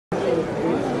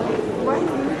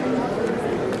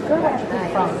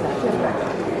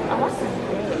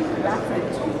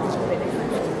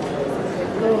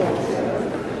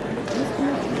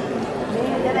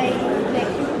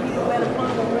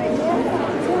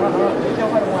know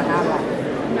what one I like.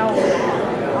 No.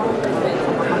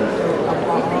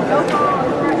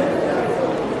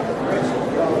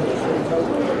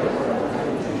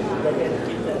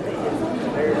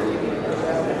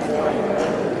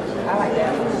 I like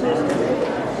that.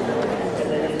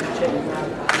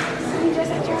 You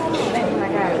just had your own.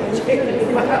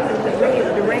 I got it.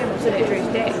 The ram was in that tree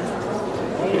stack.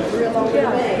 It's real long.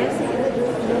 Yeah, that's it.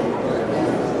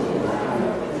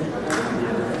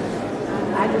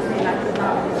 I just feel like the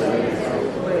dog is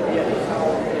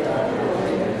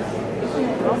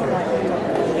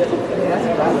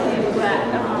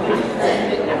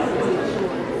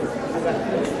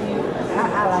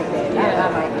I like that. Yeah. I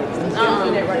like it.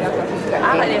 I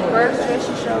like that first dress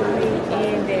you showed me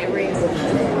and that red one.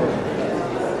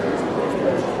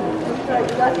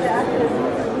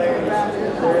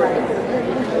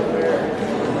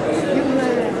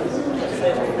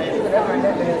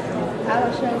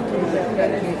 I'll show you.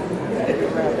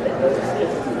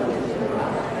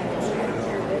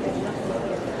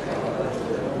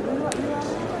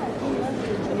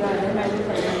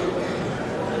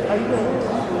 Are you good?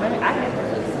 I have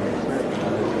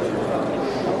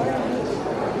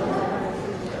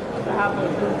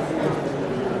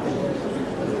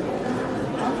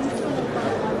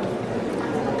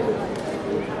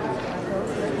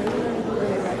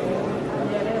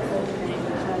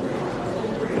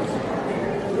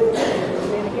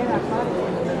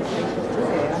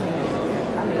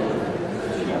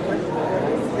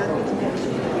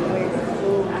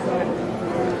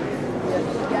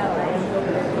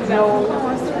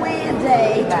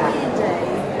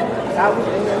I was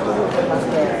in there with my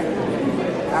dad.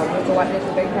 I went to watch this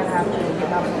big kind of house and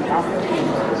get off the team.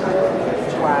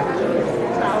 Why?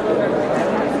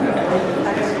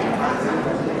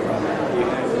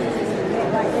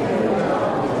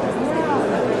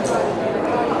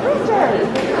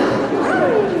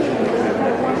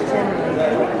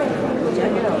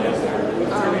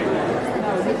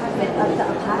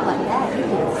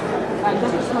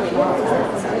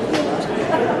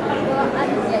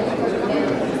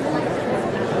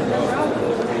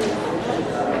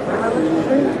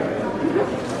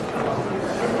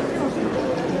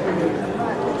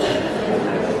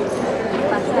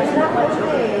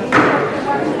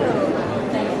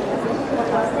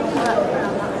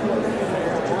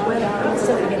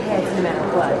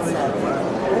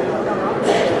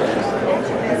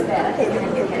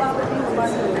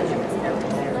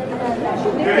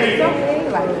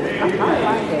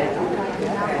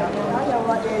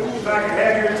 If I could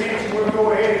have your attention, we'll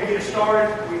go ahead and get started.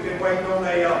 We've been waiting on a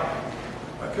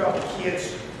couple of kids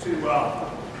to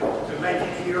make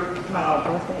it here.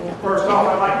 First off,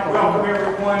 I'd like to welcome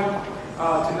everyone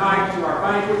tonight to our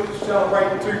banquet to celebrate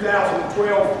the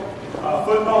 2012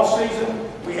 football season.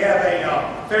 We have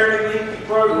a fairly lengthy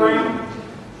program.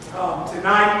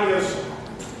 Tonight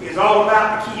is all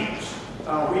about the kids.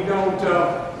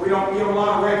 We don't give a lot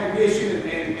of recognition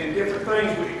and different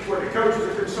things where the coaches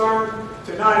are concerned.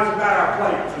 Tonight is about our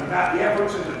players and about the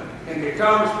efforts and the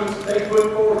accomplishments that they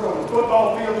put forth on the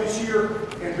football field this year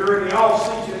and during the off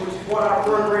season, which is what our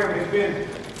program has been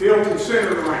built and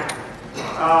centered around.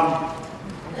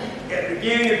 At the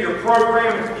beginning of your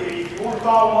program, if you want to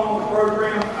follow along with the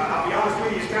program, I'll be honest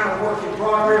with you, it's kind of a work in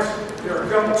progress. There are a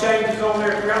couple changes on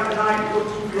there throughout the night. We'll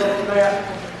keep you up to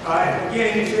that. At the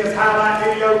beginning, it says highlight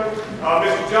video.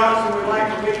 Mr. Johnson would like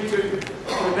for me to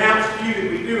announce to you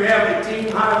that we do have a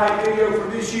team highlight video for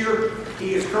this year.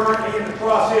 He is currently in the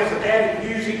process of adding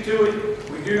music to it.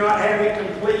 We do not have it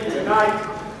complete tonight,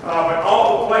 but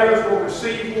all the players will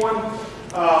receive one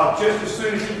just as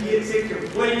soon as he gets it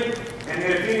completed. And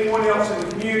then if anyone else in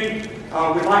the community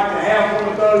would like to have one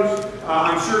of those,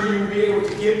 I'm sure you will be able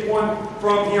to get one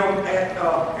from him at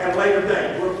a later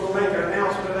date. We'll make an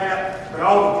announcement of that. But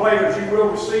all the players, you will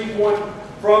receive one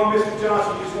from Mr.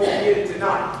 Johnson. You just won't get it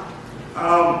tonight.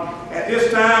 At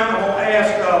this time, I'm going to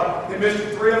ask that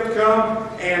Mr. Thrift come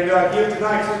and give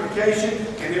tonight's invocation,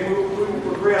 and then we will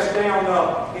progress down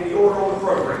in the order of the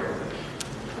program.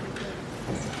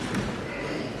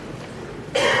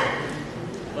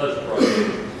 Let's pray.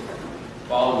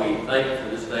 Father, we thank you for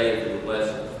this day and for your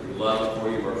blessings, for your love and for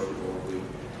your mercy, Lord. We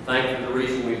thank you for the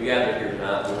reason we've gathered here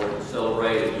tonight, Lord, to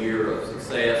celebrate a year of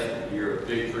success, a year of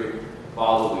victory.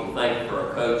 Father, we thank you for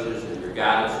our coaches and your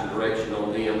guidance and direction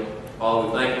on them. Father,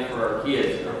 we thank you for our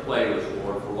kids and our players,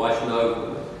 Lord, for watching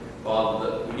over them.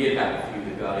 Father, we did have a few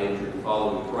that got injured. And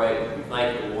Father, we pray, we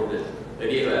thank you, Lord, that they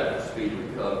did have a speedy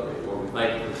recovery. Lord, we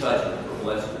thank you for touching them, for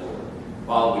blessing them, Lord.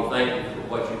 Father, we thank you for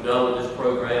what you've done with this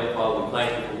program. Father, we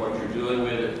thank you for what you're doing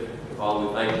with it. Father,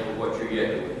 we thank you for what you're yet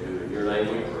going to do. In your name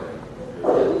we pray.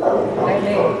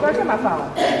 Amen. Where's my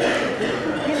phone?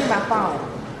 Give me my phone.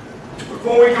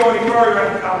 Before we go any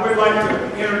further, I would like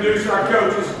to introduce our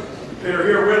coaches that are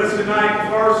here with us tonight.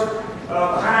 First,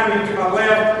 behind me to my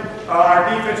left, our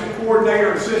defensive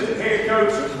coordinator, assistant head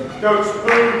coach, Coach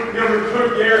Pooh,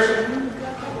 Pooh Garrison.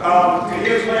 To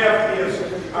his left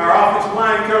is our offensive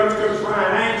line coach, Coach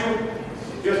Ryan Angel.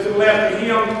 Just to the left of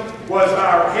him was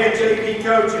our head JV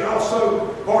coach and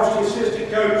also varsity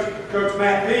assistant coach, Coach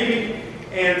Matt Peavy.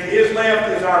 And to his left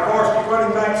is our varsity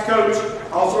running backs coach,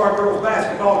 also our girls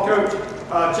basketball coach,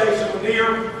 Jason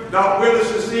Lanier. Not with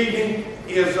us this evening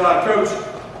is Coach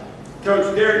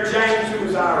Derek James, who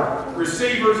is our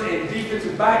receivers and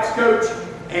defensive backs coach,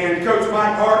 and Coach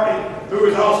Mike Hartley, who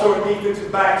is also a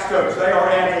defensive backs coach. They are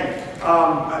at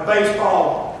a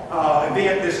baseball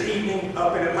event this evening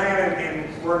up in Atlanta,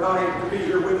 and we're not able to be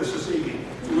here with us this evening,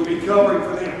 so we'll be covering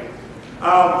for them.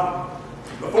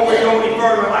 Before we go any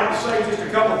further, I'd like to say just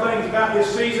a couple of things about this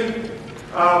season.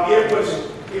 It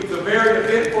was a very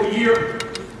eventful year.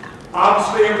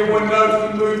 Obviously, everyone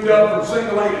knows we moved up from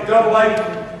single A to double A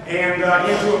and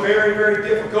into a very, very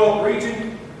difficult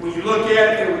region. When you look at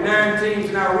it, there were 9 teams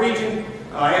in our region.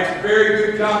 Had some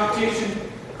very good competition.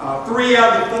 3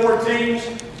 out of the 4 teams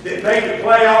that made the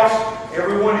playoffs,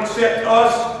 everyone except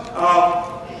us,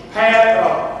 had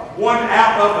one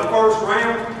out of the first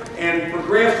round and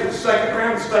progressed to the second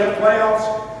round of state playoffs.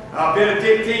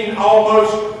 Benedictine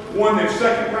almost won their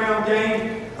second round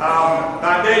game.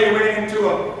 They ran into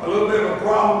a little bit of a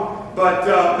problem, but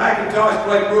McIntosh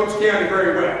played Brooks County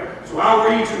very well. So our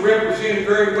region represented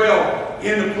very well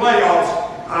in the playoffs,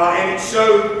 and it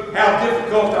showed how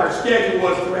difficult our schedule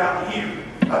was throughout the year.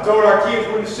 I told our kids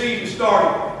when the season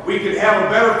started, we could have a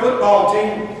better football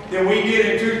team than we did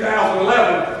in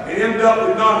 2011 and end up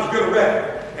with not as good a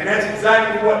record. And that's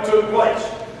exactly what took place.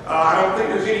 I don't think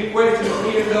there's any question that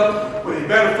we ended up with a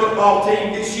better football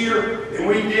team this year than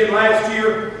we did last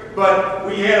year, but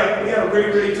we had a really,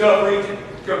 really tough region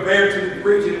compared to the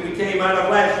region that we came out of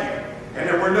last year. And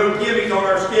there were no gimmies on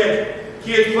our schedule.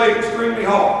 Kids played extremely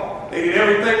hard. They did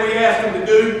everything we asked them to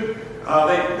do.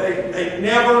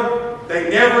 They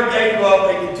never gave up.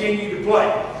 They continued to play.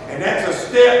 And that's a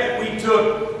step that we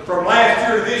took from last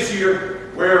year to this year,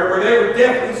 where there were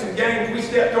definitely some games we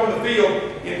stepped on the field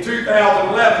in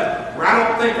 2011 where I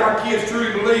don't think our kids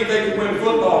truly believed they could win a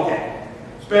football game,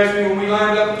 especially when we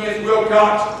lined up against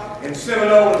Wilcox and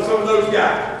Seminole and some of those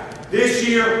guys. This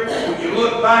year, when you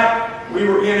look back, we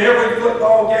were in every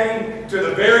football game to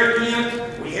the very end.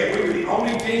 We were the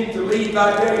only team to lead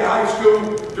Vidalia High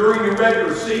School during the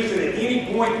regular season at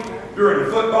any point during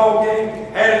the football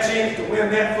game. Had a chance to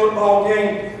win that football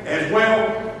game as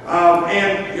well.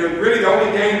 And really the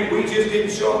only game that we just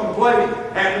didn't show up and play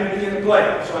happened to be in the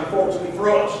playoffs, unfortunately for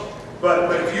us.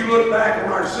 But if you look back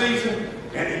on our season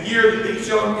and the year that these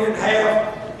young men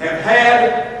have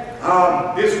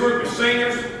had, this group of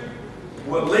seniors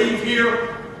will leave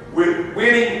here with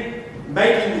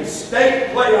making the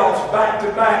state playoffs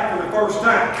back-to-back for the first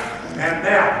time. And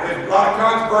now, there's a lot of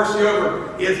controversy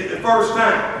over, is it the first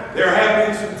time? There have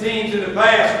been some teams in the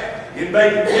past in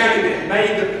Bacon County that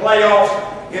made the playoffs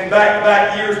in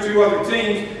back-to-back years, 2 other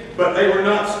teams, but they were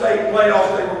not state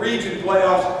playoffs, they were region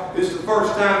playoffs. This is the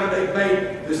first time that they've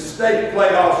made the state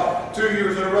playoffs 2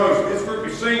 years in a row. So this group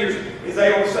of seniors is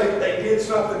able to say that they did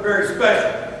something very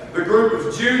special. The group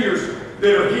of juniors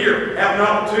that are here have an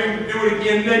opportunity to do it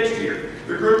again next year.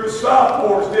 The group of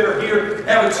sophomores that are here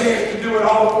have a chance to do it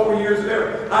all 4 years of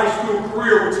their high school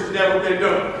career, which has never been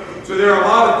done. So there are a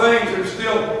lot of things that are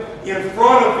still in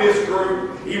front of this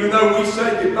group, even though we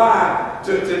say goodbye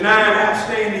to 9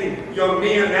 outstanding young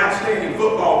men and outstanding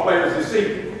football players this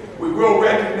evening. We will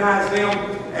recognize them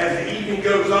as the evening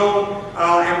goes on,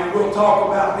 and we will talk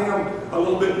about them a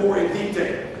little bit more in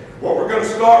detail. What we're going to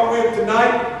start with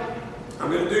tonight,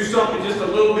 I'm going to do something just a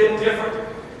little bit different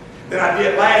than I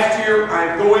did last year.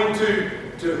 I'm going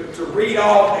to read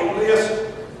off a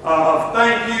list of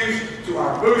thank yous to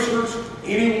our boosters.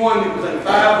 Anyone that was a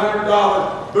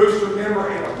 $500 booster member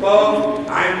and above,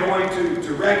 I am going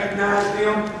to recognize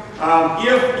them.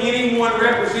 If anyone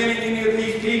representing any of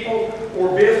these people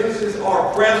or businesses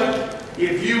are present,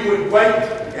 if you would wait,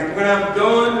 and when I'm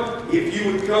done, if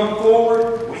you would come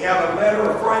forward, we have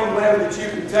a framed letter that you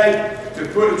can take to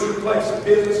put at your place of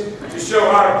business to show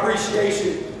our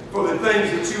appreciation for the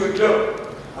things that you have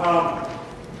done.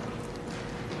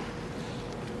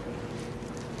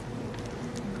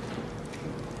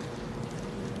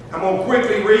 I'm going to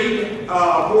quickly read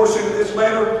a portion of this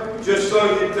letter just so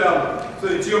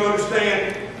that you'll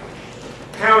understand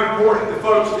how important the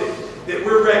folks that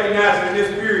we're recognizing in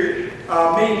this period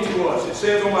mean to us. It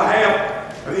says, on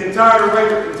behalf The entire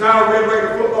Red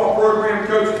Raider football program,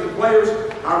 coaches and players,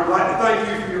 I would like to thank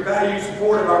you for your valued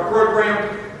support of our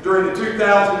program during the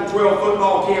 2012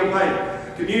 football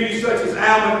campaign. Communities such as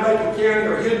Allen and Banquet County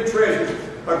are hidden treasures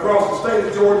across the state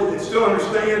of Georgia that still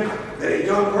understand that a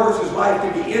young person's life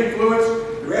can be influenced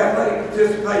through athletic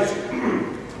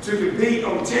participation. To compete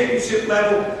on the championship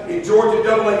level in Georgia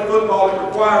AA football, it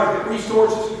requires that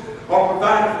resources are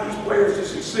provided for these players to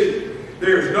succeed.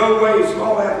 There is no way a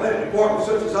small athletic department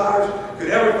such as ours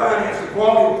could ever finance the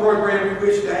quality of program we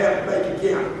wish to have in Banquet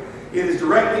County. It is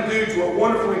directly due to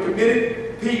wonderful and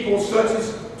committed people such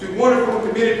as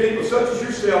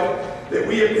yourself that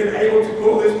we have been able to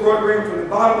pull this program from the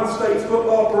bottom of the state's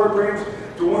football programs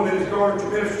to one that has garnered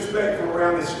tremendous respect from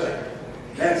around this state.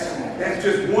 That's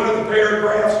just one of the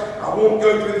paragraphs. I won't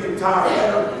go through the entire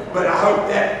letter, but I hope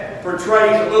that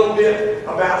portrays a little bit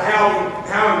about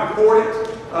how important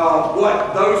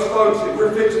what those folks that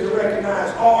we're fixing to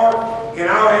recognize are in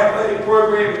our athletic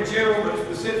program in general, but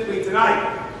specifically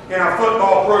tonight in our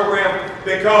football program,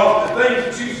 because the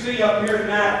things that you see up here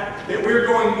tonight that we're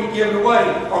going to be giving away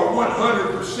are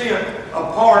 100%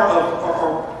 a part of,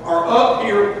 are up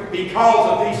here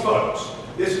because of these folks.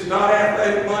 This is not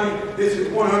athletic money. This is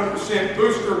 100%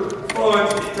 booster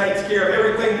funds. It takes care of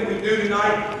everything that we do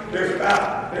tonight. There's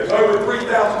over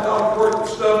 $3,000 worth of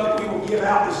stuff that we will give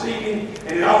out this evening,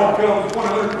 and it all comes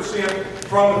 100%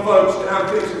 from the folks that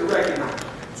I'm fixing to recognize.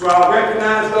 So I'll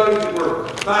recognize those that were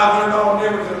 $500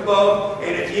 members and above,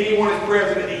 and if anyone is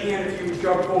present at the end, if you would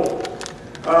come forward.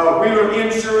 Wheeler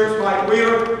Insurance, Mike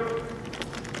Wheeler,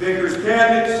 Vickers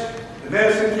Cabinets, the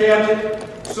Medicine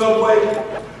Cabinet, Subway,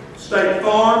 State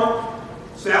Farm,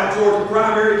 South Georgia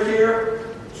Primary Care,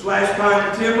 Slash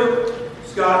Pine Timber,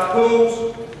 Scott's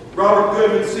Pools, Robert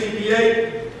Goodman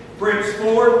CPA, Prince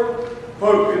Ford,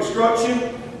 Pope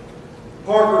Construction,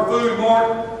 Parker Food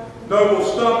Mart, Noble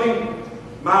Stumping,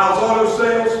 Miles Auto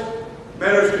Sales,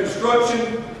 Meadows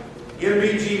Construction,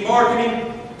 MBG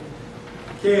Marketing,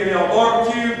 K&L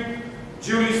Barbecue,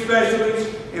 Julie Specialties,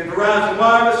 and Verizon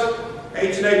Wireless,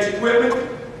 H&H Equipment,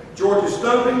 Georgia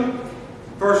Stumping,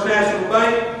 First National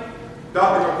Bank,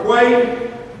 Dr.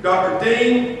 McQuaid, Dr.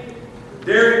 Dean,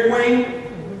 Dairy Queen,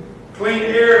 Clean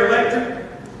Air and Electric,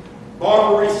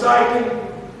 Barber Recycling,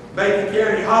 Macon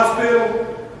County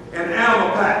Hospital, and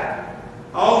Alma Pack.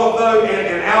 All of those,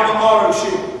 and Alma Auto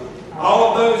Shield.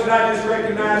 All of those that I just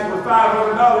recognized were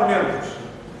 $500 members.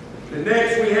 The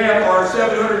next we have are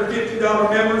 $750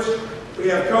 members. We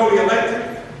have Cody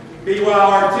Electric,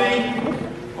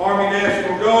 BYRT, Army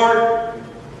National Guard,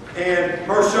 and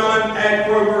Mershon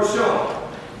Agpro Mershon.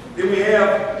 Then we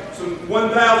have some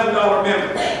 $1,000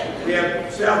 members. We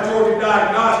have South Georgia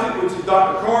Diagnostic, which is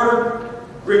Dr. Carter,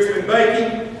 Richmond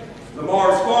Baking,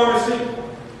 Lamar's Pharmacy,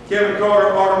 Kevin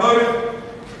Carter Automotive,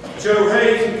 Joe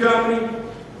Hayes and Company,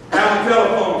 Allen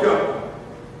Telephone Company.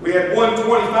 We had one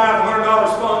 $2,500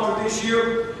 sponsor this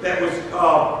year. That was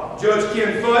Judge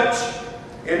Ken Futch.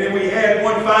 And then we had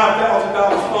one $5,000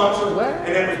 sponsor,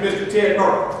 and that was Mr. Ted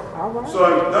Burke.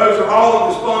 So those are all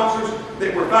of the sponsors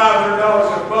that were $500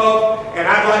 and above. And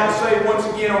I'd like to say once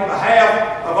again on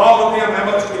behalf of all of them how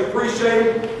much we appreciate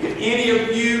it. If any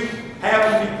of you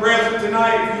happen to be present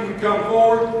tonight, if you would come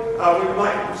forward, we would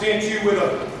like to present you with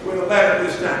a letter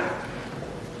this time.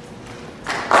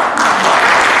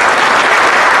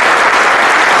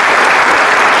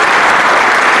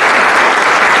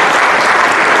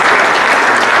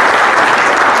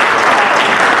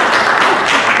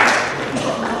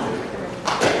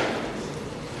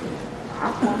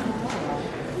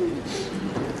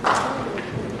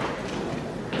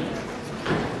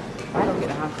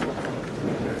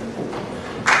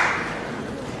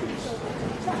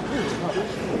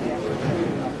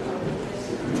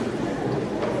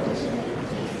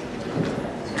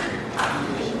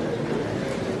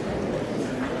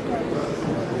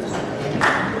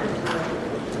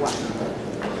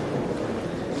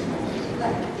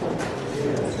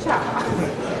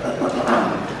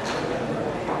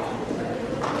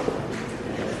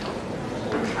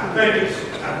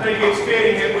 I think it's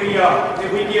fitting that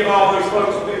we give all those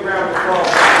folks a big round of applause.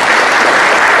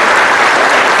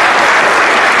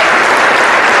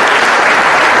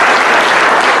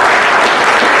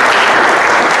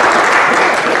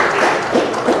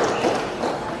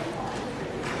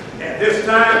 At this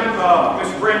time,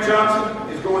 Mr. Brent Johnson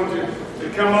is going to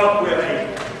come up with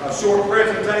a short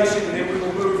presentation, and then we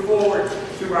will move forward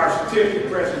to our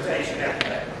certificate presentation after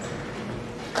that.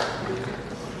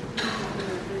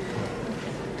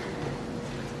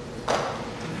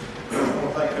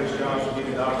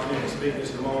 Opportunity to speak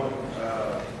this morning.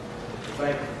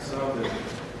 Thank some of the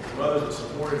brothers that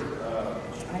supported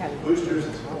boosters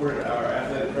and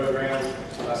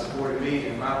supported me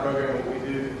in my program, what we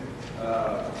do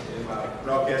in my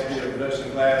broadcast video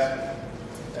production class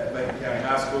at Banquet County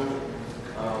High School.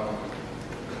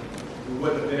 We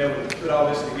wouldn't have been able to put all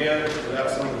this together without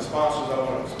some of the sponsors I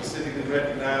want to specifically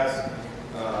recognize.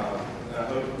 And I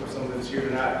hope some of us here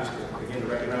tonight, just to, again, to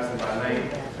recognize them by name.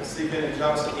 C. Bennett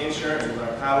Johnson Insurance is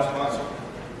our title sponsor.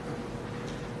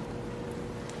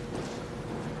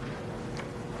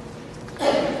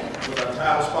 Was our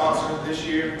title sponsor this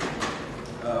year.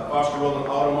 Foster Roland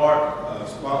Automark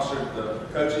sponsored the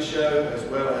coaches show as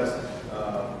well as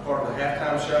part of the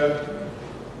halftime show.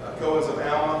 Cohen's of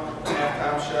Alma, the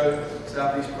halftime show.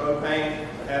 Southeast Propane,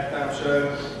 the halftime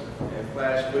show. And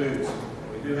Flash Foods.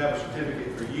 We do have a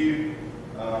certificate for you.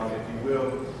 If you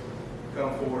will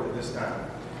come forward at this time.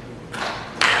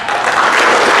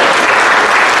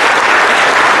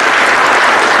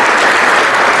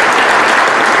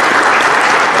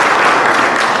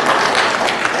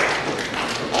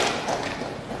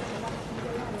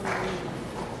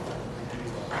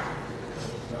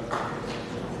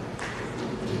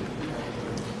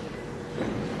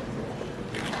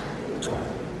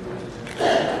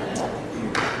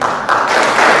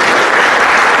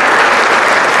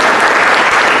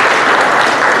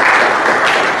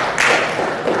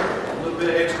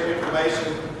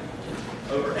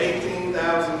 Over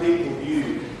 18,000 people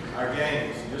viewed our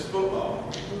games, just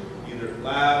football, either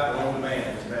live or on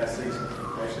demand this past season.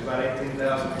 Actually about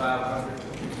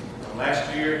 18,500.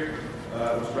 Last year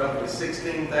it was roughly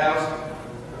 16,000.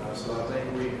 So I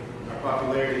think our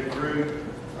popularity grew.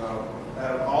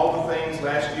 Out of all the things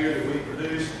last year that we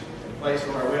produced and placed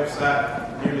on our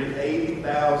website, nearly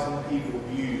 80,000 people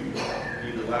viewed,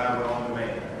 either live or on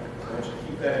demand. So I want you to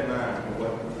keep that in mind.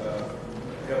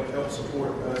 Help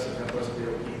support us and help us be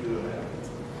able to keep doing that.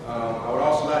 I would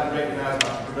also like to recognize my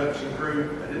production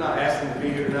crew. I did not ask them to be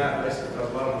here tonight, basically because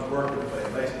a lot of them was working,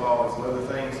 playing baseball and some other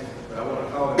things, but I want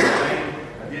to call them by name.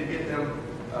 I did get them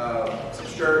some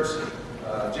shirts.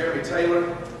 Jeremy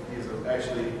Taylor, he's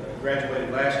actually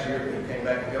graduated last year, but he came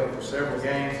back and helped for several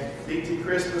games. D.T.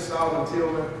 Christmas, Solomon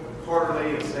Tillman, Carter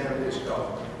Lee, and Sam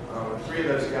Hitchcock. Three of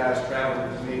those guys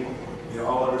traveled with me,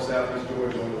 all over Southeast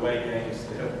Georgia on the away games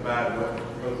to help provide what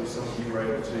hopefully some of you were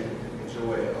able to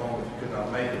enjoy at home if you could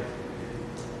not make it.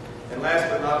 And last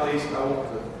but not least,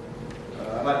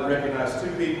 I'd like to recognize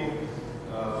two people.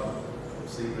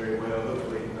 See very well,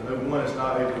 hopefully. I know one is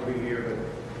not able to be here,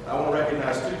 but I want to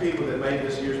recognize two people that made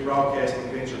this year's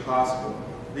broadcasting venture possible.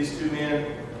 These two men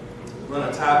run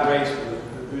a tight race for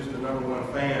who's the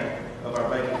 #1 fan of our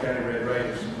Banquet County Red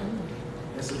Raiders.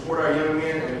 And support our young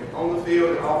men on the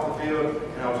field and off the field,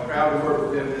 and I was proud to work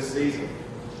with them this season.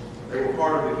 They were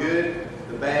part of the good,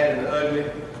 the bad, and the ugly,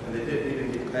 and they didn't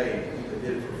even get paid. They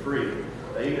did it for free.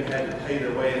 They even had to pay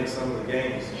their way into some of the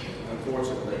games,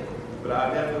 unfortunately. But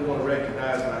I definitely want to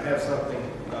recognize, and I have something,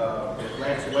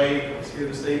 Lance Wade is here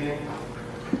this evening.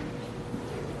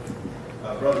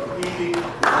 Brother Peavy.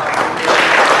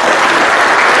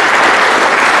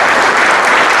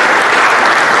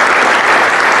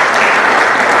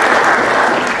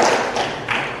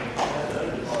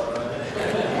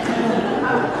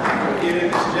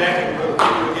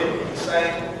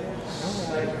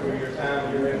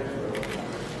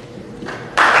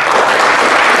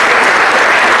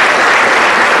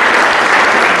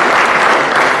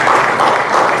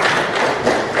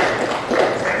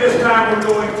 We're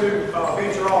going to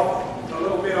venture off a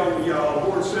little bit on the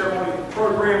award ceremony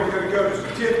program. We're going to go to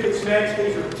certificates next.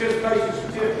 These are participation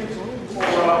certificates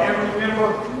for every member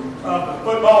of the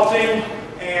football team.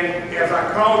 And as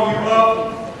I call you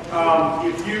up,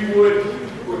 if you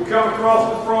would come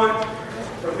across the front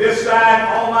from this side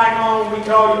all night long, we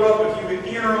call you up. If you would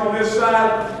enter on this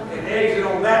side and exit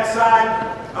on that side,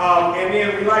 and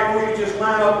then we'd like for you to just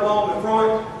line up along the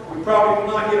front. We probably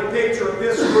will not get a picture of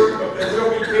this group, but there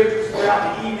will be pictures throughout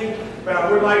the evening. But I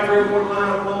would like for everyone to line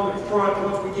up along the front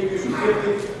once we give you a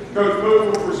certificate. Coach Booth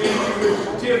will present you with a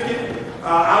certificate.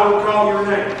 I will call your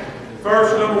name.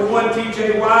 First, #1,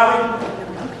 T.J. Wiley.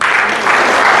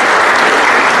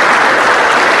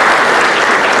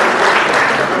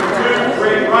 #2,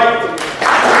 Greg Wright.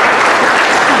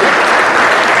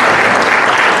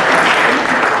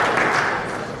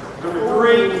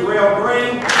 #3, Terrell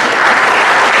Green.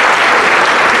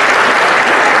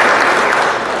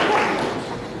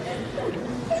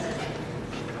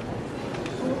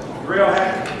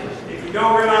 If you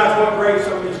don't realize what grade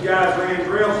some of these guys are in,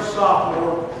 Drill's a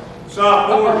sophomore.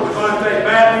 Sophomore, Devontae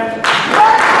Batten.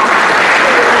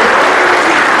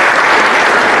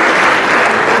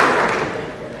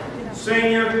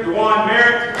 Senior, DeJuan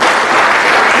Merritt.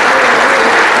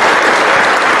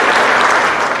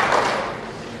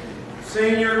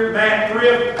 Senior Matt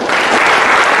Thrift.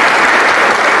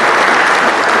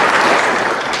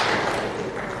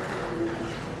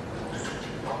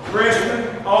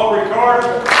 Freshman Aubrey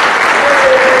Carter.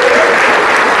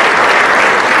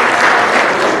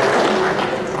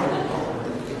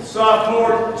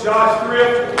 Sophomore Josh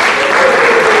Thrift.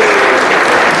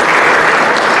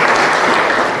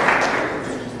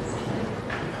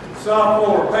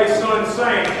 Sophomore Payson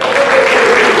Saint.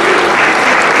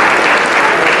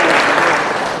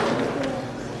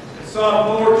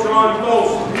 Sophomore Tron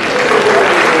Folsom.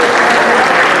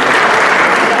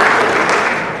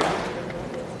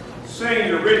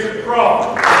 Senior Richard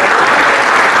Crawford.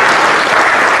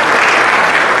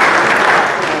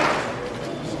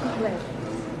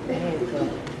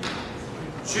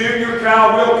 Junior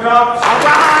Kyle Wilcox. All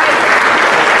right.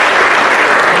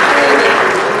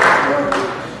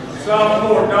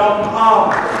 Sophomore Dalton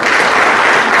Allen.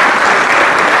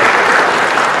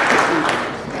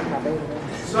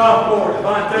 Sophomore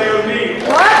Devontae O'Neill.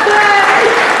 What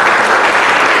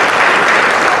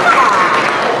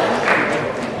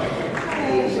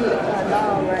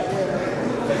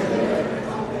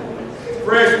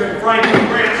Freshman Franklin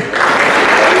Prince.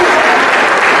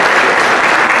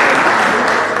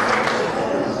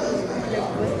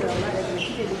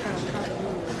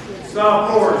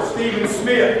 Sophomore Stephen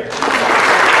Smith.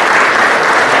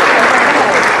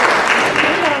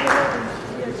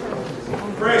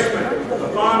 Freshman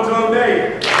Alfonso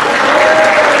Day.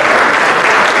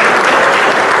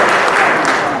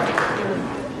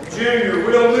 Junior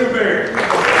Will Newberry.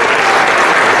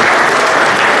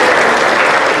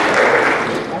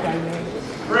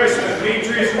 Freshman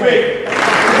Demetrius Wick.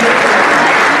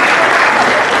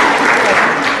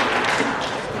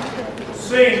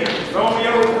 Senior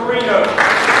Romeo Carino.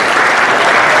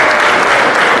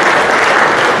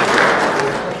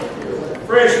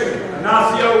 Freshman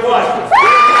Ignacio Washington.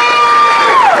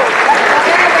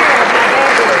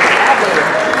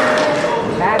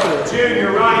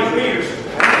 Junior Ronnie Peterson.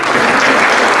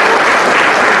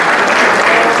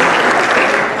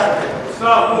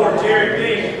 Sophomore Jared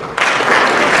Dean.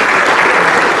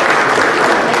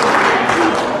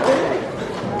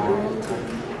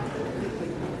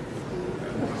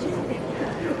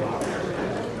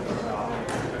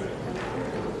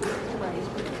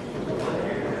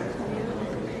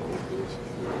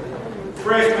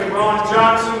 Freshman Ron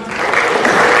Johnson.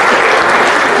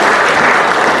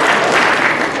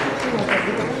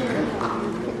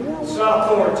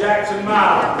 Sophomore Jackson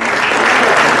Miles.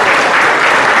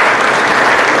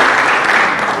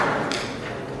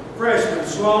 Freshman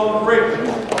Sloan Rickman.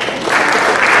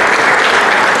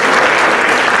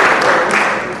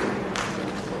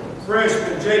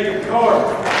 Freshman Jacob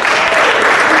Carter.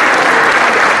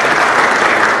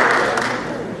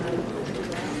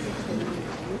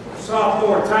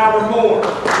 Sophomore Tyler Moore.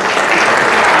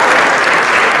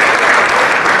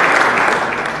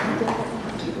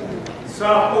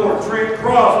 Sophomore Trent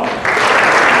Crosby.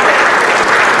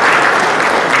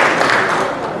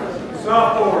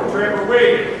 Sophomore Trevor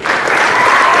Williams.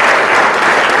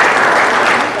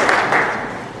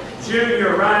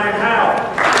 Junior Ryan Howell.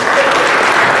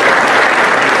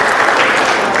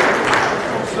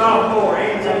 Sophomore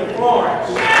Anthony Florence.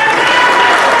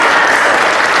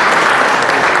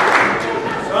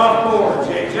 Sophomore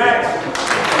Jay Jackson.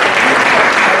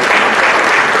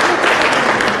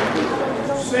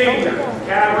 Senior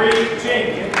Kyrie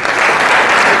Jenkins.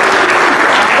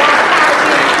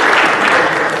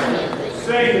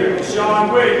 Senior Deshaun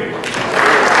Williams.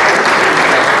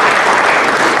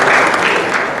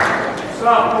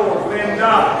 Sophomore Lynn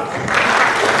Dobbs.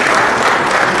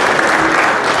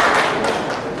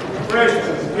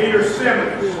 Freshman Peter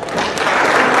Simmons.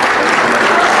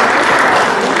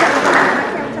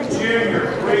 Junior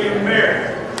William Merritt.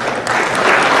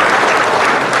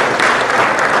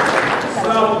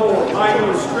 Sophomore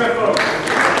Michael Streppo.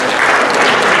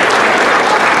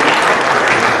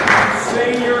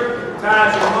 Senior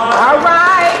Tyson Moss. All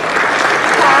right.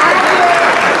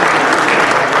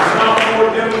 Sophomore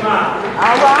Dylan Knight.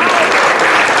 All right.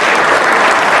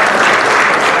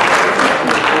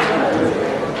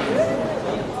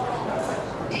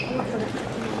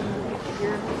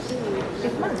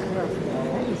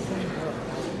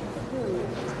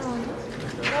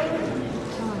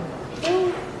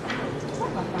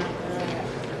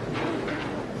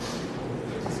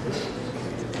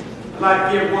 I'd like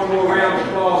to give one more round of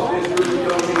applause to this group of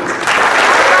young men.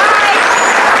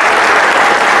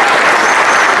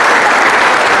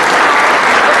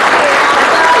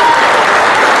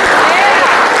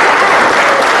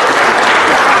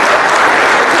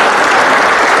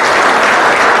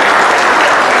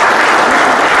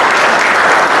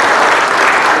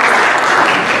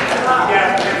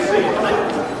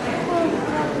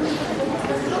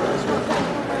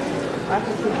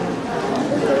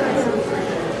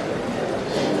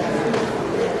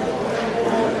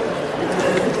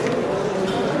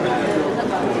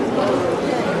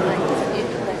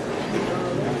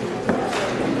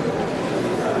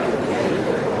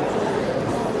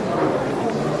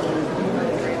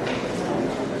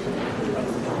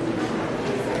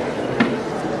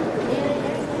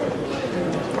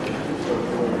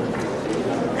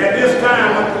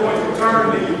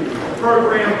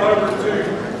 program over to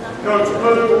Coach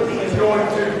Booth. He is going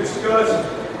to discuss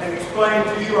and explain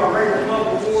to you our regular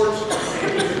club awards,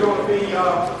 and he's going to be in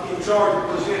charge of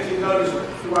presenting those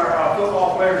to our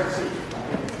football players this evening.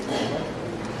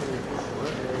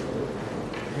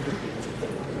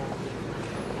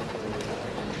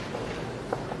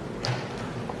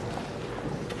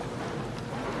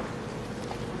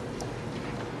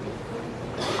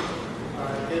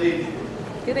 Good evening.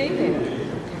 Good evening.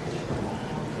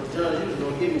 Judge, you was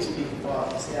going to give me speaking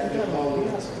part. See, I get home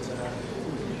with us tonight.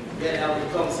 We had to have a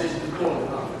conversation this morning,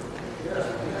 huh?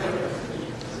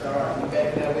 It's all right. We're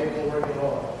back now. We're going to work it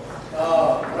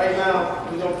hard. Right now,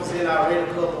 we're going to present our Raider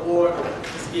Club Award.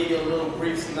 Just give you a little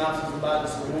brief synopsis about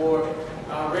this award.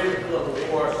 Our Raider Club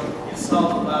Award is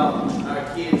all about our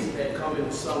kids that come in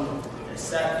the summer, that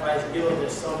sacrifice, give up their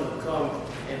summer to come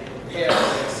and prepare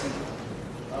for that season.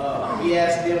 We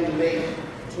asked them to make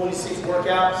 26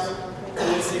 workouts,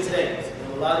 26 days.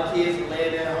 And a lot of kids are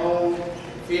laying at home,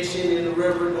 fishing in the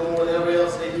river, doing whatever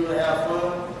else they do to have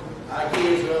fun. Our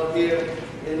kids are up here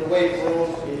in the weight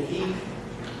room, in the heat,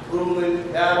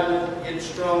 grueling, battling, getting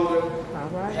stronger,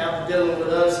 have dealing with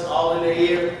us all in their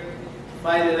ear,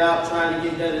 fighting it out, trying to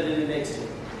get better than the next team.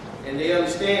 And they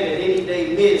understand that any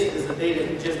day missed is a day that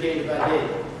we just gave by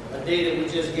day, a day that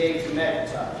we just gave to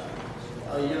McIntyre.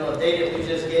 A day that we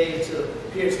just gave to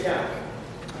Pierce County.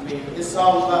 I mean, it's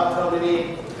all about coming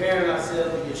in, preparing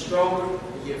ourselves to get stronger,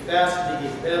 to get faster, to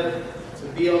get better, to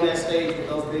be on that stage with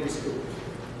those bigger schools.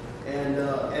 And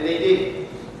they did.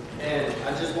 And I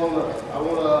want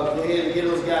to go ahead and give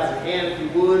those guys a hand if you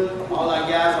would. All our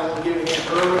guys, I want to give them a hand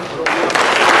early.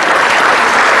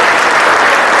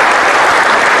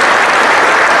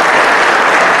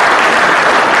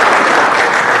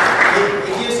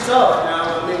 It gets tough now.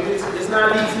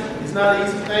 It's not an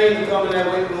easy thing to come in that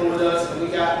weight room with us, and we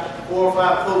got 4 or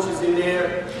 5 coaches in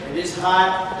there, and it's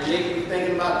hot, and they can be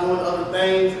thinking about doing other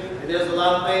things, and there's a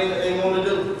lot of things that they want to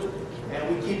do. And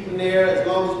we keep them there as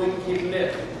long as we can keep them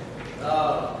there.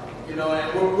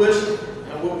 And we're pushing,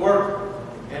 and we're working,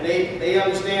 and they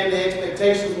understand the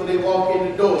expectations when they walk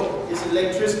in the door. It's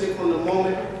electricity from the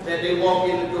moment that they walk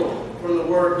in the door, from the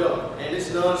word go, and it's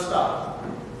non-stop.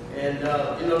 And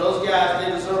those guys,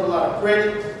 they deserve a lot of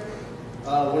credit.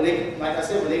 When they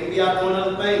can be out doing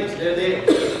other things, they're there.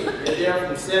 They're there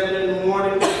from 7 in the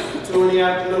morning to 2 in the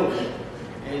afternoon.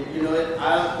 And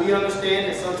we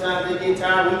understand that sometimes they get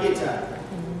tired, we get tired.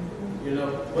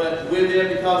 But we're there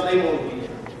because they want to be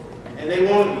there, and they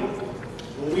want to be there.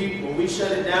 When we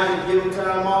shut it down and give them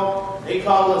time off, they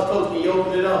call us, Coach, can you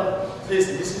open it up?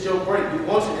 Listen, this is your break. We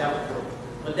want you to have a break,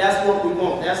 but that's what we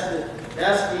want. That's the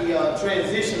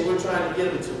transition we're trying to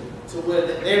get them to where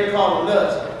they're calling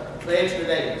us for extra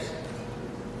days.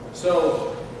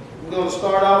 So we're going to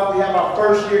start off. We have our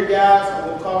first year guys. I'm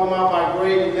going to call them out by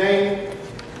grade and name.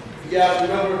 If you guys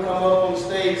remember to come up on the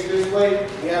stage this way,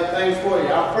 we have things for you.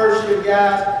 Our first year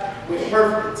guys with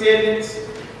perfect attendance.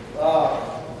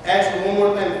 Actually, one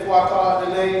more thing before I call out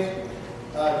the names.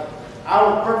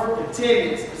 Our perfect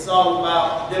attendance is all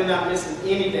about them not missing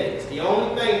any days. The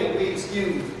only thing that we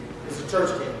excuse is a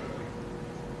church camp.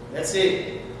 That's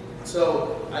it.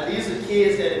 So these are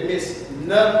kids that have missed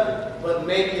nothing but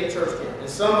maybe a church camp. And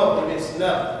some of them missed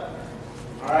nothing.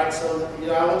 All right, so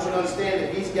I want you to understand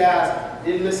that these guys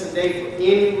didn't miss a day for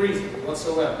any reason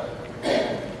whatsoever.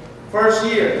 First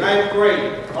year, 9th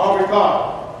grade, Aubrey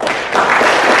Carter.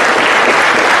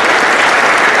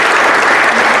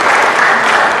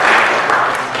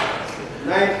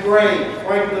 9th grade,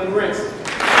 Franklin Brinson.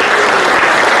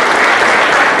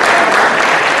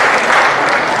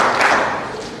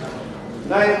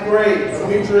 9th grade,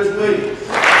 Demetrius Williams.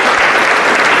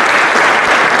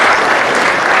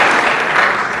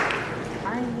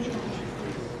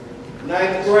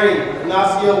 9th grade,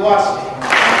 Ignacio Washington.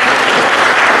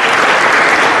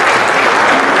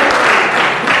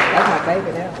 That's my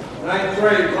favorite now. 9th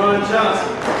grade, Ron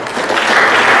Johnson.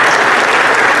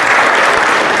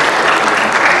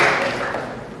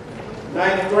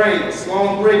 9th grade, Sloan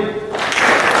Brigham.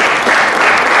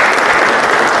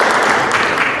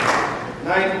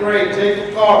 9th grade,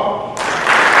 Jacob Carter.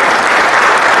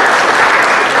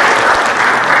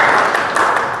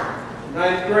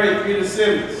 9th grade, Peter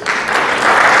Simmons.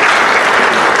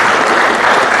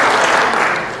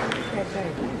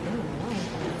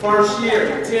 1st year,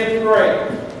 10th grade,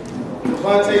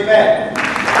 Devontae Back.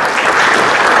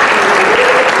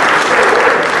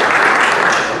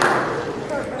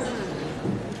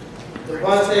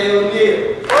 'Devontae O'Neal.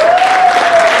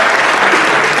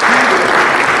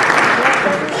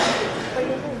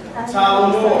 'Tyler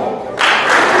Moore.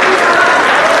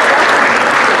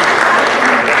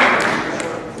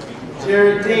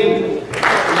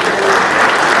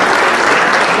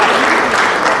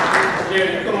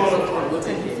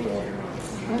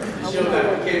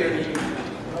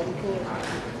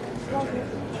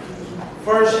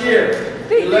 First year,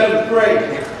 11th grade,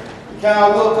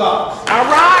 Kyle Wilcox. All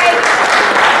right.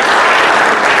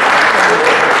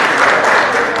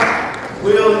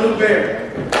 Will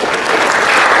Newberry.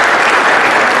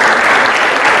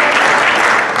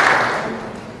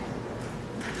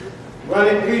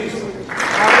 Ronnie Peterson.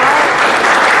 All right.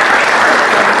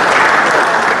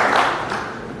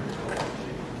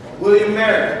 William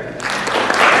Merrick.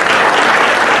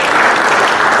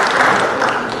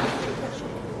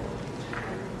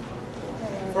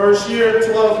 First year,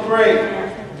 12th grade,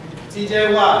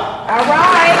 TJ Watt. All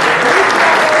right.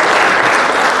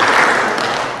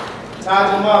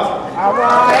 Taja Mosman. All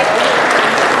right.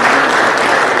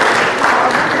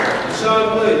 Sean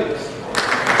Williams.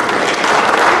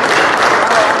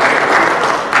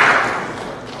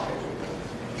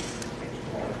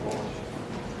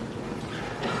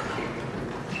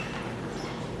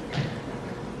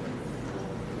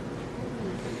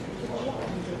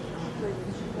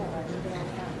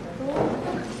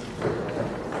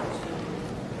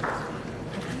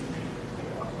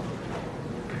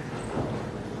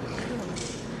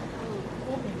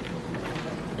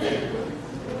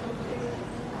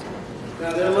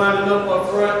 Now they're lining up up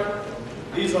front.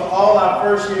 These are all our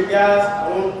first year guys. I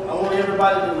want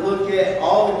everybody to look at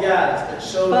all the guys that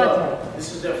showed up.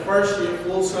 This is their first year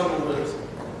full summer with us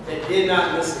that did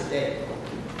not miss a day.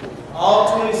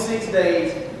 All 26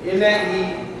 days in that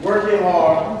heat, working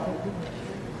hard.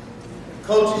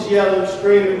 Coaches yelling,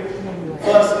 screaming,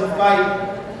 fussing,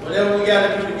 fighting, whatever we got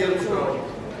to do to get them strong.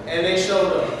 And they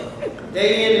showed up.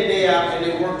 Day in and day out, and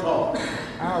they worked hard.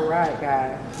 All right,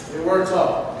 guys. They worked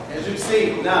hard. As you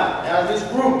see, now, as this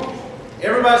group,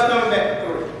 everybody's coming back to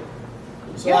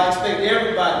 3. So I expect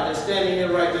everybody that's standing here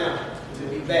right now to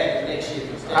be back next year.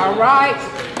 All right.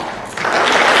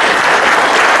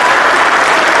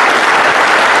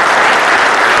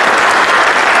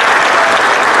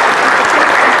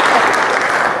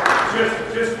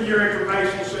 Just for your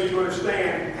information, so you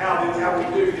understand how we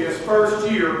do this.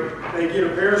 First year, they get a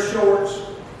pair of shorts.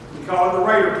 We call it the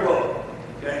Raider Club.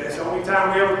 Okay, that's the only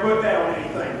time we ever put that on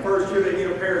anything. First year, they get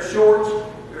a pair of shorts.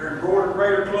 They're embroidered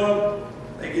Raider Club.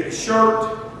 They get a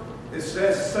shirt. It's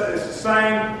the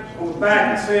same. On the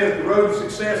back, it says the road to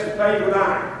success is paved with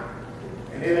iron.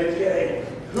 And then they get a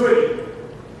hoodie.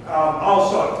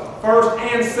 Also, first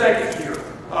and second year,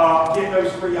 get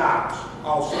those free items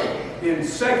also. Then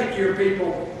second year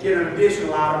people get an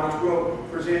additional item which we'll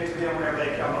present to them whenever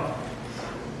they come up.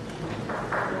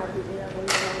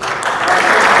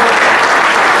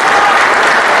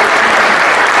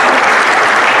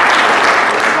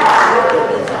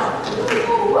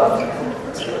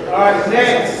 All right,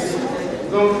 next, we're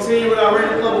going to continue with our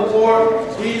Raider Club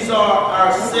Award. These are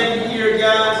our second year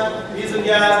guys. These are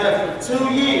guys that for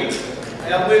 2 years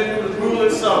have went through the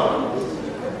grueling summer.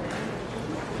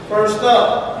 First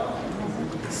up,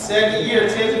 second year,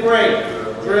 10th grade,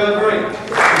 Drill Green.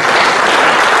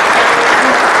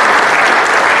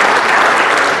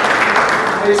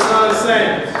 Son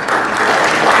Sanders.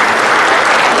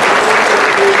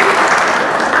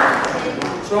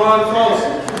 Tron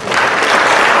Folsom.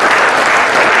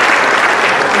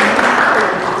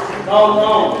 Paul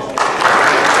Combs.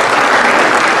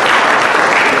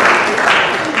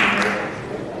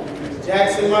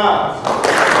 Jackson Miles.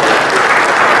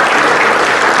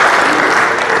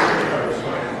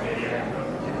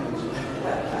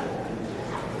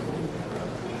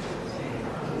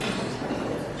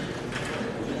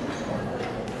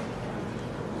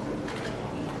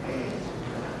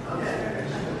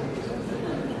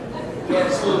 We had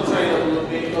to slow the train up a little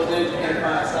bit because then you can't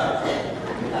find size.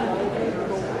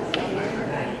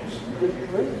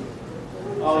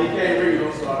 Oh, he can't read,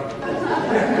 I'm sorry.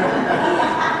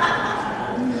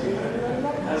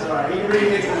 That's all right, he can read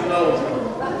next to the nose.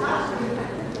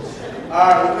 All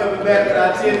right, we're coming back with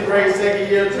our 10th grade second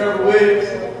year, Trevor Williams.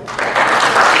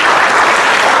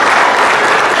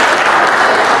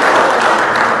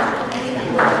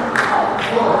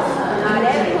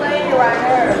 That's clean right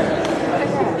there.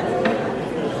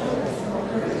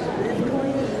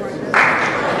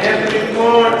 Anthony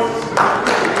Florence.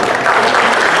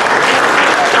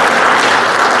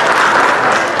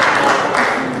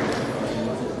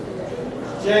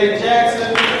 Jay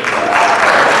Jackson.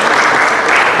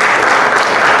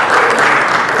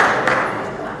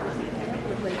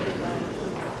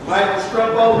 Michael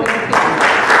Strumpo.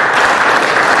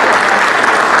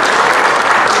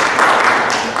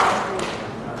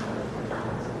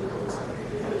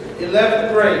 Eleventh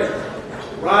grade,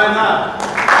 Ryan Hop.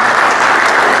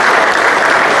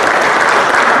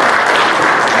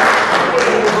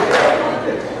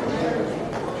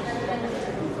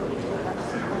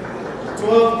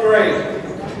 Grade,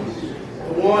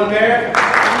 Warren Barrett.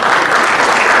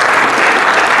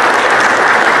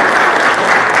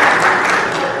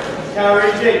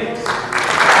 Kyrie Jenkins.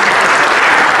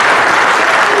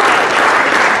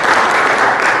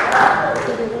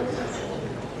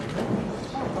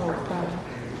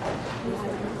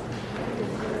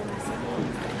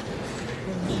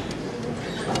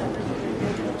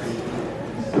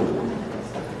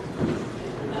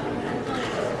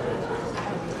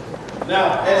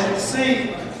 Now, as you can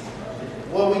see,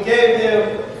 what we gave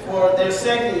them for their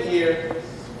second year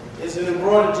is an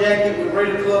embroidered jacket with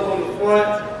Raider Club on the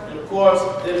front, and of course,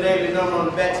 their name and number on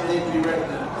the back so they can be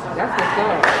recognized. That's what's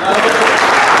up.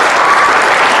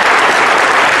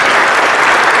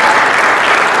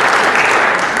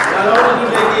 Not only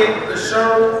do they get the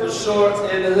shirt, the shorts,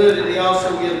 and the hoodie, they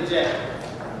also get a jacket.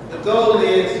 The goal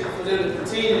is for them to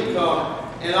continue to come,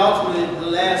 and ultimately, the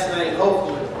last thing,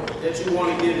 hopefully, that you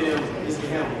want to give them is the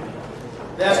helmet.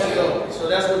 That's the goal. So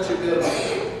that's what you're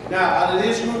building. Now, out of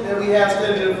this group that we have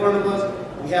standing in front of us,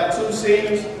 we have 2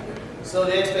 seniors. So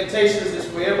the expectations is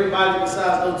for everybody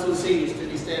besides those 2 seniors to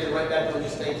be standing right back on your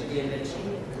stage again next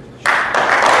year.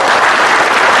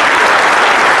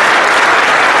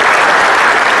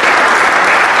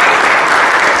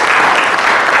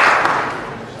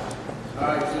 All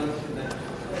right, Jim.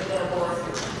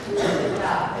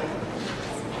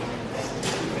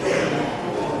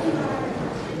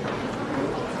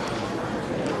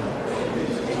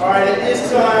 All right, at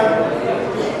this time,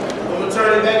 I'm going to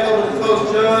turn it back over to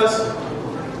Coach Johns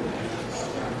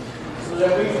so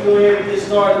that we can go ahead and get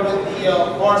started with the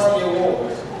varsity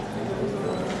awards.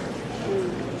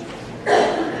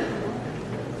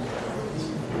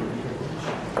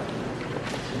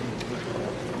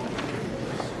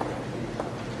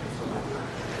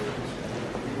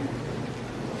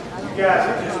 You guys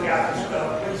that just got this stuff,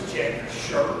 please check your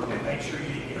shirt and make sure you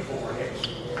didn't get a forehead.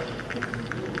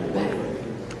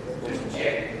 Just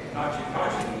check, not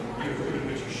your hoodie,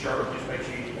 but your shirt, just make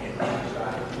sure you didn't get it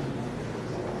inside.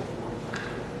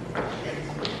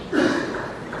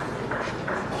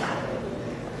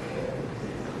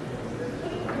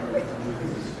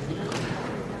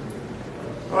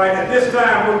 All right, at this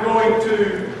time, we're going to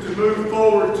move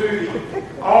forward to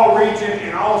the all-region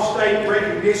and all-state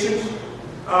recognitions.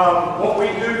 What we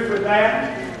do for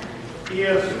that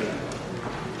is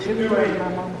we do a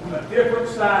different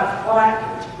size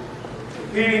plaque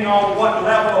depending on what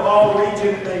level of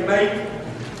all-region they make.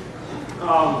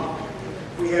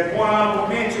 We had one honorable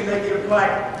mention, they get a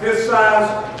plaque this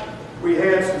size. We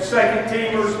had some second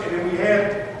teamers, and then we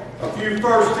had a few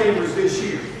first teamers this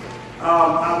year.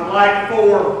 I would like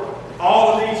for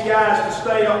all of these guys to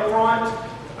stay up front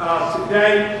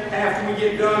today after we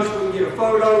get done so we can get a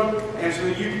photo and so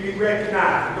that you can be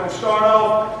recognized. We're going to start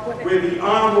off with the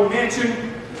honorable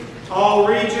mention, all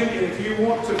region, and if you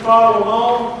want to follow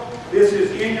along, this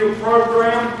is in your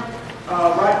program.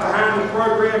 Right behind the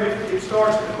program, it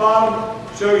starts at the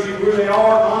bottom, shows you where they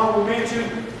are. Honorable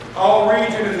mention, all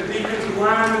region, is the defensive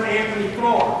lineman, Anthony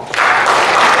Florence.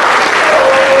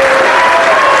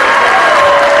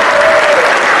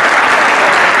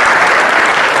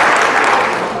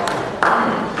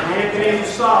 Anthony is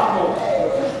a sophomore.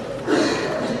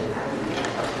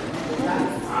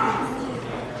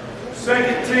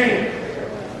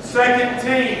 Second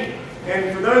team.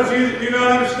 And for those of you that do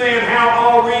not understand how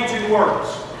all region works,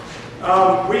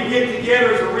 we get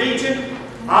together as a region.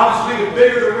 Obviously, the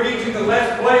bigger the region, the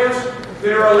less players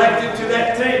that are elected to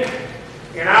that team.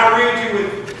 In our region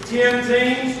with 10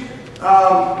 teams,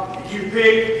 you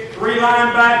pick 3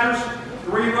 linebackers,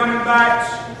 3 running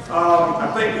backs.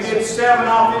 I think we did 7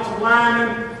 offensive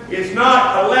linemen. It's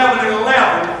not 11 and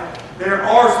 11. There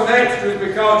are some extras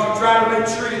because you try to make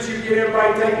sure that you get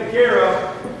everybody taken care of.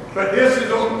 But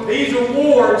these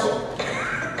awards,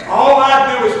 all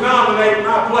I do is nominate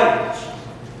my players.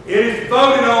 It is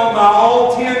voted on by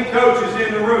all 10 coaches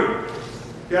in the room.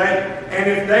 Okay? And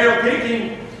if they are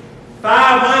picking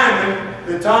 5 linemen,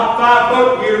 the top 5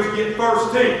 vote getters get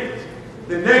first team.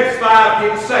 The next 5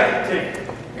 get second team.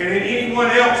 And then anyone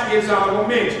else gets honorable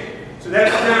mention. So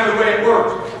that's kind of the way it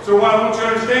works. So what I want you to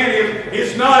understand is,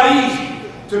 it's not easy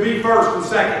to be first and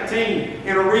second team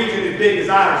in a region as big as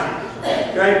ours is.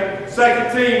 Okay?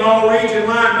 Second team, all region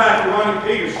linebacker, Ronnie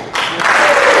Peterson.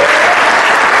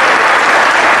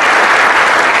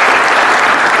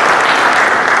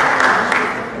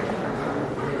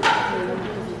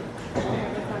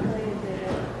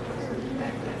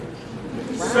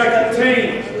 Second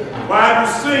team, wide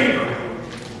receiver.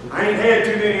 I ain't had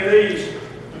too many of these.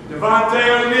 Devontae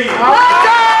O'Neal.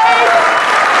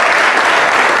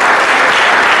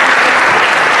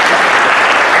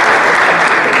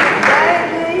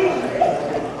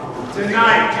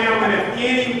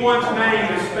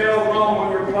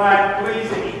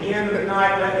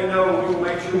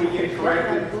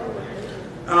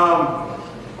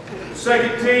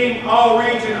 Second team,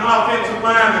 all-region offensive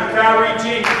lineman, Kyrie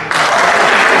Jenkins.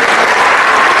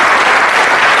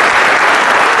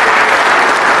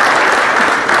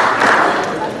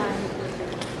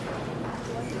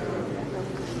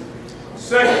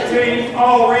 Second team,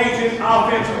 all-region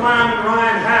offensive lineman,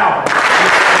 Ryan Howard.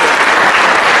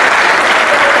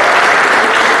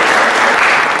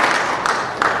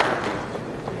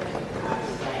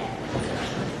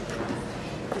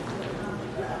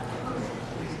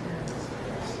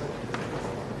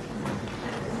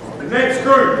 The next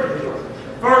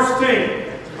group, first team,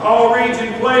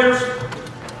 all-region players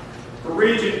for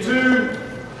Region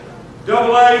 2,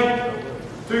 AA,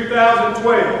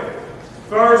 2012.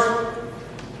 First,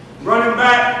 running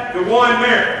back, DeWan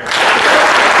Merritt.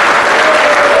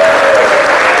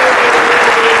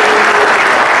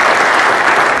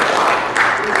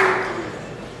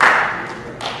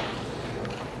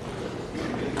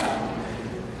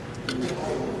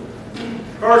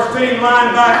 First team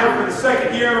linebacker for the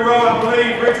second year in a row, I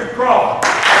believe, Richard Crawford.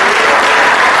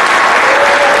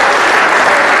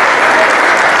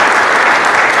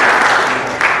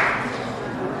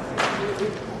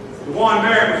 DeWan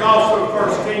Merritt was also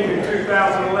first team in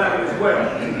 2011 as well.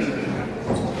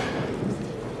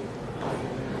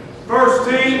 First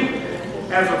team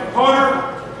as a punter,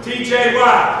 T.J.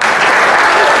 White.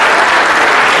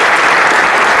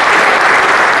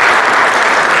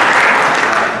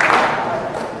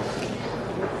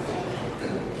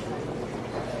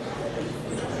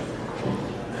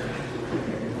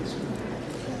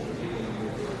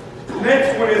 The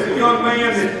next one is a young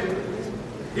man that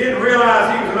didn't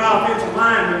realize he was an offensive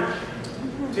lineman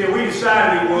until we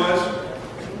decided he was.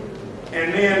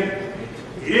 And then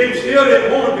he still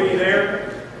didn't want to be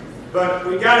there, but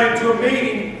we got into a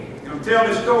meeting, and I'm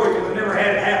telling this story because I never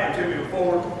had it happen to me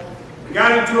before. We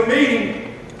got into a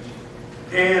meeting,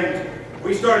 and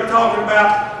we started talking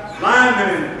about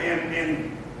linemen,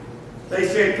 and they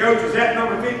said, "Coach, is that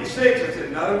number 56? I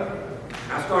said, "No."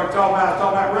 I started talking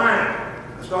about Ryan.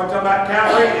 I started talking about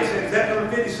Kyrie. They said, "Is that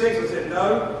number 56? I said,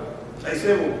 "No." They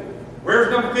said, "Well, where's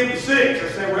number 56? I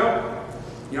said, "Well,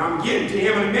 you know, I'm getting to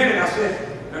him in a minute." I said,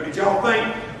 "Now, did y'all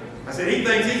think?" I said, "He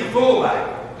thinks he's a fullback."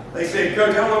 They said,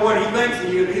 "Coach, I don't know what he thinks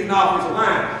he is, but he's an offensive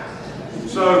lineman."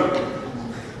 So,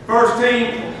 first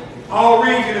team, all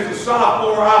region is a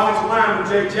sophomore offensive lineman,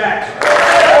 Jay Jackson.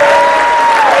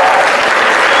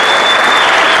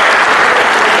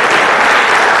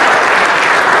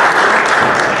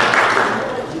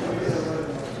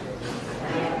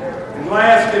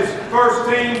 Last is first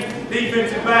team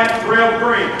defensive back, Terrell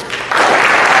Green.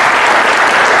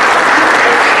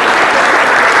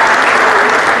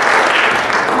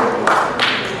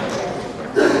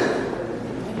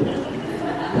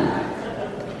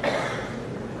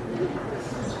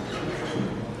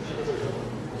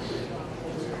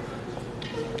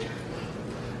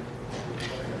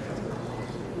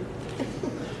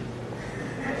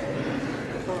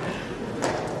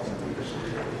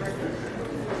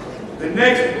 The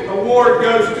next award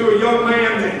goes to a young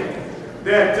man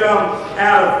that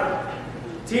out of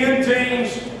 10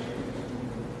 teams,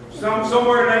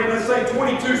 somewhere, let's say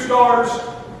 22 starters,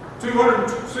 200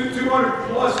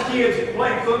 plus kids that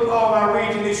played football in our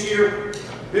region this year.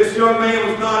 This young man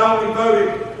was not only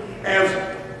voted as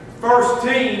first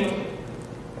team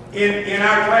in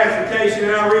our classification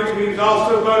in our region, he was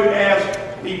also voted as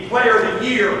the player of the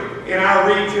year in our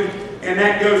region, and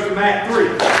that goes to Matt 3.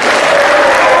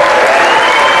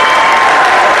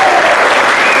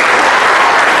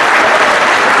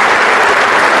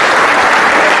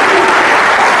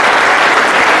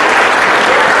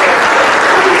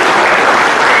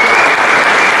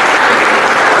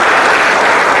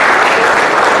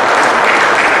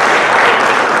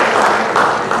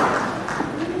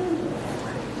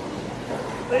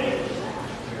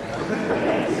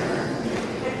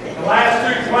 The last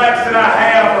two plaques that I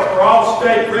have are for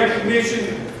all-state recognition.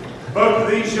 Both of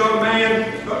these young men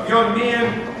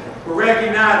were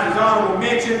recognized as honorable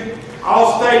mention.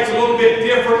 All-state's a little bit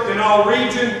different than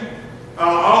all-region.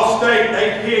 All-state,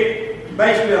 they pick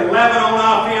basically 11 on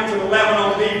offense and 11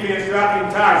 on defense throughout the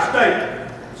entire state.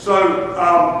 So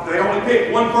they only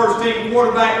pick one first-team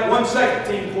quarterback, one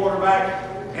second-team quarterback,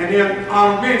 and then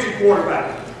honorable mention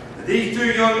quarterback. These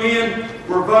two young men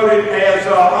were voted as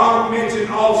honorable mention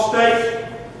all-state.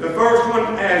 The first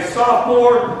one as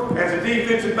sophomore, as a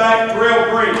defensive back, Terrell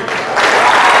Green.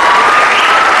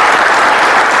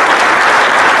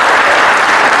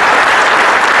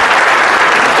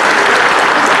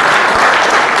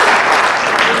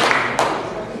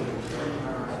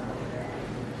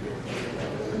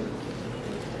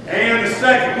 And the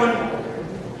second one,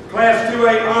 Class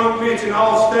 2A honorable mention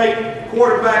all-state, State,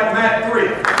 quarterback Matt Three.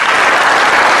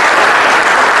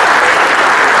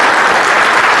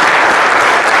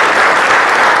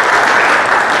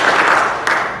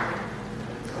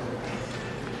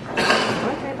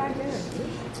 Okay, back there.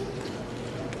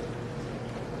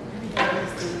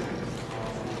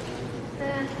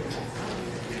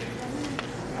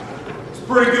 It's a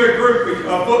pretty good group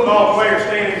of football players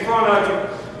standing in front of you.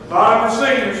 A lot of them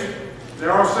are seniors.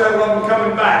 There are several of them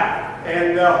coming back.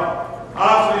 And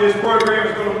obviously this program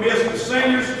is going to miss the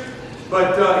seniors,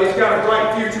 but it's got a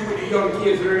bright future with the young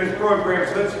kids that are in this program.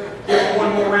 So let's give them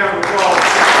one more round of applause.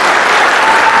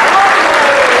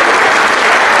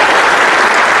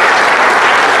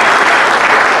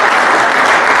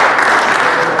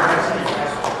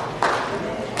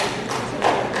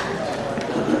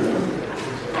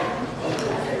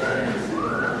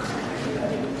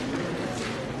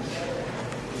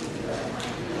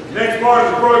 Next part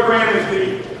of the program is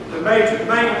the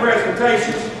main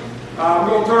presentations. We're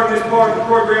going to turn this part of the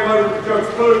program over to Coach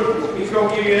Boo. He's going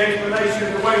to give you an explanation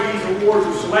of the way these awards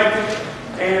are selected,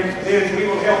 and then we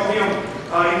will help him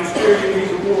in distributing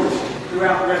these awards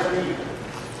throughout the rest of the year.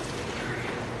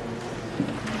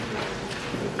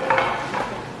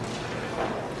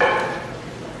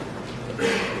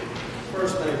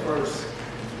 First thing first,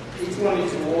 each one of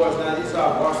these awards, now these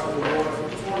are varsity awards,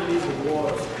 each one of these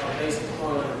awards are based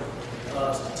upon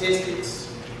statistics.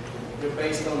 They're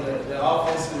based on the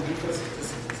offensive and defensive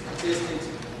statistics.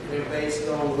 They're based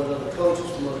on what other coaches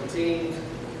from other teams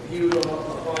viewed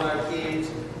upon our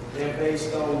kids. They're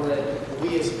based on what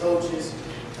we as coaches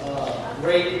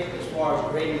rated as far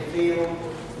as grading film,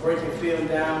 breaking film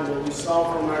down, what we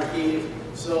saw from our kids.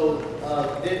 So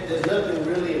there's nothing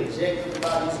really objective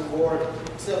about these awards,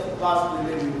 except for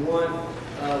possibly maybe one,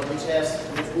 which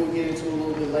we'll get into a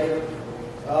little bit later.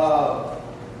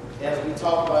 As we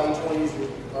talk about each one of these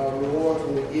rewards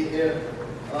when we get there,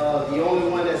 the only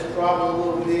one that's probably a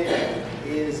little bit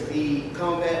is the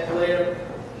combat player.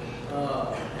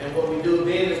 And what we do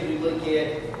then is we look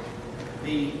at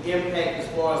the impact as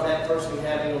far as that person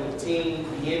having on the team,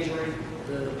 the injury,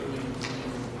 the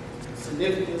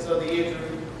significance of the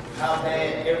injury, how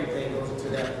bad, everything goes into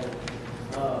that point.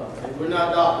 And we're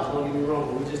not doctors, don't get me wrong,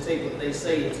 but we just take what they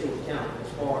say into account as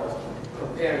far as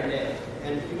comparing that.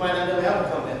 And you might not ever have a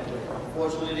combat player.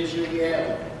 Fortunately, this year we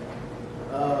have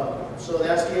one. So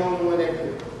that's the only one that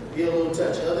could be a little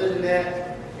touch. Other than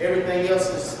that, everything else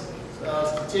is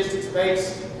statistics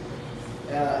based,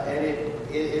 and it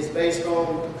is based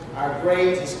on our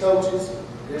grades as coaches,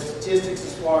 their statistics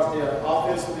as far as their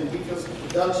offensive and defensive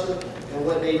production and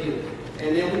what they do.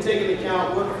 And then we take into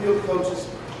account what field coaches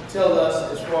tell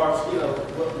us as far as,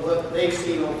 what they've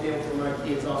seen on film from our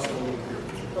kids also.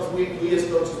 Because we as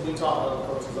coaches, we talk to other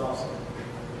coaches also.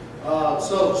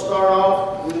 So to start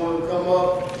off, we want to come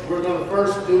up. We're going to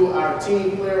first do our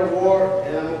team player award,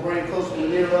 and I'm going to bring Coach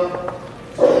Lanier up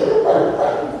to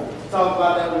talk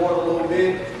about that award a little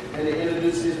bit and to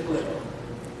introduce his player.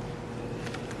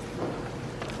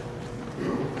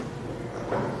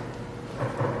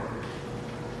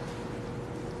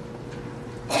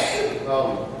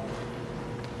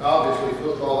 Obviously,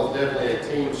 football is definitely a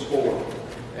team sport,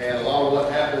 and a lot of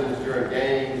what happens during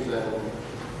games and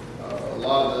a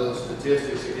lot of the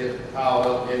statistics that get piled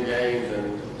up in games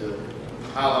and the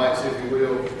highlights, if you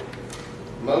will,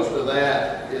 most of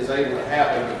that is able to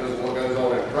happen because of what goes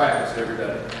on in practice every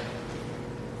day.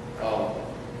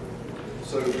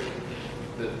 So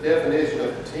the definition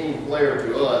of a team player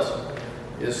to us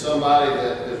is somebody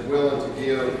that is willing to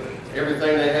give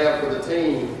everything they have for the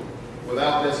team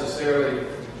without necessarily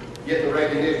getting the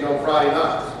recognition on Friday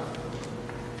nights.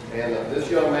 And this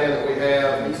young man that we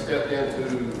have, he stepped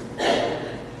into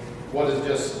what is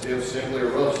just simply a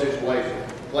rough situation.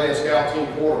 Playing scout team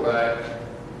quarterback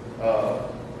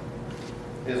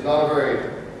is not a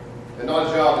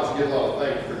job that you get a lot of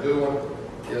thanks for doing.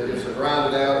 It's a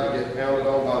grind it out. You get pounded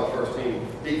on by the first team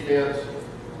defense.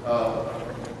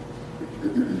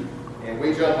 And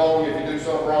we jump on you if you do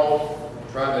something wrong,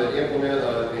 trying to implement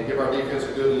and give our defense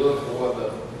a good look for what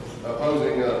the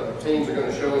opposing teams are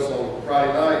going to show us on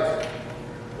Friday nights.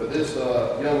 But this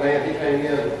young man, he came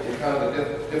in kind of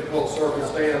a difficult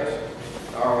circumstance.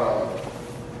 Our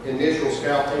initial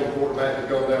scout team quarterback had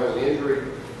gone down with an injury,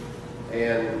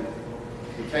 and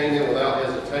he came in without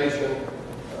hesitation.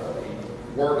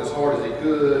 He worked as hard as he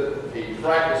could. He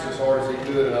practiced as hard as he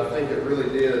could, and I think it really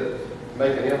did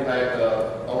make an impact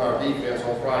on our defense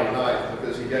on Friday night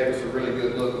because he gave us a really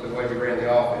good look at the way we ran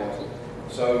the offense.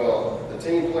 So the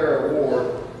Team Player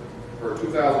Award for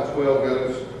 2012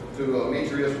 goes to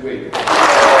Demetrius Williams.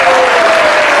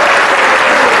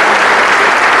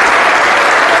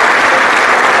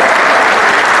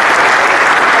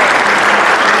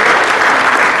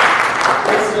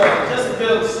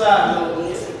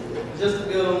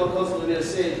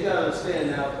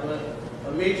 understand now, but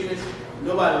Demetrius,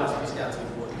 nobody wants to be scout team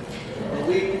coordinator. But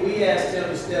we asked him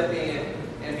to step in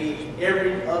and be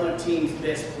every other team's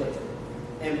best player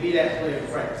and be that player in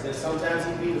practice. And sometimes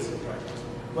he beat us in practice.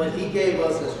 But he gave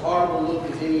us as hard of a look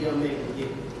as any young man could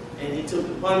get. And he took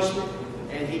the punishment,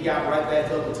 and he got right back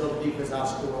up and told the defense, I'll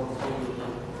score on the phone.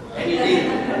 And he did.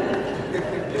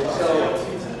 So,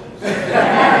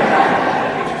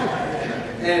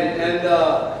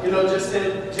 you know, just to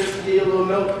give you a little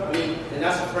note, I mean, and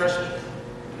that's a freshman.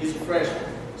 He's a freshman.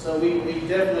 So we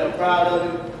definitely are proud of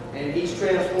him, and he's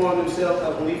transformed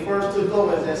himself. When he first took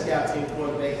over as that scout team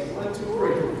quarterback, he wasn't too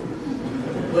great.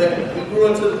 But he grew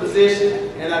into the position,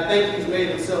 and I think he's made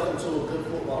himself into a good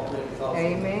football player.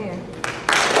 Amen.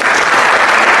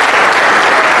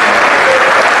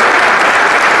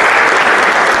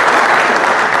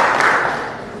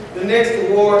 The next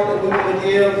award that we're going to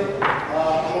give,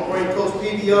 I'm going to bring Coach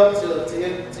Peavy up to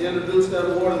introduce that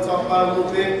award and talk about it a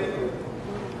little bit.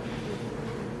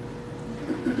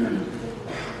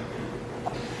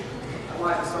 I'd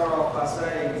like to start off by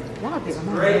saying it's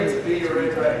great to be a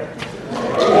Red Raider.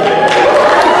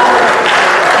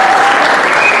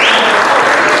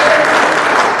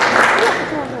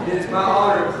 It is my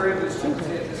honor and privilege to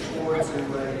present this award to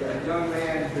a young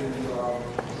man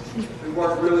who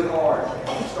worked really hard.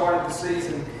 Started the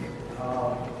season,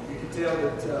 you could tell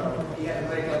that he had to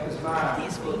make up his mind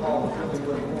that football was really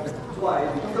what he wanted to play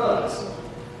because,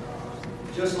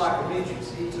 just like Demetrius,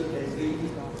 he took a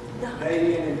beating day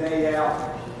in and day out,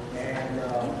 and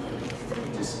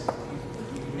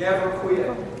he never quit.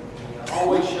 He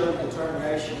always showed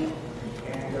determination,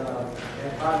 and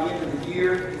by the end of the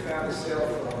year, he found himself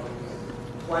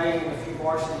playing in a few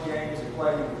varsity games and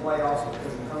playing in the playoffs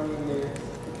because he hung in there.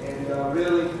 And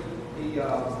really, he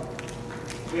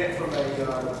went from a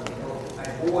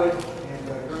boy and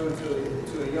grew into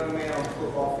a young man on the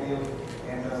football field.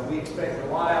 And we expect a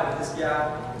lot out of this guy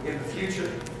in the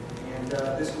future. And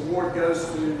this award goes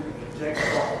to Jacob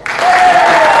Hall.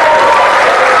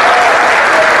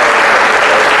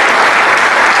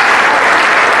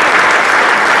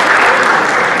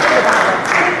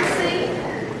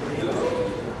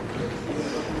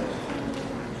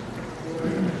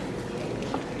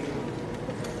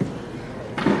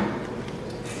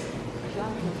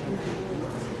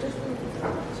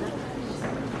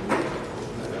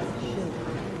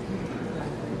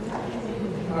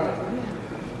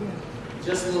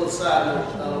 Just a little side note.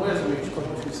 Where's the music?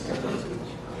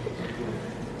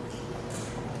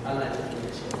 I like that.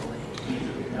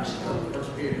 Now she comes the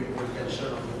first period where we got a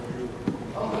shirt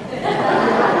on.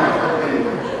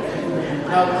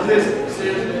 Now listen,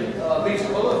 seriously, Beach,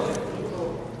 well look.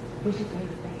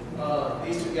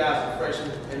 These two guys are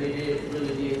freshmen, and they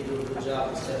really did do a good job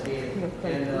to step in.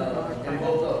 And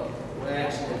both of them were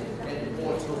actually at the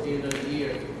point towards the end of the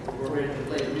year we're ready to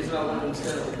play. The reason I wanted them to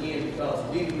step up again because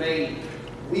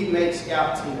we make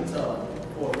scout team tough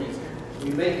for a reason. We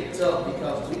make it tough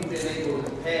because we've been able in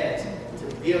the past to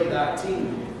build our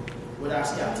team with our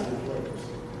scout team players.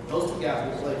 Those two guys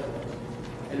will play for us,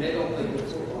 and they're going to play good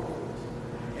football for us.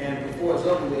 And before it's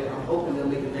over with, I'm hoping they'll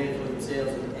make a name for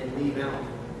themselves and leave out.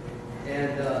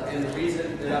 And the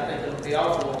reason that I think they'll pay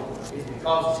off for them is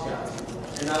because of scouts.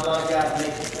 And not a lot of guys make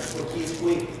it. That's what kids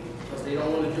quit because they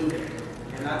don't want to do that.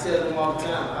 And I tell them all the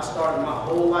time, I started my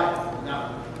whole life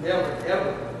never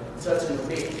ever touching a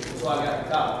bench until I got to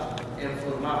college. And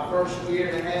for my first year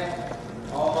and a half,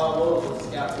 all I was a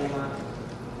scout team line.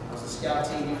 I was a scout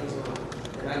team defensive line.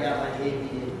 And I got my head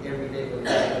beat every day with a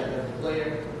better player.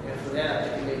 And for that, I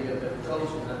think it made me a better coach,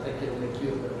 and I think it'll make you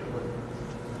a better player.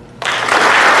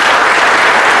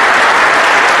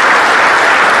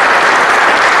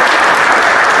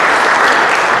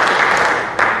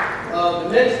 The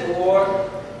next award,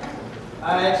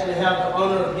 I actually have the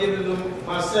honor of giving them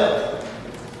myself.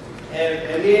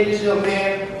 And me and this young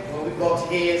man, well, we bump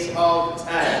heads all the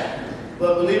time.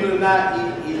 But believe it or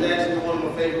not, he's actually one of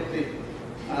my favorite people.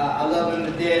 I love him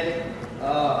to death.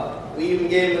 We even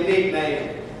gave him a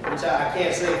nickname, which I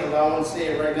can't say because I don't want to say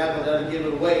it right now because that'll give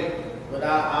it away. But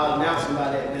I'll announce him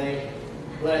by that name.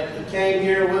 But he came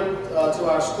here to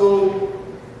our school,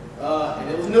 and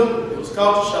it was new. It was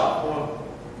culture shock for him.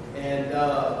 And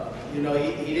you know,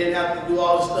 he didn't have to do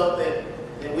all the stuff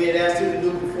that we had asked him to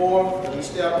do before, but he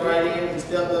stepped right in, he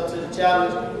stepped up to the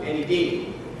challenge, and he did.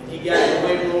 And he got in the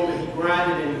weight room, and he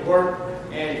grinded, and he worked,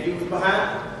 and he was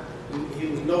behind. He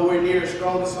was nowhere near as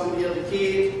strong as some of the other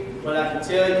kids, but I can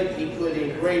tell you, he put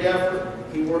in great effort.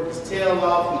 He worked his tail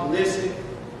off, he listened.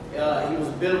 He was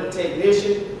a bit of a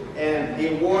technician, and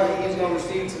the award that he's going to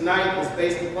receive tonight is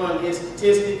based upon his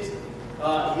statistics.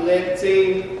 He led the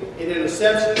team in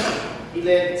interceptions. He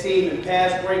led the team in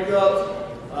pass breakups.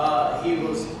 He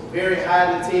was very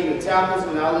high in the team in tackles,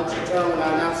 and I'll let you turn when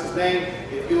I announce his name.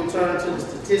 If you'll turn to the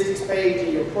statistics page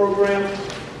in your program,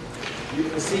 you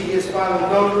can see his final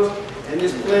numbers. And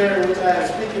this player, which I am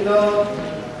speaking of,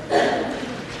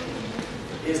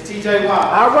 is T.J. Watt.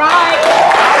 All right.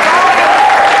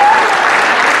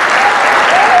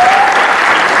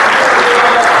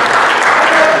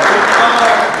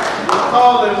 We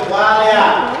call him Wildly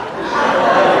Out.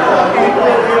 He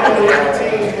put him in the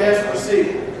team's best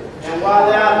receiver. And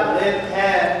Wildly Out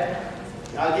had,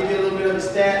 I'll give you a little bit of the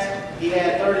stats. He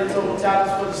had 30 total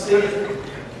tackles for the season.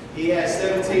 He had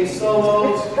 17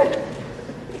 solos.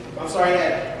 I'm sorry,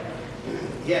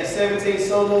 he had 17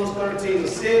 solos, 13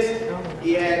 assists.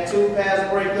 He had 2 pass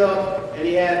breakups, and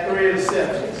he had 3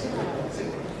 interceptions.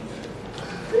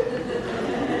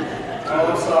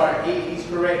 Oh, I'm sorry. He's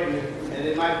correcting me. And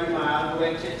it might be I'll go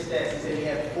ahead and check the stats. He said he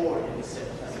had 4 interceptions.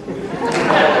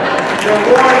 The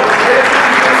award is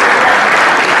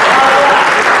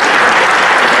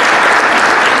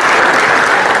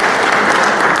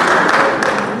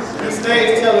he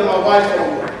stays telling my wife on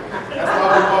me. That's why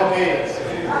we bump heads.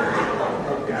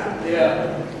 Yeah.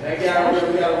 That guy, we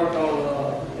got to work on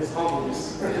his humbleness.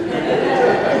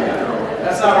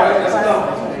 That's all right. That's enough.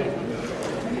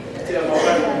 Tell my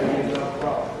wife no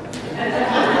problem.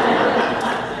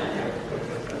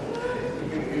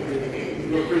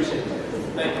 We appreciate it.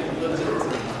 Thank you.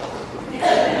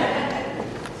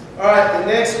 All right, the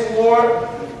next award,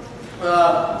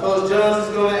 Coach Jones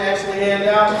is going to actually hand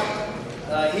out.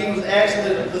 He was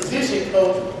actually the position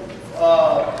coach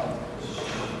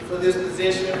for this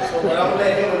position, so but I'm going to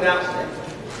let him announce that.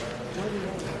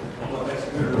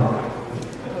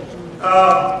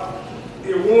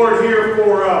 The award here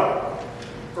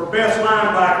for best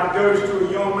linebacker goes to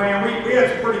a young man. We had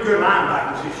some pretty good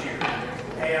linebackers this year,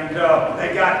 and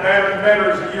they got better and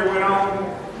better as the year went on.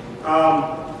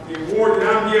 The award that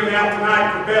I'm giving out tonight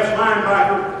for best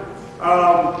linebacker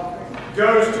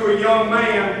goes to a young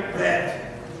man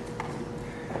that,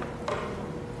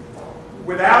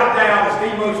 without a doubt, is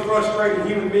the most frustrating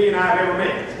human being I've ever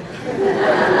met.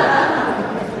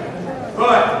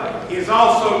 But is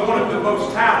also one of the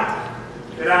most talented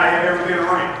that I have ever been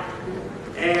around.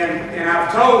 And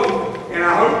I've told him, and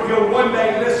I hope he'll one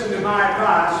day listen to my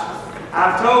advice,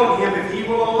 I've told him if he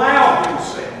will allow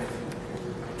himself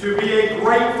to be a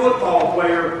great football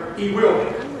player, he will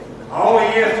be. All he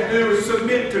has to do is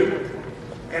submit to it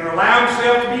and allow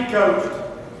himself to be coached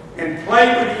and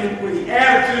play with the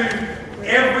attitude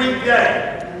every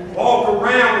day. Walk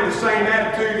around with the same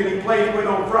attitude that he plays with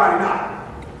on Friday night.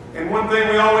 And one thing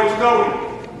we always told him,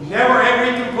 never have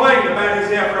we complained about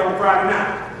his effort on Friday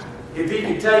night. If he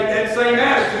can take that same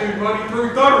attitude Monday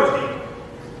through Thursday,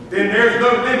 then there's no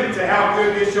limit to how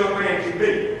good this young man can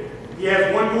be. He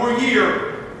has one more year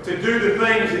to do the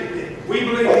things that we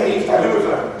believe he needs to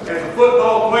do as a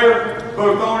football player,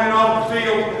 both on and off the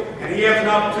field, and he has an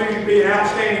opportunity to be an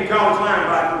outstanding college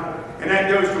linebacker, and that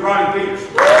goes to Ronnie Peters.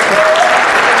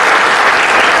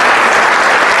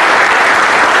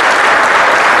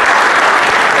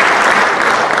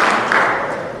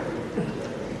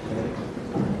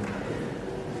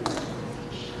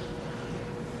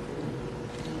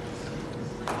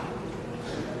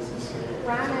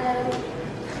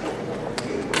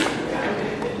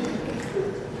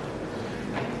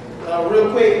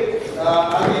 Real quick,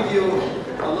 I'll give you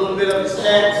a little bit of the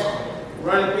stats.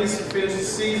 Ronnie Peters finished the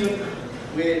season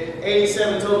with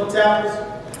 87 total tackles,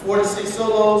 46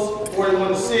 solos,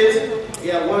 41 assists. He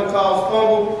had 1 caused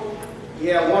fumble. He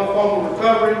had 1 fumble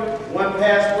recovery, 1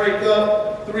 pass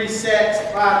breakup, 3 sacks,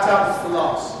 5 tackles for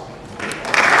loss.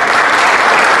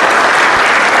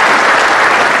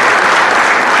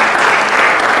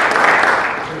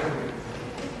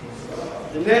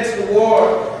 The next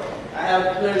award I have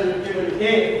the pleasure of giving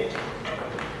again.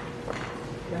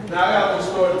 Now I got a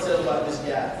little story to tell about this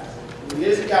guy. When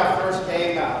this guy first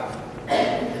came out,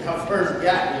 and I first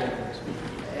got here,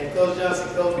 and Coach Johnson,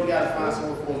 Coach, we got to find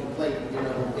someone for him to play. You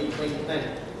know, what you think?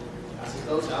 I said,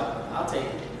 Coach, I'll take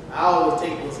it. I always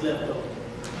take what's left over.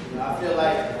 You know, I feel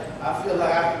like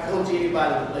I can coach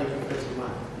anybody to play defensive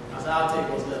line. I said, I'll take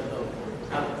what's left over.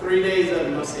 After 3 days of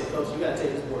him, I said, Coach, you got to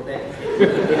take this boy back.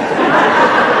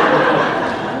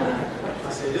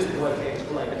 I said, this boy can't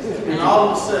play. And all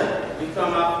of a sudden, we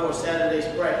come out for a Saturday's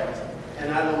practice, and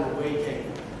I don't know where he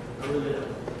came from. I really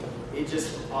don't. It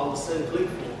just all of a sudden clicked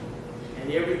for him.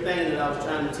 And everything that I was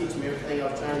trying to teach him, everything I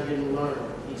was trying to get him to learn,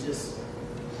 he just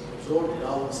absorbed it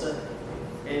all of a sudden.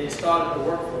 And it started to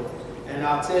work for him. And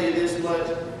I'll tell you this much,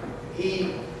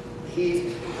 he's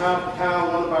kind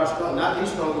of one of our strongest, not the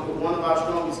strongest, but one of our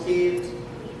strongest kids.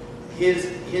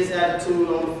 his attitude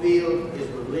on the field is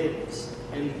relentless,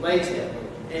 and he plays that way,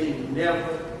 and he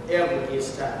never ever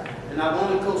gets tired. And I've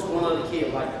only coached one other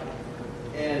kid like that,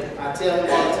 and I tell him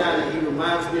all the time that he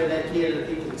reminds me of that kid. That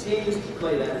he continues to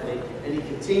play that way, and he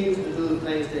continues to do the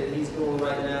things that he's doing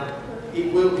right now, he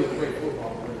will be a great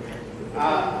football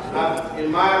player.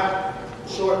 In my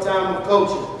short time of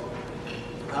coaching,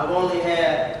 I've only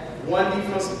had one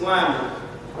defensive lineman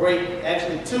break,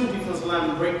 actually two defensive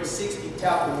linemen break the 60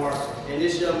 tackle mark, and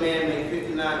this young man made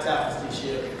 59 tackles this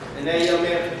year. And that young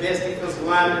man, the best defensive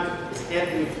lineman, is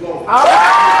Anthony Flores. All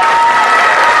right.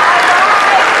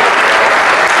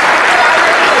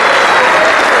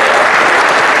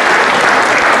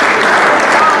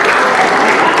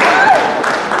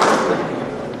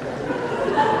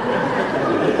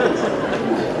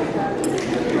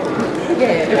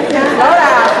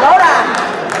 Slow down.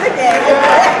 Look at it.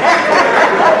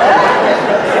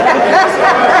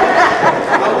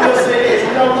 I will say this,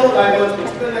 you don't look like us, but you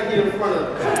better not get in front of us.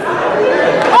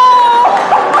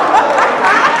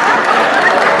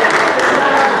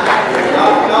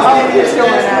 I'll give you a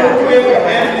stats real quick.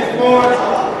 Anthony Flores,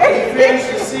 he finished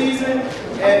the season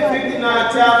at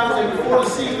 59 tackles, and before the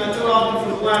season, I told all the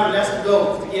defensive linemen that's the goal,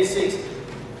 to get 60.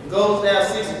 The goal is to have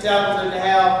 60 tackles and to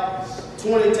have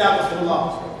 20 tackles for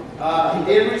loss. He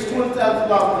did reach 20 tackles for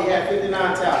loss, but he had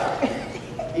 59 tackles.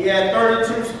 He had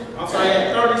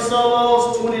 30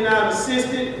 solos, 29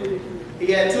 assisted. He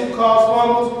had 2 caused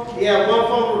fumbles. He had 1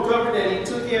 fumble recovery that he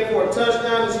took in for a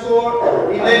touchdown to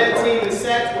score. He led the team in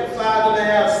sacks with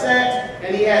 5.5 sacks,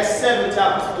 and he had 7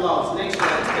 tackles for loss. Next year, I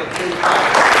expect 25.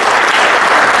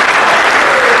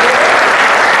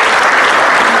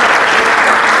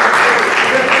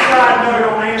 Side note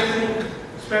on Anthony,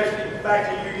 especially back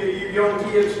to you young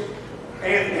kids.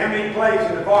 Anthony, how many plays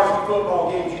in the varsity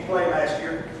football games you played last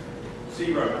year?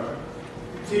 0.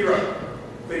 0.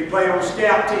 But he played on the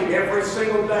scout team every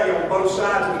single day on both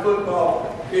sides of the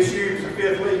football. This year he was the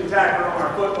 5th leading tackler on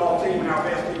our football team and our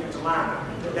best defensive lineman.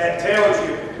 That tells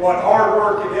you what hard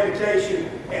work and dedication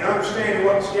and understanding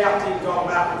what the scout team is all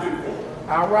about to do for them.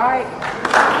 All right.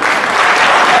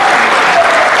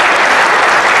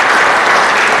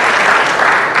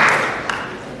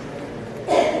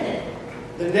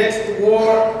 The next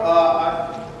award,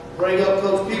 I bring up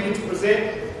Coach Peeble to present.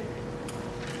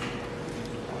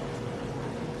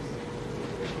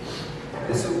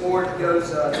 This award goes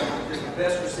to the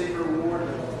Best Receiver Award.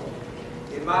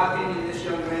 In my opinion, this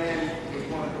young man was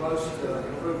one of the most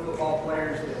improved football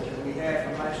players that we had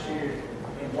from last year.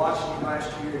 And watching him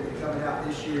last year and coming out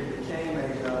this year, became a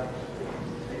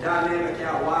dynamic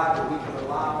out wide that we can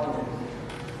rely on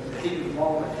in the heat of the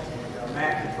moment. And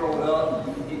Matt could throw it up,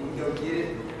 and he would go get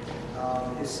it.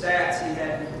 His stats, he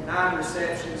had 9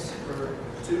 receptions for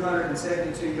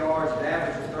 272 yards, an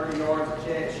average of 30 yards a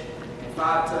catch, and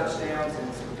 5 touchdowns,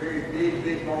 and some very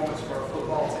big moments for our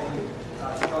football team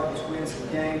to help us win some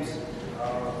games.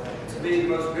 To me, the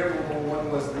most memorable one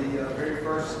was the very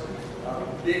first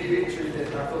big victory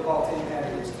that our football team had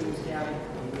against Tools County.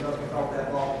 We up and caught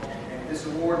that ball. And this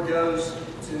award goes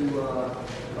to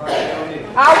Banquet.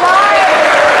 All right.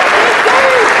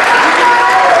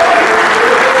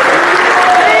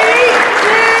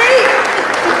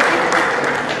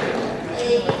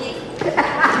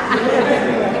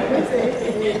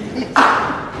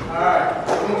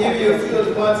 Give you a few of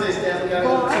the Banquet stats. We got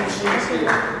 2 sheets here.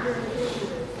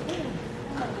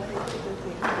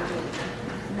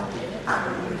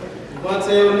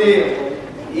 Banquet O'Neal,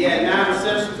 he had 9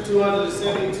 receptions for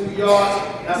 272 yards.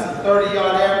 That's a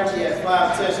 30-yard average. He had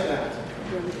 5 touchdowns.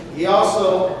 He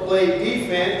also played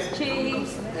defense.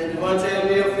 Cheese. And Banquet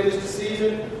O'Neal finished the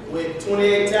season with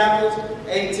 28 tackles,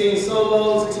 18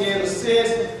 solos, 10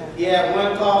 assists. He had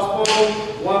 1 caused fumble,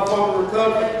 1 fumble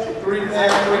recovery, 3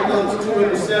 pass breakups, 2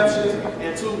 interceptions,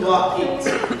 and 2 block hits.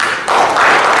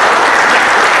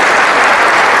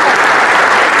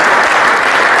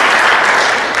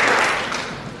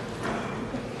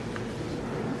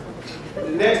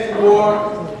 The next award,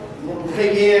 we'll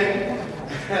bring in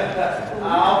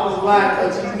our offensive line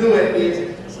coach. He's new at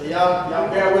this, so y'all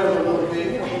bear with him a little bit.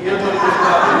 He'll do this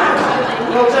job.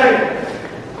 No change.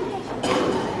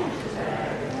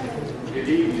 Good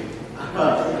evening.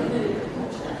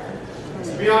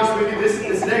 To be honest with you,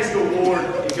 this next award,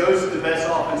 it goes to the best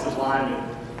offensive lineman.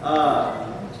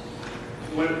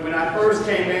 When I first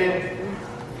came in,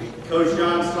 Coach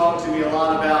Johns talked to me a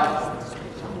lot about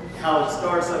how it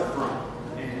starts up front.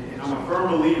 And I'm a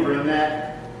firm believer in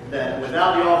that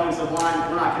without the offensive line,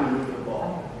 we're not going to move the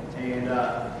ball. And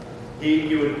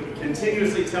he would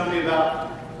continuously tell me about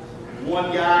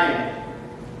one guy,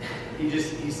 and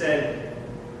he said,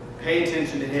 pay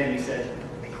attention to him. He said,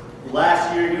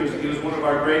 Last year, he was one of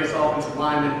our greatest offensive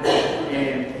linemen,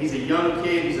 and he's a young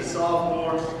kid. He's a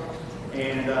sophomore,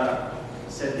 and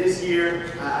said this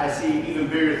year I see even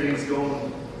bigger things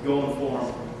going for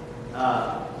him.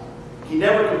 He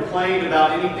never complained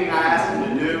about anything I asked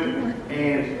him to do,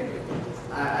 and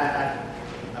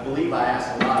I believe I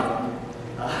asked a lot of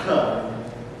him.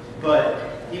 But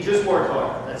he just worked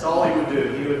hard. That's all he would do.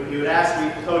 He would ask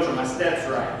me, "Coach, are my steps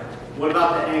right? What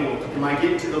about the angle? Am I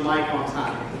getting to the mic on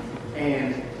time?"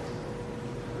 And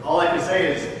all I can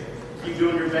say is, keep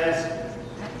doing your best.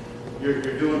 You're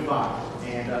doing fine.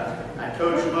 And I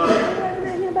coach him up,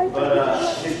 but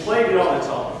his play did all the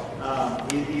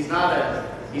talking. He's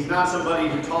not somebody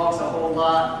who talks a whole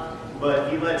lot, but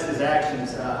he lets his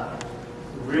actions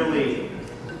really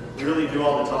do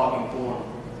all the talking for him.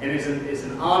 And it's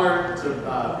an honor to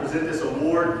present this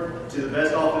award to the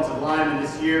best offensive lineman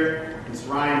this year. It's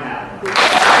Ryan Howard.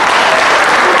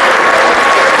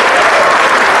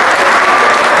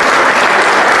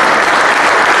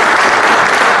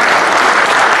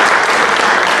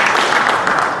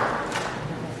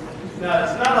 Now,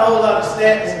 it's not a whole lot of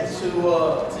stats to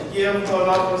give for an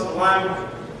offensive lineman.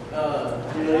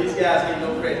 These guys get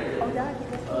no credit.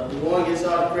 The one gets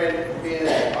all the credit for being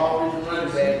always a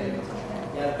running back.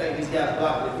 I think these guys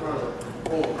blocked in front of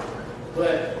him.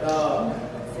 But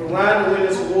for Ryan to win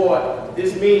this award,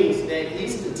 this means that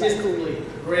he's statistically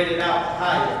graded out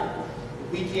higher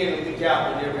week in and week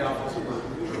out than every offensive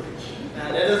lineman.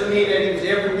 Now, that doesn't mean that he was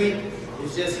every week.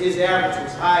 It's just his average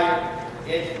was higher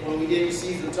when we did the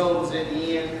season totals at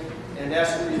the end, and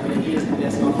that's the reason that he is the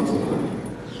best offensive lineman.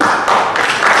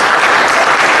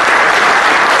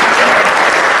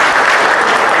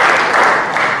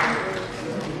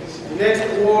 Next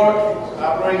award,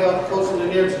 I'll bring up Coach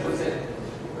Lanier to present.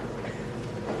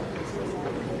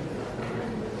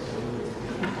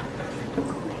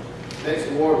 Next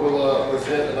award we'll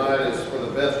present tonight is for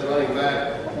the best running back,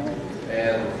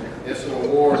 and it's an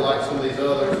award like some of these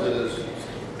others that is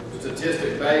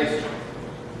statistic based,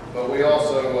 but we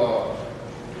also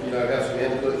have some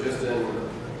input just in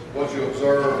what you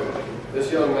observe.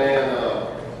 This young man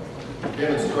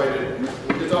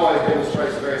just always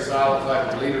demonstrates a very silent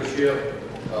type of leadership,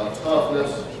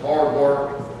 toughness, hard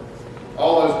work,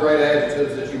 all those great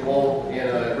adjectives that you want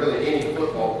in really any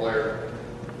football player.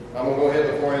 I'm going to go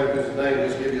ahead before I introduce his name and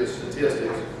just give you the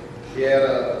statistics. He had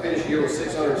a finished year with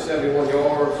 671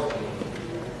 yards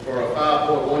for a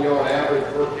 5.1 yard average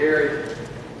per carry,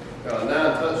 9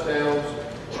 touchdowns,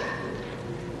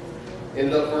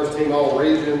 ended up first team all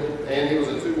region, and he was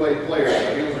a two-way player.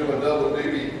 So he was doing double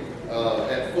duty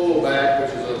at fullback,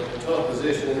 which is a tough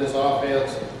position in this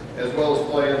offense, as well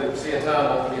as seeing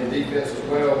time in defense as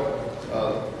well.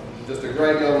 Just a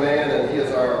great young man, and he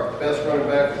is our best running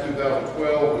back for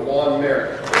 2012, DeJuan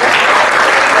Merrick.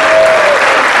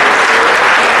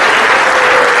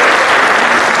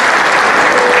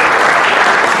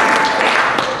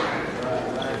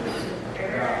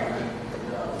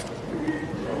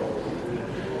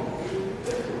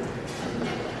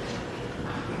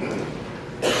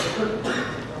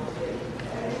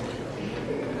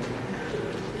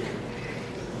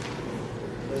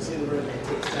 Let's see the rest of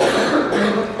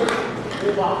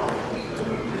Move on.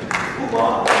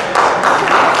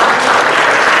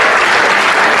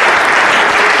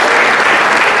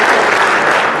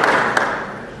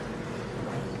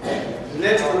 The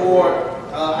next award,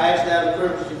 I actually have the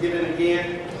privilege to give it again.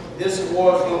 This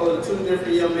award is going to go to two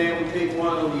different young men. We picked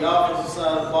one on the offensive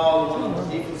side of the ball and one on the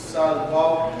defensive side of the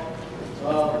ball.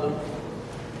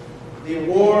 The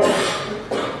award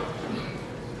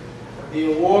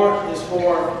is for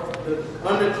the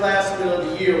Underclassmen of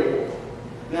the Year award.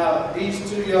 Now, these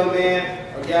two young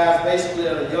men are guys basically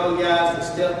that are young guys that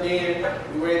stepped in.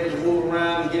 We were able to move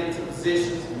around and get into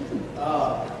positions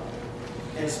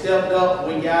and stepped up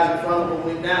when guys in front of them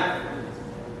went down.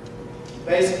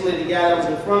 Basically, the guy that was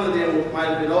in front of them might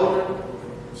have been older,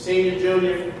 senior,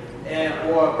 junior,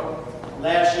 or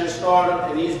last year's starter,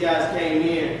 and these guys came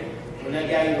in when that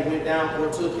guy either went down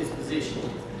or took his position.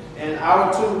 And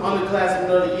our two Underclassmen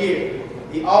of the Year,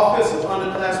 the Offensive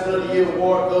Underclassmen of the Year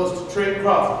award goes to Trent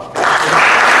Crawford.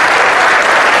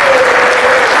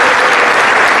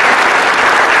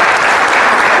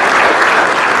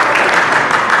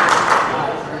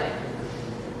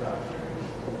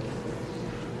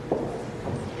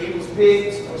 He was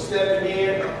picked for stepping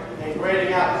in and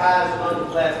grading out high as an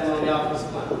underclassman on the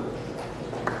offensive line.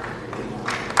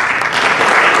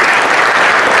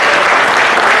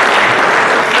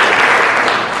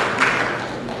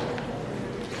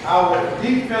 Our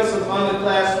defensive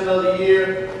underclassman of the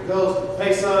year goes to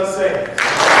Payson Sayers.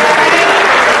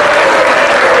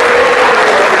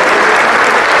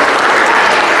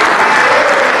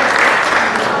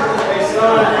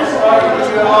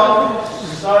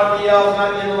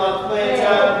 Charles not getting a lot of playing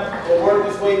time, but worked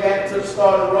his way back to the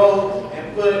starting role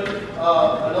and put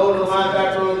an older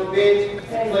linebacker on the bench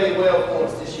and played well for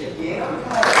us this year.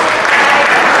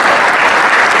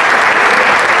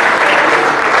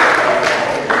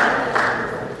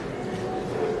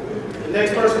 The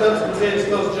next person up to present is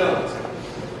Coach Jones.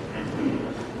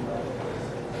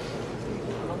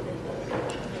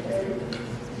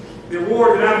 The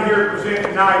award that I'm here to present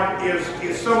tonight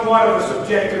is somewhat of a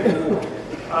subjective award.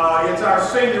 It's our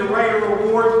Senior Raider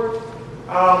Award,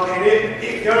 and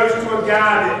it goes to a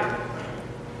guy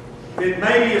that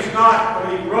maybe is not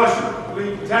a lead rusher,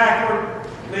 lead tackler,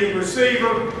 lead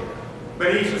receiver,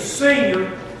 but he's a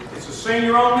senior. It's a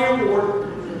senior-only award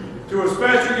to a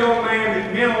special young man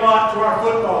that meant a lot to our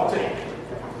football team.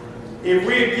 If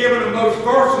we had given a most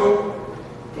versatile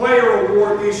player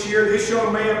award this year, this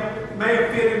young man may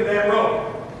have fit into that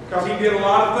role because he did a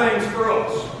lot of things for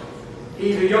us.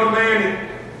 He's a young man that,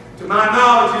 to my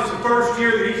knowledge, it's the first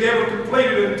year that he's ever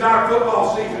completed an entire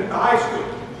football season at the high school.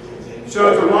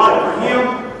 Shows a lot for him,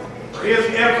 for his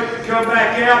effort to come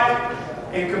back out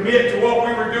and commit to what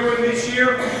we were doing this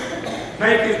year,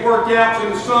 make his workouts in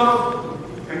the summer,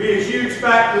 and be a huge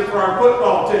factor for our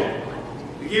football team.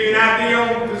 To give you an idea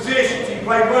on positions, he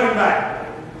played running back,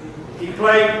 he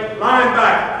played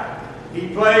linebacker, he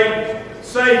played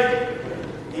safety.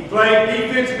 He played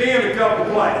defensive end a couple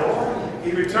plays.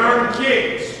 He returned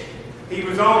kicks. He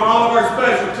was on all of our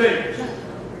special teams.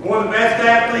 One of the best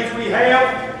athletes we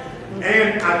have.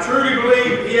 And I truly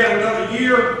believe if he had another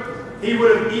year, he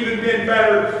would have even been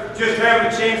better just having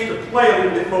a chance to play a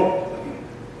little bit more.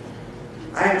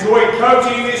 I enjoyed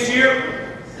coaching him this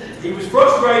year. He was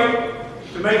frustrating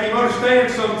to make him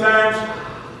understand sometimes.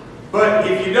 But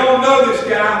if you don't know this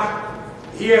guy,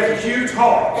 he has a huge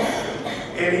heart,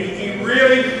 and he's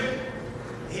really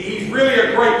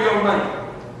a great young man.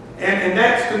 And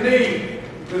that's, to me,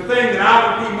 the thing that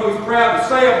I would be most proud to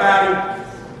say about him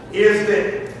is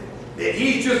that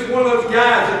he's just one of those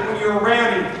guys that when you're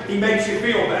around him, he makes you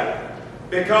feel better.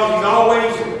 Because he's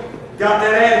always got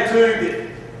that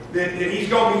attitude that he's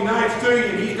going to be nice to you,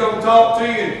 and he's going to talk to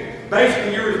you, and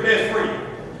basically you're his best friend.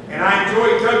 And I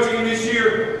enjoyed coaching him this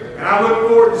year, and I look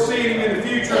forward to seeing him in the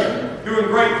future doing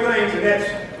great things, and that's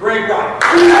Greg Wright.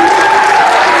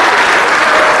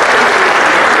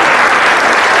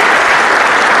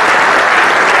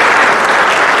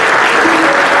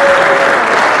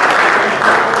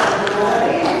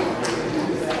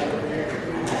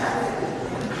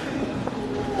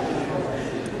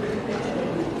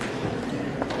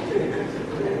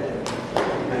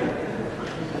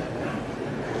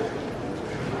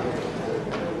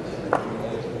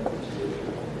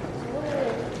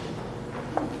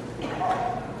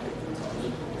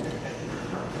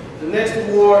 The next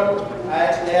award, I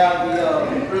actually have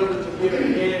the privilege of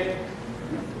giving again.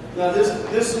 Now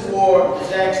this award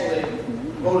is actually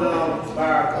voted on by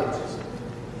our coaches.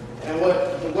 And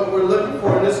what we're looking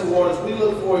for in this award is we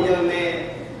look for a young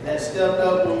man that stepped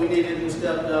up when we needed him to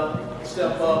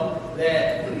step up,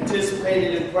 that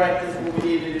participated in practice when we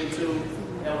needed him to,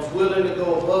 that was willing to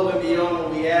go above and beyond what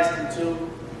we asked him to,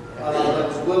 that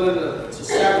was willing to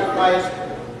sacrifice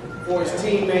for his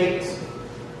teammates.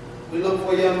 We look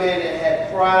for a young man that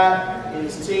had pride in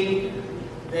his team,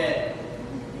 that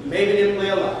maybe didn't play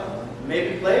a lot,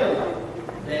 maybe played a lot,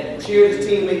 that cheered his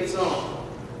teammates on,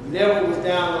 never was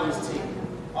down on his team,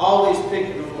 always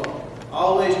picking them up,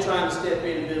 always trying to step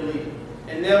in and be a leader,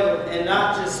 and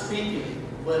not just speaking,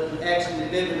 but actually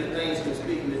living the things he was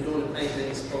speaking and doing the things that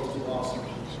he's supposed to also.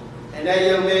 And that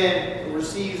young man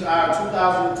receives our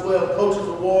 2012 Coaches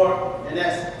Award, and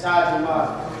that's Taj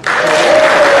Jamaz.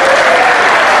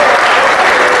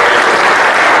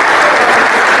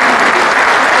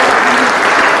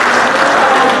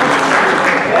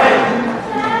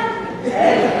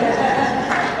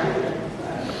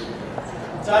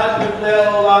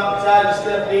 Taj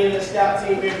stepped in the scout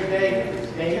team every day,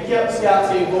 and he kept the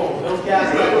scout team going. Those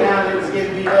guys got down, they was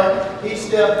getting beat up. He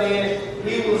stepped in.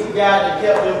 He was the guy that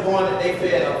kept them going, that they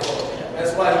fed up for.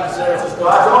 That's why he deserves his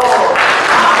Coach.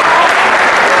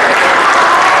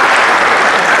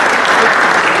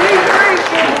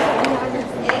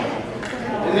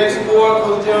 The next award,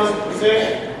 Coach Jones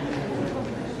presents.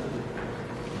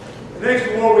 The next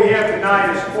award we have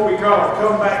tonight is what we call our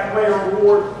Comeback Player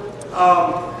Award.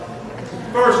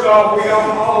 First off, we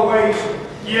don't always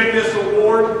give this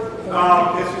award.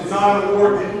 This is not an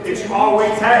award that it's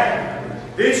always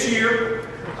had. This year,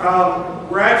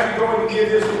 we're actually going to give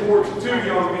this award to two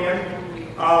young men,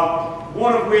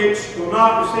 one of which will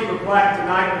not receive a plaque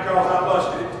tonight because I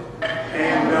busted it.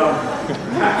 And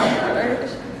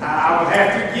I would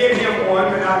have to give him one,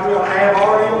 but I have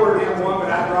already ordered him one.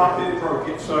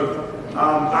 So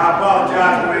I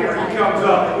apologize whenever he comes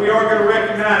up. We are going to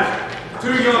recognize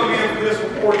 2 young men for this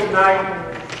award tonight,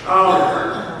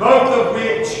 both of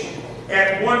which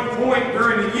at one point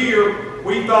during the year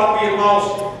we thought we had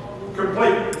lost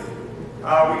completely. We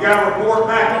got a report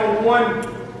back on one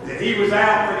that he was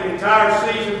out for the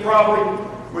entire season probably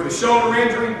with a shoulder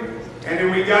injury, and then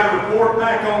we got a report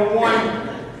back on one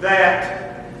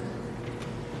that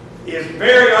is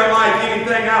very unlike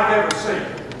anything I've ever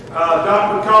seen.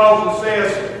 Doctor calls and says,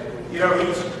 you know,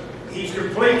 he's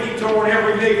completely torn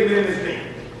every ligament in his knee.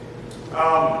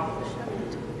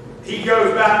 He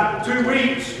goes about 2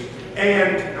 weeks,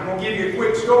 and I'm going to give you a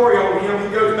quick story on him.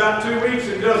 He goes about 2 weeks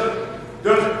and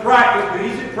doesn't practice, but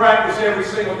he's at practice every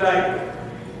single day.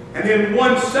 And then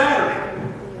one Saturday,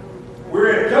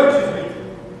 we're at a coach's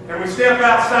meeting, and we step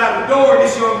outside the door, and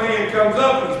this young man comes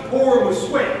up, and he's pouring with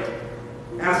sweat.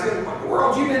 And I said, what in the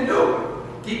world you been doing?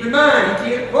 Keep in mind,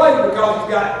 he can't play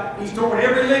because he's torn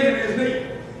every ligament in his knee.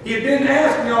 He had been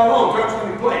asking me all along, Coach, let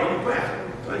me play.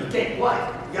 So you can't play.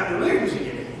 You got the ligaments in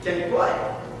your knee. You can't play.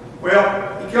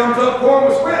 Well, he comes up pouring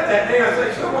with sweat that day. I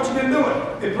say, son, what you been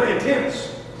doing? Been playing tennis.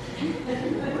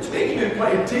 What you mean you been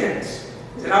playing tennis?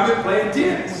 He said, I've been playing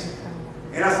tennis.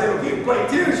 And I said, well, if you can play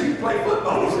tennis, you can play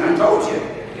football. He said, I told you.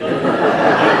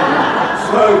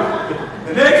 So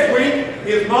the next week,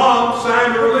 his mom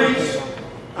signed a release,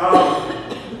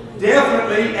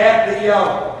 definitely at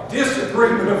the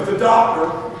disagreement of the doctor,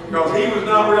 because he was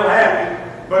not real happy.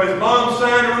 But his mom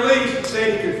signed a release and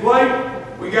said he could play.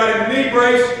 We got him a knee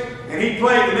brace, and he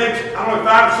played the next, I don't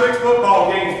know, 5 or 6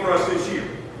 football games for us this year.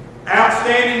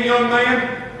 Outstanding young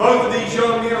man. Both of these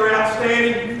young men are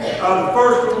outstanding. The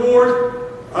first award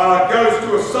goes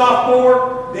to a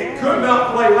sophomore that could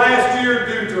not play last year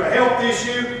due to a health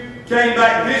issue. Came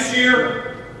back this year.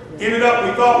 Ended up,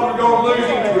 we thought we were going to lose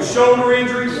him to a shoulder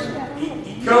injury.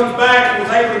 He comes back and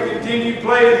was able to continue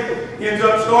playing. Ends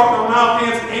up starting on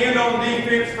offense and on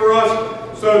defense for us.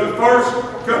 So the first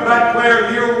Comeback Player of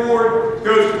the Year award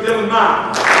goes to Dylan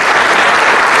Meyer.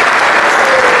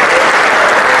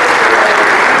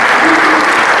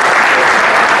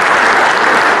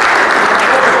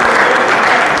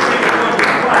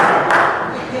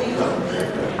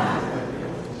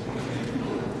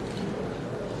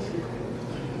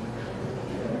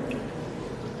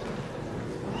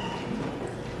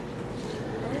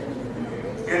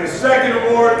 And the second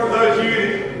award, for those of you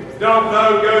that don't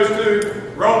know, goes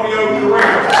to Romeo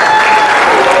Guerrero.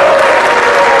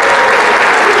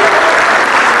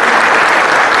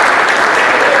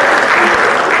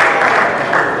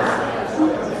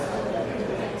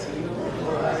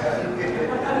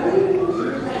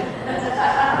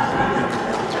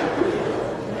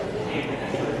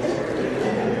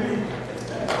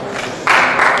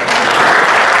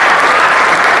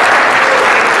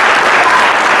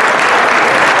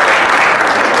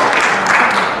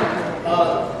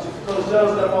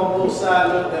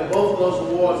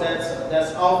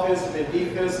 That's offensive and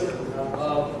defensive.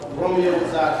 Romeo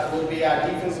will be our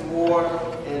defensive award,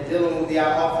 and Dylan will be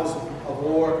our offensive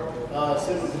award,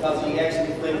 simply because he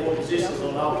actually played 4 positions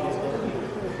on offense.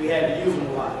 We had to use him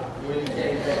a lot when he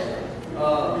came back.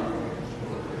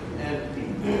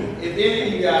 And if any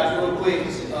of you guys, real quick,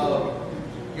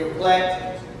 your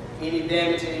plaque, any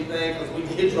damage, anything, because we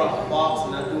did drop the box,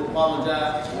 and I do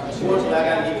apologize. Unfortunately, I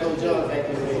got to get Coach John back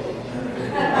in there.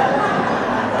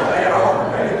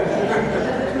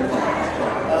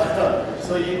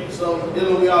 So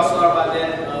Dylan, we all sorry about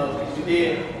that. We did,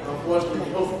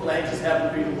 unfortunately, your flag just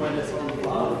happened to be the one that's on the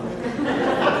bottom.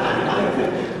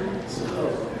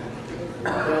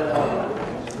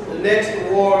 The next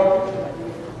award,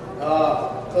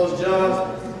 Coach John.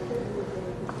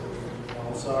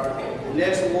 I'm sorry. The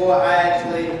next award, I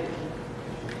actually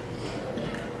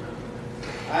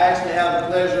have the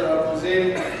pleasure of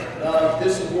presenting.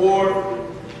 This award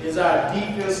is our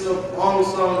Defensive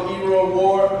Unsung Hero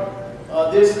Award.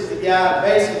 This is the guy,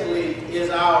 basically, is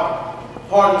our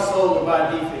heart and soul of our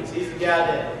defense. He's the guy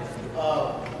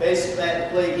that basically had to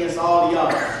play against all the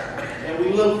odds. And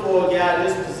we look for a guy in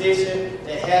this position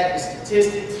that had the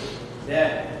statistics,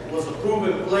 that was a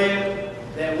proven player,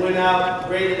 that went out,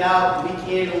 graded out week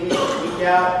in and week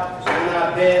out, doing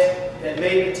our best, that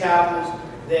made the tackles,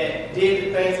 that did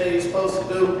the things that he was supposed to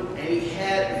do, and he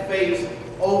had to face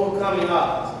overcoming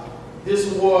odds.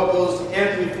 This award goes to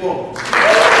Anthony Florence.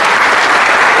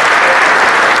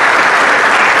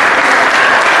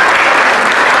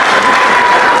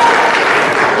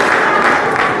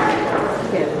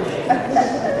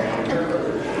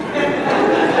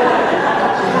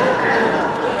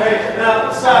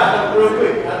 Real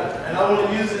quick, and I want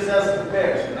to use this as a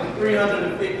comparison. I'm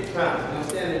 350 pounds. and I'm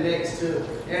standing next to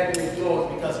Anthony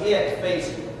Florence because he had to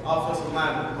face offensive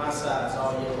line with my size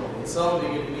all year long. It's so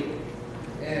bigger than me.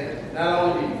 And not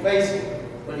only did he face him,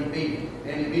 but he beat him.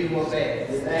 And he beat him up bad.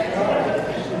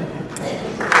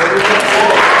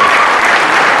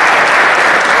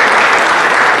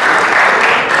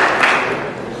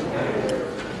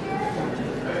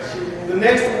 The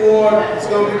next award is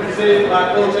going to be presented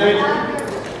by Coach Angel.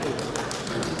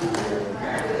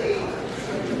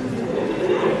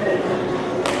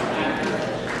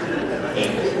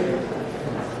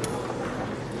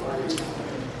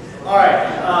 All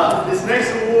right, this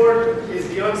next award is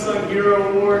the Unsung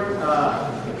Hero Award.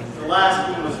 The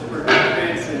last one was for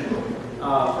defense, and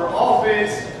for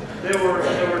offense, there were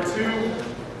two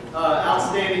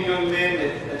outstanding young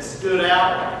men that stood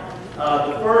out.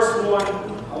 The first one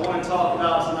I want to talk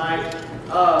about tonight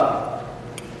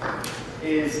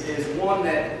is one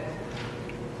that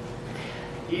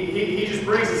he just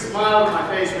brings a smile to my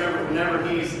face whenever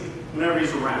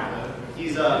he's around.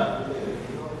 He's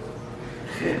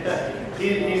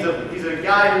a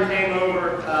guy who came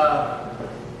over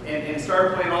and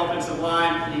started playing offensive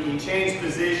line. He changed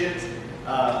positions.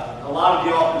 A lot of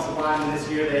the offensive linemen this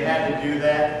year, they had to do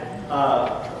that,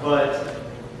 but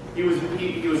he was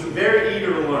very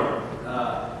eager to learn.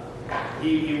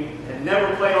 He had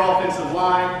never played offensive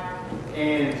line,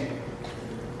 and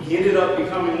he ended up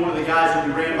becoming one of the guys that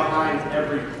we ran behind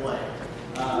every play.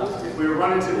 If we were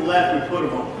running to the left, we put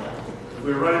him on the left. If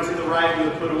we were running to the right, we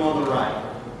would put him on the right.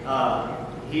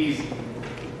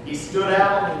 He stood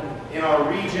out in our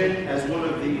region as one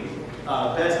of the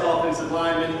best offensive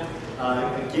linemen.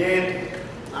 Again,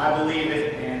 I believe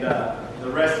it, and the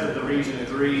rest of the region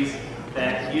agrees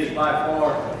that he is by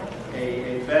far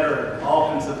a better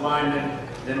offensive lineman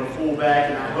than a fullback,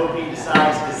 and I hope he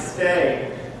decides to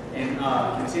stay and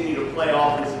continue to play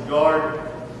offensive guard.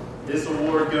 This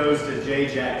award goes to Jay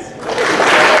Jackson.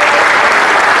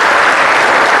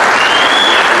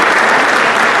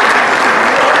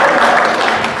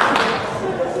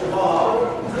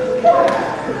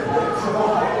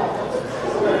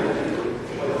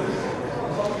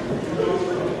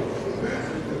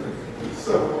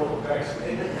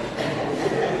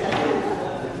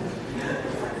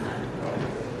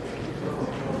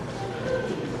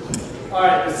 All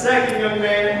right, the second young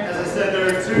man, as I said, there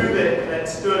are two that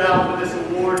stood out for this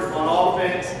award on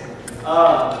offense.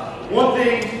 One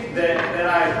thing that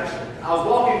I was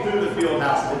walking through the field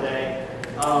house today,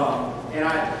 and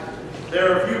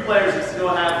there are a few players that still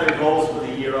have their goals for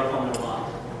the year up on their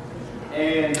line.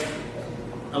 And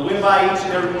I went by each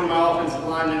and every one of my offensive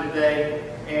linemen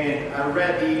today, and I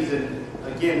read these, and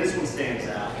again, this one stands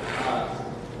out.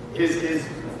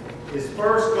 His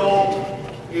first goal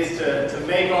is to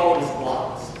make all of his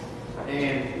blocks.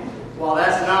 And while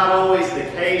that's not always the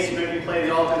case, when you play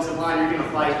the offensive line, you're going to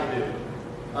fight to do it.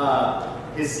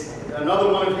 Another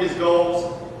one of his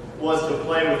goals was to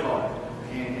play with heart.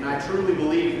 And I truly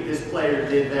believe that this player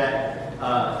did that.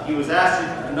 He was asked,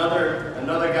 another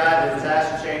guy that was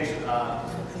asked to change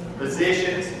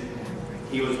positions.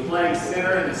 He was playing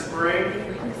center in the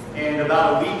spring, and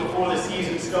about a week before the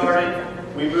season started,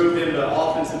 we moved him to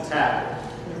offensive tackle.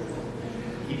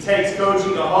 He takes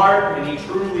coaching to heart, and he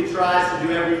truly tries to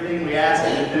do everything we ask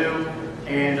him to do,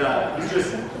 and he's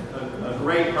just a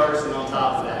great person on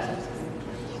top of that.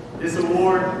 This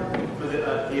award for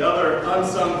the other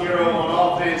unsung hero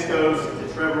on offense goes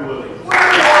to Trevor Williams.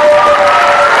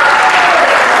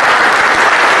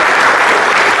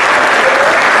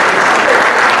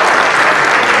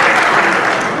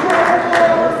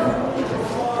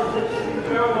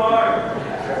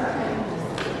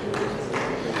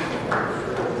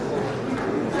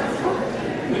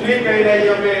 Nickname that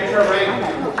young man Trevor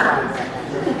Angel.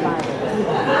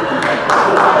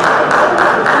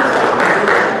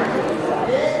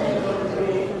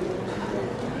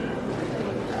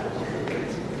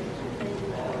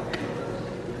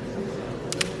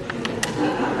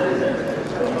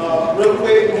 Real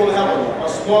quick, we're going to have a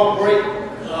small break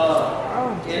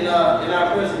in our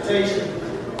presentation.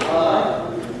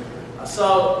 I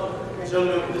saw this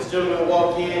gentleman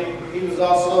walk in. He was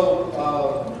also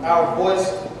our voice.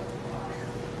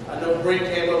 I know Brent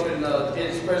came up and did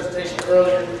his presentation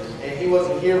earlier, and he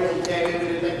wasn't here when he came in. We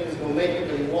didn't think he was going to make it,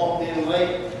 but he walked in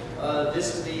late.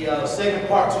 This is the second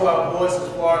part to our voice as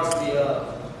far as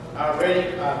our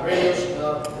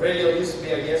radio used to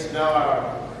be, I guess, now our,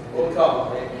 what we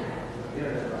call it,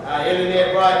 our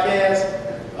internet broadcast,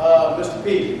 Mr.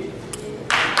 P.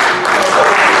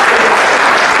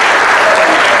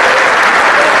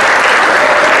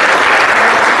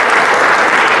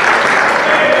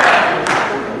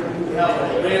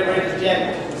 Red Raiders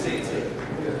jacket. You can see it too.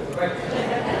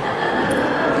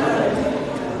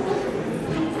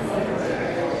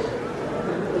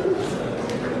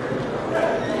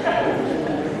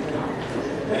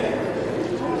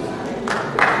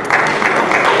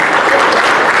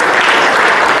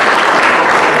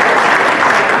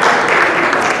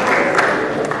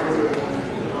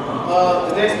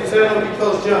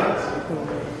 Coach Johns.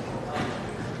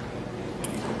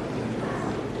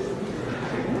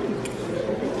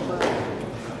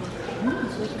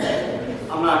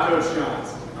 I'm not Coach Johns.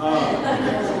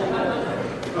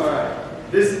 All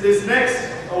right. This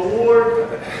next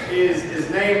award is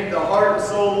named the Heart and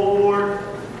Soul Award,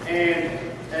 and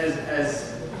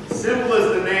as simple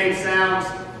as the name sounds,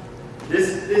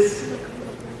 this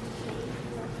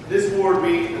award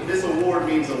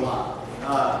means a lot.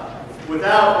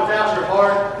 Without your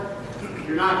heart,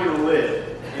 you're not going to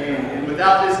live, and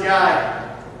without this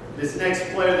guy, this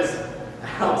next player,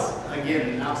 again,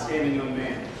 an outstanding young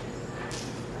man.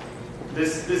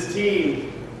 This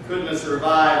team couldn't have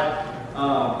survived.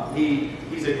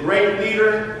 He's a great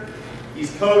leader.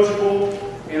 He's coachable,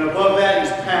 and above that,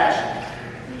 he's passionate.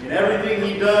 And everything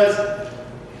he does,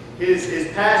 his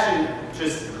passion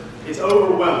it's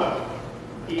overwhelming.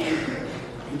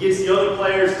 He gets the other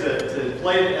players to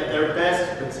play at their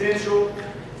best potential.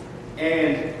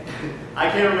 And I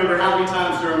can't remember how many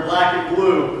times during Black and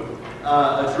Blue,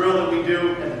 a drill that we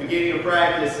do at the beginning of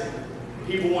practice,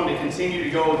 people wanted to continue to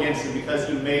go against him because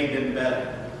he made them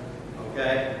better.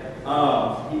 Okay?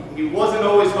 He wasn't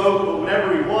always vocal, but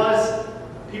whenever he was,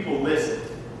 people listened.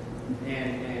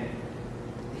 And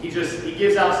he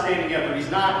gives outstanding effort.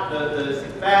 He's not the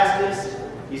fastest,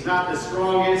 he's not the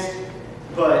strongest,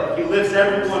 but he lifts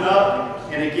everyone up.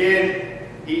 And again,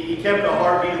 he kept the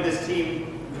heartbeat of this team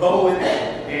going,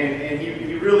 and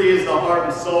he really is the heart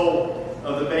and soul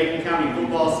of the Bacon County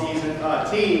football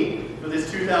team for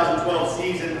this 2012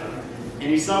 season. And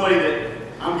he's somebody that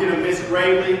I'm going to miss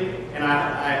greatly, and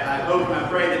I hope and I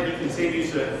pray that he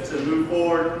continues to move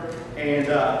forward and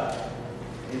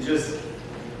just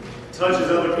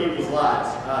touches other people's lives.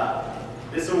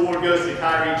 This award goes to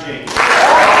Kyrie James.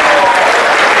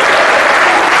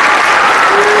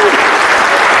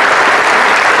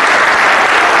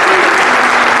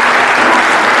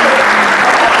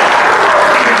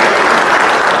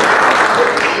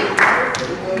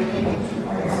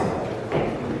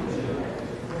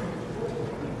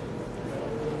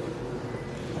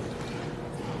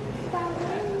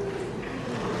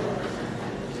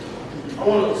 I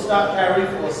want to stop Kyrie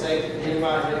for a second.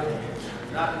 Anybody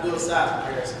not to do a side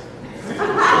comparison.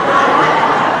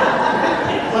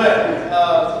 But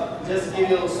just to give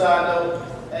you a little side note,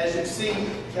 as you see,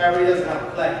 Kyrie doesn't have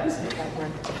a plaque.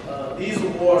 These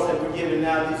awards that we're giving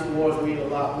now, these awards mean a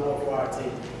lot more for our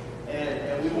team.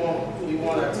 And we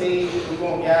want our team, we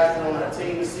want guys that are on our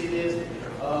team to see this.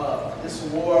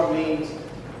 This award means,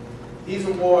 these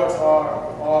awards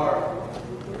are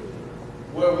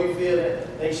where we feel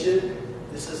that they should.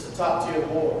 This is a top tier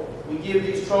award. We give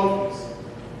these trophies.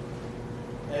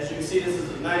 As you can see, this is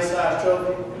a nice size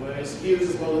trophy. And when it's huge,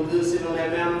 it's going to look good sitting on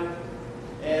that mountain.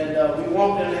 And we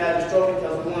want them to have this trophy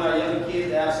because we want our young kids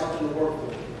to have something to work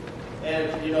with.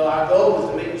 And you know, our goal is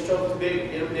to make these trophies bigger,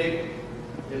 get them bigger.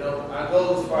 You know, our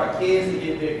goal is for our kids to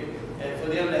get bigger and for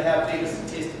them to have bigger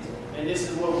statistics. And this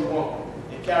is what we want.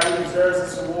 And Kyrie deserves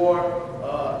this award.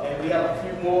 And we have a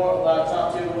few more, a lot of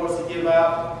top tier awards to give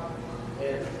out.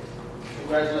 And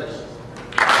congratulations.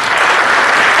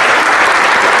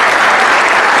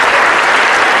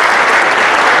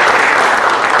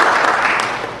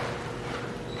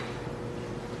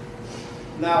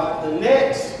 Now, the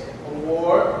next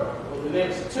award, or the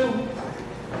next two,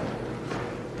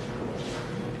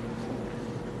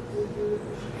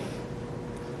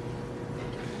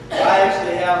 I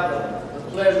actually have the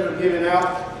pleasure of giving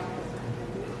out.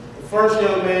 The first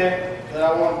young man that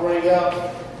I want to bring up,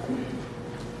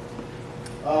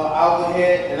 I'll go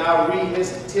ahead and I'll read his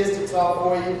statistics off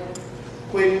for you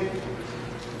quickly.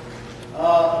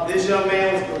 This young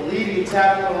man was the leading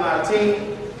tackler on our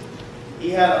team. He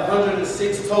had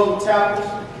 106 total tackles.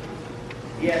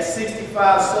 He had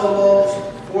 65 solos,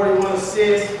 41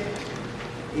 assists.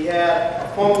 He had a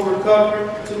fumble recovery,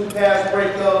 2 pass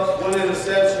breakups, 1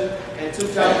 interception, and 2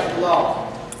 tackles for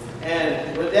loss.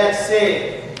 And with that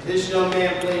said, this young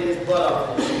man played his butt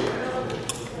off this year.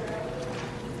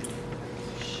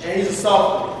 And he's a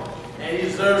sophomore. And he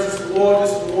deserves this award.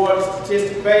 This award is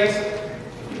statistic-based.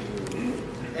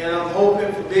 And I'm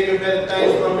hoping for bigger and better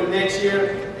things from him next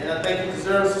year. And I think he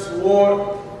deserves this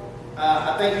award.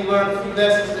 I think he learned a few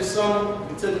lessons this summer.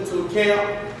 He took it to a camp.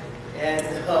 And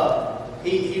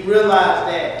he realized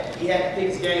that he had to pick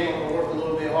his game up and work a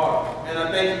little bit harder. And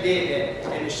I think he did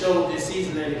that. And it showed this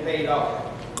season that it paid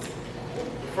off.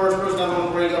 The first person I'm going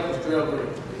to bring up is Drill Green.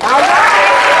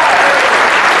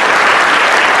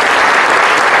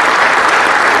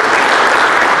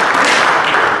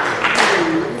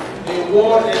 The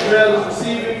award that Drell is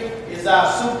receiving is our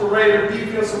Super Raider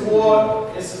Defense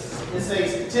Award. It's a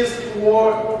statistical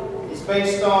award. It's It's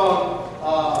based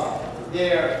on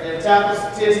their tackle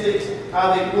statistics,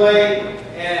 how they play,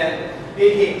 and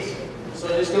big hits. So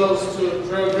this goes to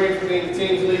Gerald Green for being the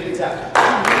team's leading tackle.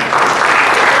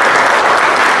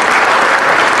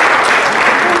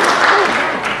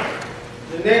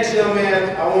 The next young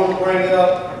man I want to bring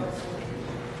up,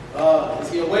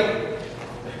 is he awake?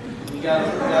 We got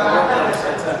to work on this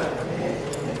that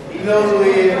time. He knows who he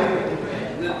is.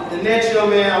 The next young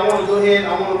man, I want to go ahead,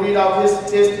 I want to read off his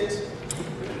statistics.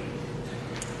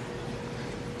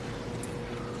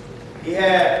 He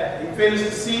finished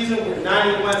the season with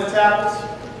 91 tackles,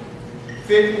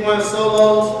 51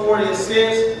 solos, 40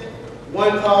 assists,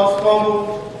 1 caused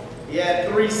fumble. He had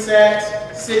 3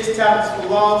 sacks, 6 tackles for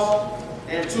loss,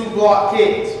 and 2 blocked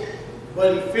kicks.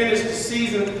 But he finished the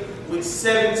season with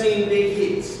 17 big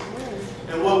hits.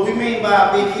 And what we mean by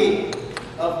a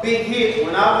big hit,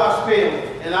 when I watch film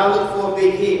and I look for a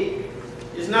big hit,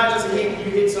 it's not just a hit when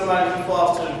you hit somebody who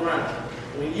falls to the ground.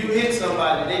 When you hit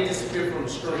somebody, they disappear from the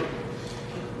screen.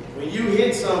 When you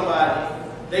hit somebody,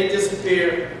 they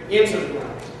disappear into the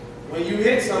ground. When you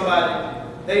hit somebody,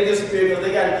 they disappear because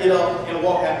they got to get up and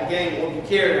walk out the game or be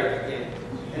carried out the game.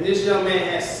 And this young man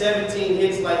has 17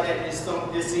 hits like that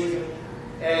this season,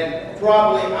 and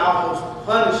probably our most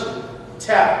punishing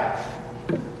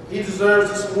tackle. He deserves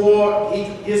this award. He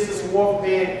gets this award for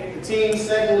being the team's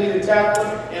second leading tackler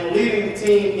and leading the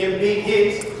team in big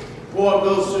hits. Award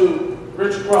goes to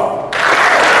Richard Crawford.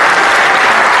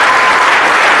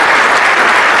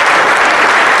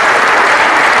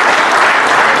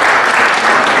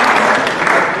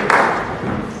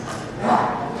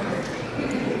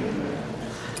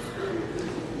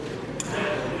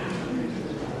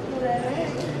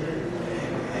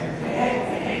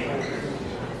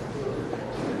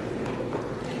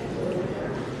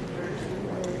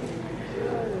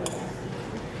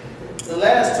 The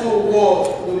last 2 awards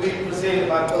will be presented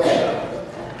by Coach John.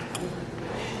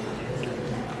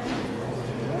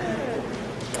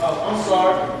 Oh, I'm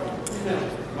sorry.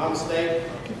 My mistake.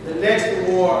 The next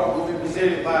award will be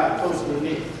presented by Coach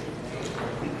Lanier.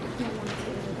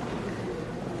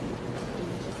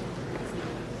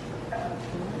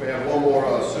 We have one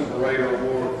more Super Raider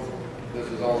award. This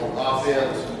is on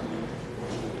offense.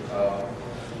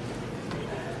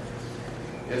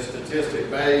 It's statistic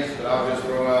based, but I'll just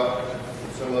throw out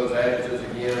some of those adjectives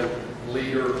again.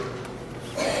 Leader,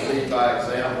 lead by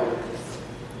example.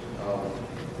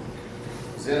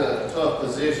 He's in a tough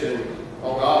position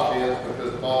on offense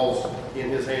because the ball's in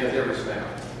his hands every snap.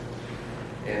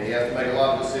 And he has to make a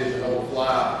lot of decisions on the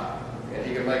fly. And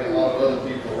he can make a lot of other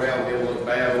people around him look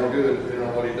bad or good depending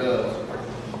on what he does.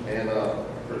 And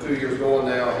for 2 years going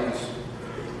now, he's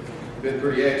been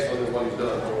pretty excellent in what he's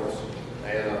done for us.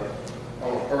 And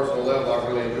on a personal level, I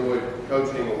really enjoyed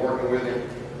coaching him and working with him.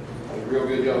 He's a real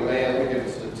good young man. Let me give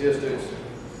you statistics.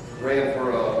 Ran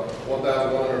for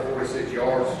 1,146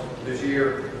 yards this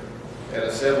year at a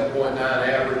 7.9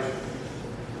 average,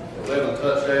 11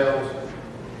 touchdowns.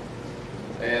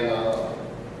 And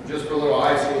just for a little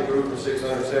icing, he threw for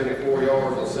 674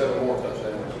 yards and 7 more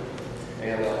touchdowns.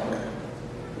 And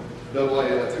two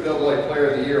AA Player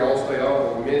of the Year, All-State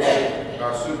Honorable Mention.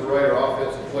 Our Super Raider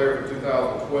Offensive Player for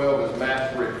 2012 is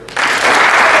Matt Rick.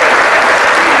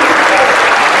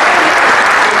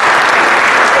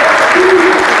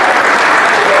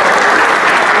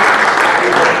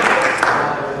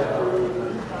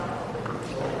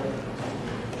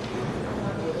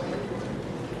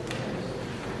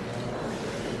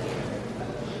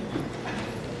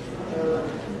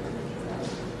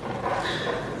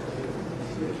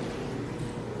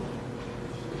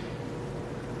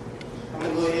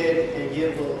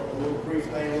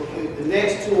 The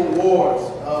next 2 awards,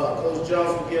 Coach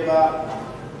Jones will give out.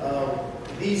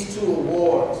 These 2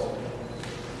 awards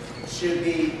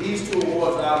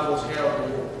are our most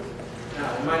heralded awards.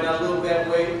 Now, it might not look that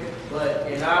way, but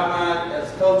in our mind,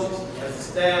 as coaches, as a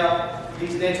staff,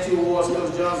 these next 2 awards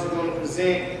Coach Jones is going to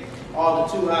present are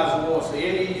the 2 highest awards. So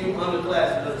any of you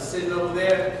underclassmen that are sitting over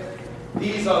there,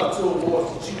 these are the 2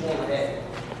 awards that you want to have.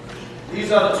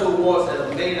 These are the 2 awards that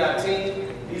have made our team.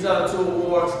 These are the 2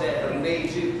 awards that have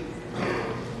made you.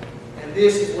 And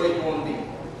this is where you want to be.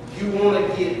 You want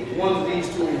to get one of these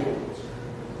 2 awards.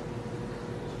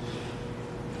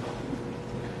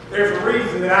 There's a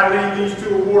reason that I leave these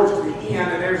 2 awards to the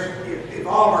end, and if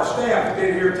all of our staff had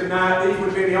been here tonight, these would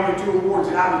have been the only 2 awards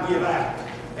that I would give out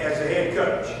as a head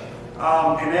coach.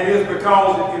 And that is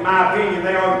because, in my opinion,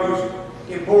 they are the most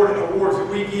important awards that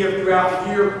we give throughout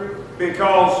the year,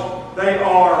 because they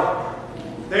are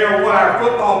what our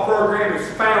football program is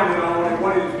founded on and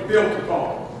what it is built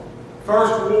upon.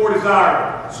 First award is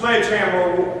our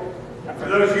Sledgehammer Award. For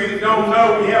those of you that don't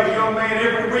know, we have a young man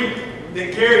every week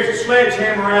that carries a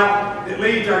sledgehammer out that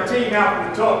leads our team out in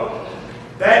the tunnel.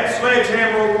 That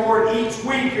sledgehammer award each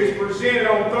week is presented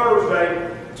on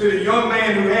Thursday to the young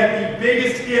man who had the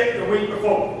biggest hit the week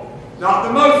before. Not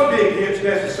the most big hits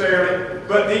necessarily,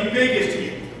 but the biggest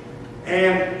hit.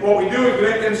 And what we do is we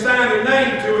let them sign their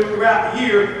name to it throughout the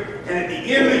year, and at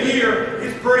the end of the year,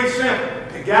 it's pretty simple.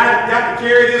 The guy that got to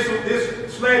carry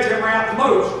this sledgehammer out the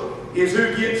most is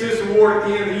who gets this award at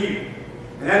the end of the year.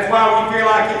 And that's why we feel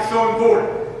like it's so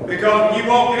important. Because when you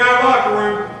walk in our locker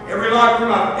room, every locker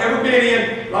room I've ever been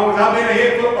in, as long as I've been a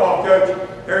head football coach,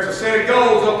 there's a set of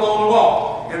goals up on the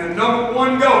wall. And the number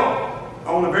one goal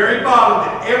on the very bottom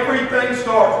that everything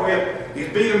starts with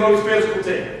is be the most physical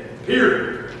team.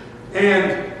 Period.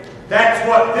 And that's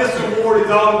what this award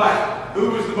is all about.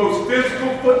 Who was the most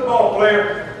physical football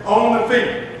player on the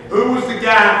field? Who was the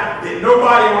guy that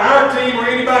nobody on our team or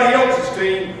anybody else's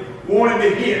team wanted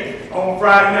to hit on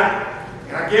Friday night?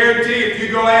 And I guarantee if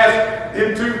you go ask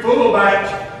them two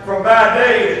fullbacks from by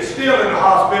day that's still in the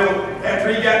hospital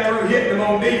after he got through hitting them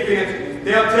on defense,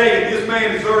 they'll tell you this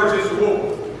man deserves this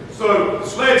award. So the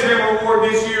Sledgehammer Award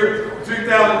this year,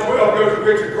 2012, goes to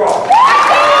Richard Crawford.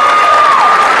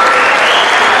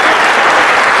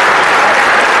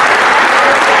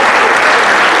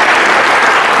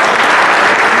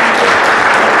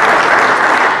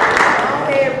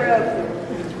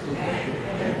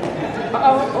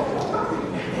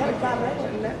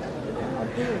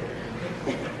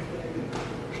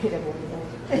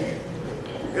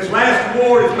 This last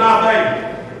award is my baby.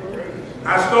 I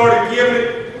started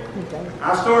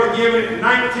giving it in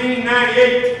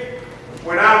 1998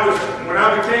 when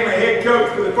I became a head coach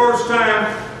for the first time,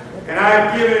 and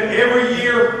I've given it every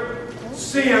year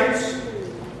since,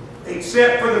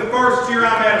 except for the first year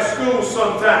I'm out of school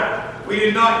sometime. We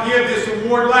did not give this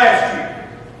award last year.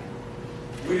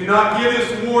 We did not give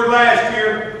this award last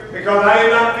year because I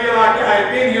did not feel like I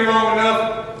had been here long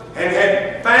enough and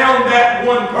had found that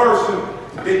one person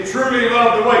that truly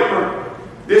loved the weight room.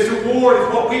 This award is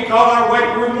what we call our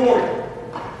weight room warrior.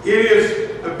 It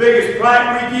is the biggest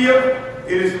plaque we give.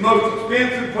 It is the most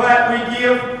expensive plaque we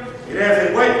give. It has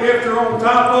a weightlifter on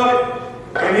top of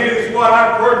it, and it is what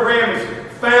our program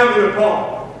is founded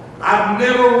upon. I've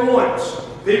never once,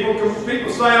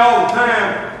 people say all the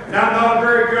time, and I'm not a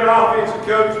very good offensive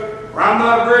coach, or I'm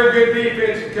not a very good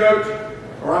defensive coach,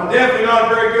 or I'm definitely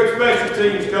not a very good special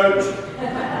teams coach.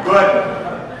 But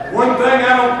one thing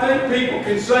I don't think people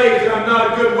can say is that I'm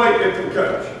not a good weightlifting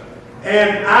coach.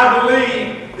 And I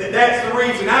believe that that's the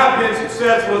reason I've been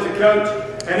successful as a coach,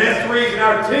 and that's the reason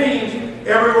our teams,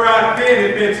 everywhere I've been,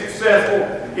 have been successful,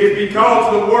 is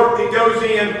because of the work that goes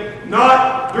in,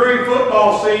 not during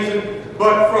football season,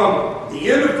 but from the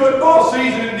end of football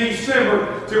season in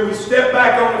December till we step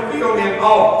back on the field in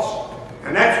August.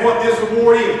 And that's what this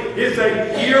award is. It's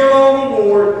a year-long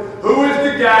award. Who is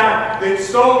the guy that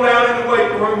sold out in the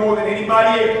weight room more than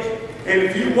anybody else? And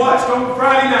if you watched on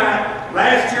Friday night,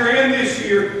 last year and this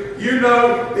year, you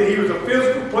know that he was a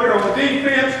physical player on the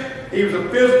defense. He was a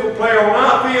physical player on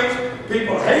offense.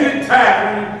 People hated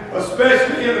tackling him,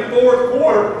 especially in the fourth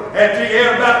quarter after he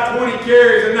had about 20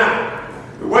 carries a night.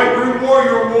 The Weight Room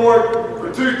Warrior Award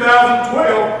for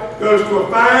 2012 goes to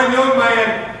a fine young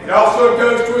man. It also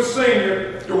goes to a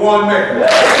senior, DeJuan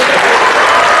Merritt.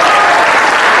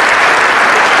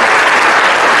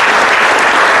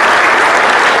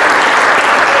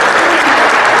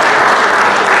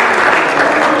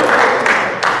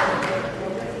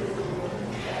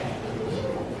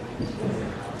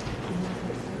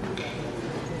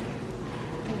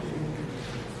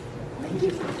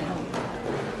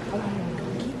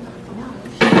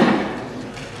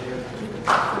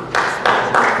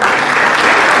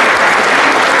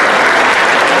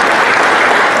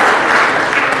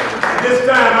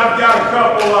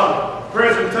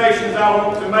 Presentations I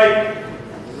want to make.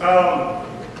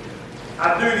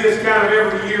 I do this kind of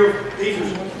every year. These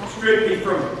are strictly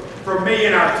from me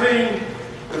and our team.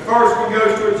 The first one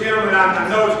goes to a gentleman I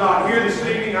know is not here this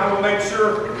evening. I will make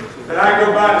sure that I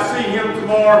go by to see him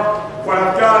tomorrow. What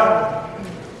I've got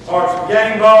are some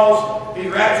game balls. These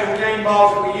are actual game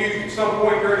balls that we use at some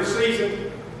point during the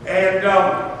season. And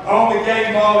on the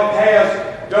game ball it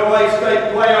has AA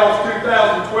State Playoffs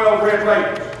 2012 Red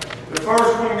Raiders. The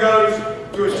first one goes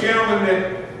to a gentleman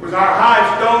that was our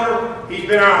highest donor. He's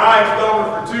been our highest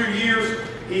donor for 2 years.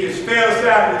 He has fed us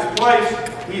out of this place.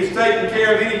 He has taken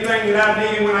care of anything that I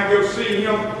needed when I go see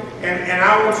him. And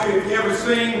I want you to, if you ever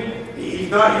seen him, you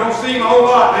don't see him a whole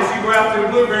lot unless you go out to the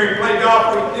Blueberry and play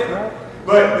golf with him.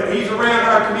 But he's around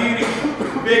our community,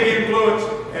 big influence,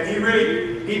 and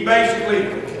he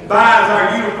basically buys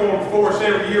our uniforms for us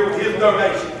every year with his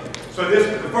donation. So the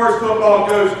first football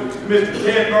goes to Mr.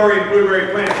 Ted Murray and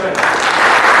Blueberry Plantation.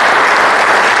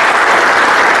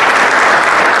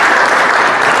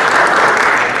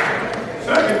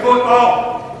 Second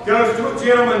football goes to a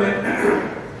gentleman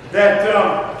that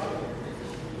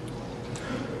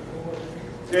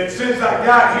since I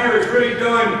got here has really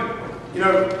done,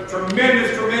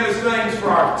 tremendous things for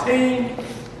our team.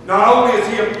 Not only is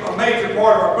he a major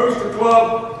part of our booster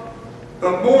club,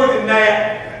 but more than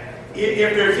that,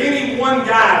 if there's any one guy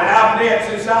that I've met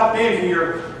since I've been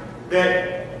here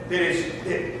that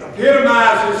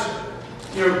epitomizes,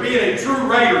 being a true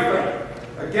Raider fan,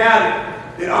 a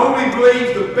guy that only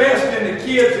believes the best in the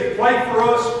kids that play for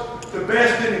us, the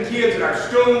best in the kids at our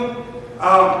school.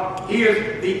 He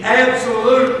is the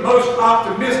absolute most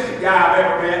optimistic guy I've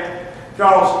ever met,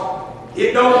 because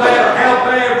it don't matter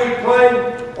how bad we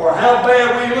play or how bad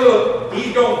we look,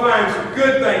 he's going to find some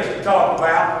good things to talk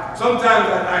about. Sometimes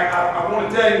I want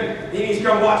to tell him he needs to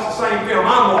come watch the same film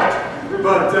I'm watching.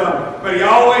 But he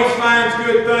always finds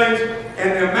good things,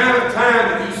 and the amount of time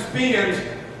that he spends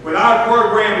with our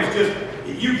program is just,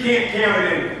 you can't count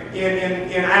it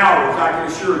in hours, I can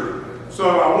assure you.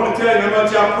 So I want to tell you how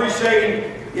much I appreciate him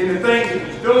in the things that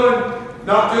he's doing,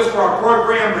 not just for our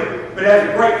program, but as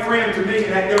a great friend to me,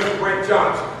 and that goes to Brent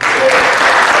Johnson.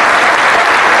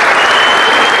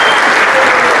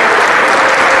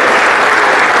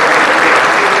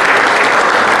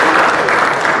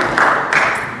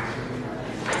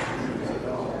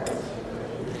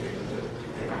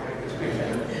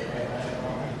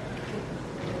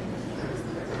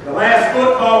 The last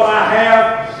football I have,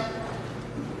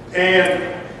 and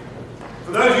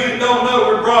for those of you that don't know,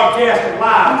 we're broadcasting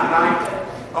live tonight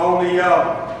on the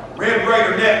Red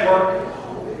Raider Network,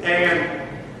 and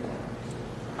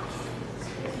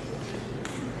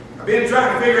I've been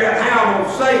trying to figure out how I'm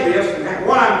going to say this and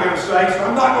what I'm going to say, so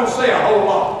I'm not going to say a whole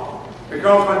lot,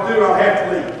 because if I do, I'll have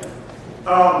to leave.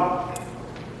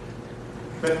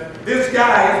 But this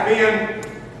guy has been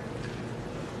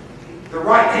the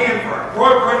right hand for our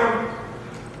program,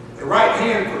 the right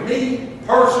hand for me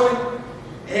personally,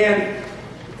 and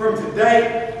from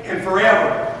today and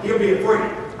forever, he'll be a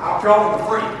friend. I'll call him a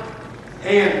friend.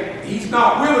 And he's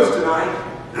not with us tonight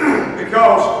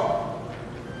because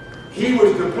he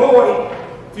was deployed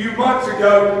a few months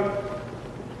ago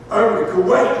over to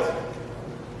Kuwait.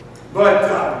 But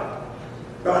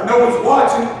I know he's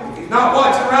watching. If he's not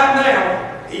watching right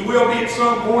now, he will be at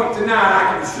some point tonight,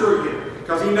 I can assure you,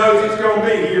 because he knows he's going to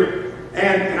be here.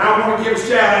 And I want to give a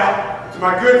shout out to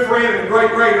my good friend and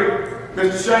great Raider,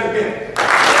 Mr. Shane Bennett.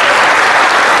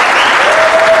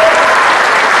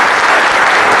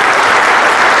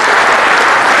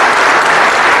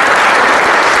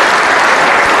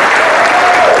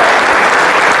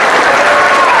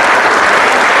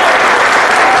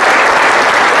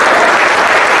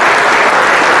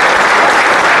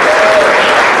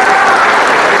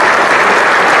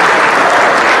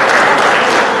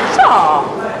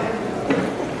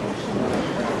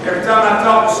 Every time I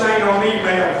talk to Shane on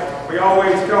email, we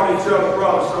always call each other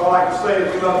brothers, so all I can say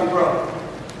is we love you, brother.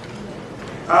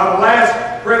 The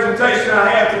last presentation I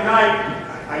have tonight,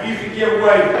 I usually give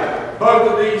away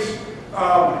both of these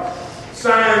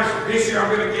signs. This year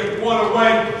I'm going to give one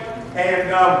away,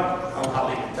 and I'll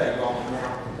leave the tape on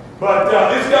now. But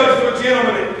this goes to a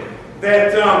gentleman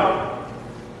that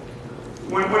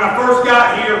when I first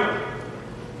got here,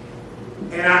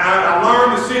 and I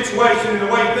learned the situation and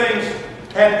the way things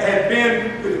had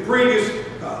been with the previous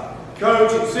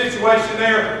coach and situation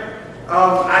there.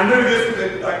 I knew this was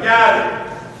a guy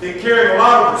that carried a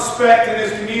lot of respect in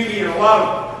this community and a lot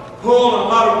of pull and a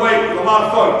lot of weight with a lot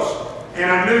of folks. And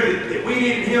I knew that we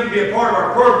needed him to be a part of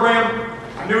our program.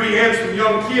 I knew he had some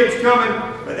young kids coming,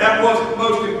 but that wasn't the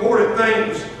most important thing. It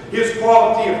was his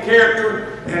quality of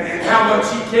character and how much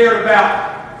he cared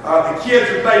about the kids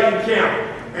of Bacon County.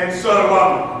 And so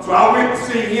I went to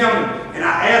see him, and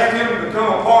I asked him to become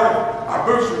a part of our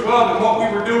booster club and what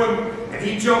we were doing, and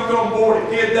he jumped on board and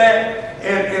did that.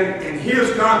 And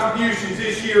his contributions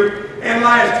this year and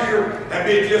last year have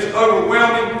been just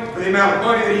overwhelming for the amount of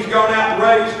money that he's gone out and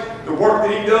raised, the work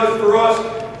that he does for us,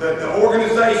 the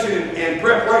organization and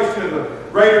preparation of the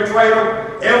Raider Trailer.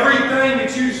 Everything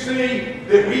that you see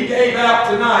that we gave out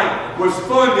tonight was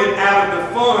funded out of the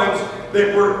funds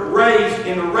that were raised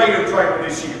in the Raider Trailer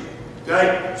this year.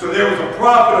 Okay? So there was a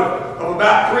profit of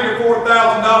about $3,000 to $4,000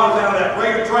 out of that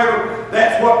Raider Trailer.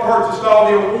 That's what purchased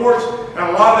all the awards, and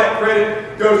a lot of that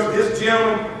credit goes to this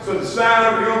gentleman. So the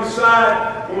sign over here on the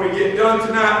side, when we get done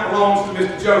tonight, belongs to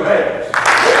Mr. Joe Hayes.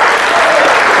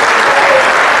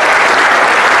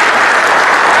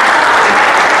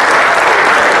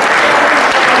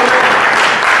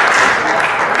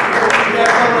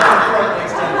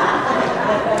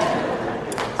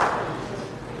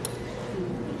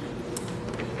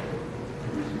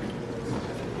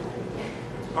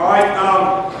 All right,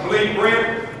 I believe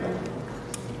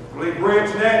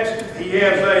Brent's next. He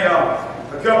has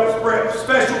a couple of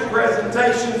special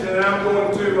presentations, and then I'm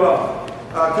going to,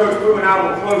 Coach Boo and I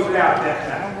will close it out at that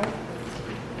time.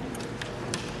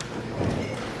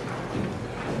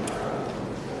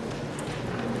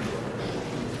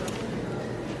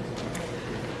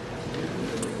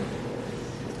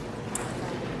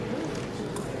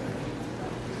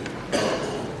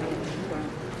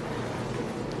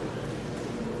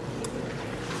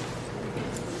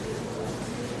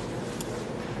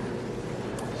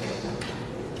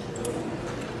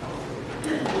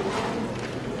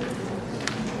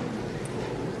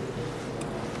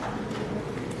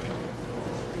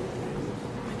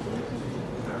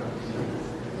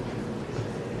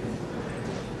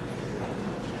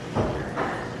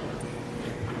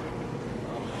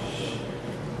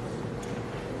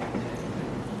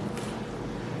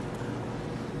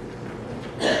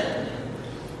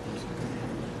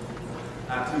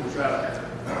 I too will try to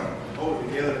hold it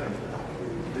together,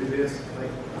 do this, I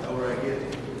think the older I get,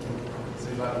 it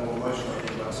seems like I'm more emotional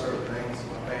about certain things,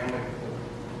 my family,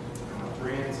 and my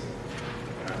friends,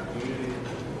 and our community,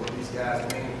 what these guys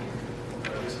mean.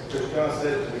 As Coach John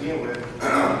said to begin with,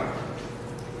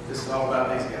 this is all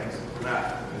about these guys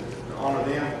tonight, to honor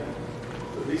them.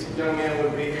 But these young men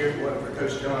wouldn't be here if it wasn't for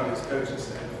Coach John and his coaching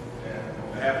staff. And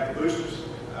on behalf of the boosters,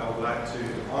 I would like to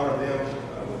honor them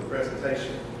with a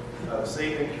presentation this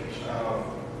evening,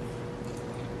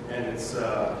 and it's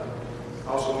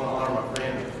also want to honor my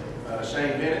friend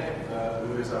Shane Bennett,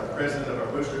 who is our president of our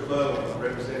booster club. I'm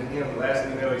representing him. The last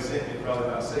email he sent me, probably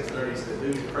about 6:30, he said,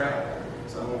 "Do the crap."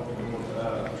 So I'm going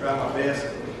to try my best.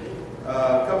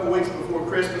 A couple weeks before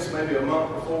Christmas, maybe a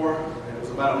month before, and it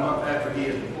was about a month after he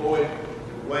had deployed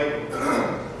to Kuwait,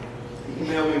 he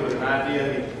emailed me with an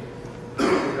idea.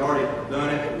 He'd already done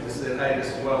it. He just said, "Hey,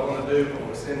 this is what I want to do. I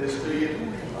want to send this to you.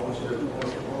 I want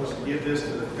us to give this to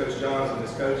the Coach Johns and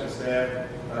his coaching staff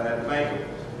at the Banquet."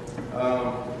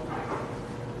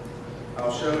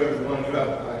 I'll show everyone you have,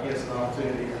 I guess, an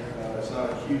opportunity. It's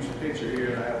not a huge picture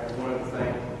here, and I have one other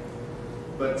thing.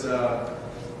 But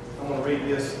I'm going to read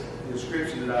this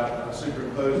description that I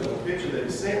superimposed on the picture that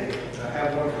he sent me. I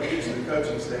have one for each of the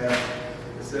coaching staff.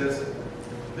 It says,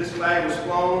 "This flag was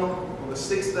flown on the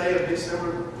 6th day of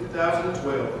December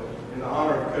 2012 in the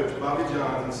honor of Coach Bobby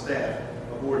Johns and staff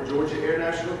aboard Georgia Air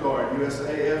National Guard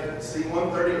USAF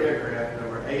C-130 aircraft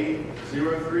number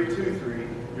 800323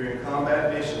 during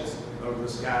combat missions over the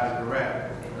skies of Iraq."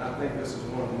 And I think this is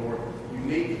one of the more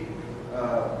unique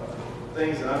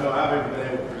things that I know I've ever been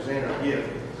able to present or give.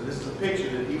 So this is a picture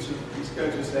that each of these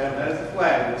coaching staff, that is the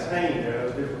flag that's hanging there. That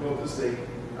was difficult to see.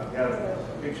 I've got a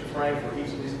picture frame for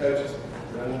each of these coaches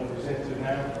that I'm going to present to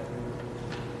now.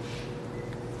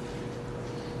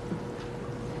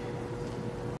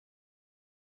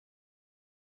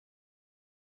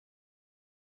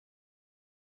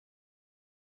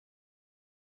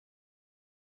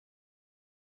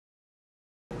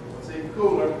 What's even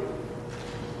cooler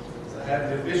is I have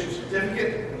the official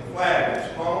certificate and the flag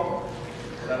that's flown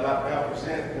that I'd like to now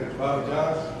present to Coach Bobby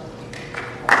Johns.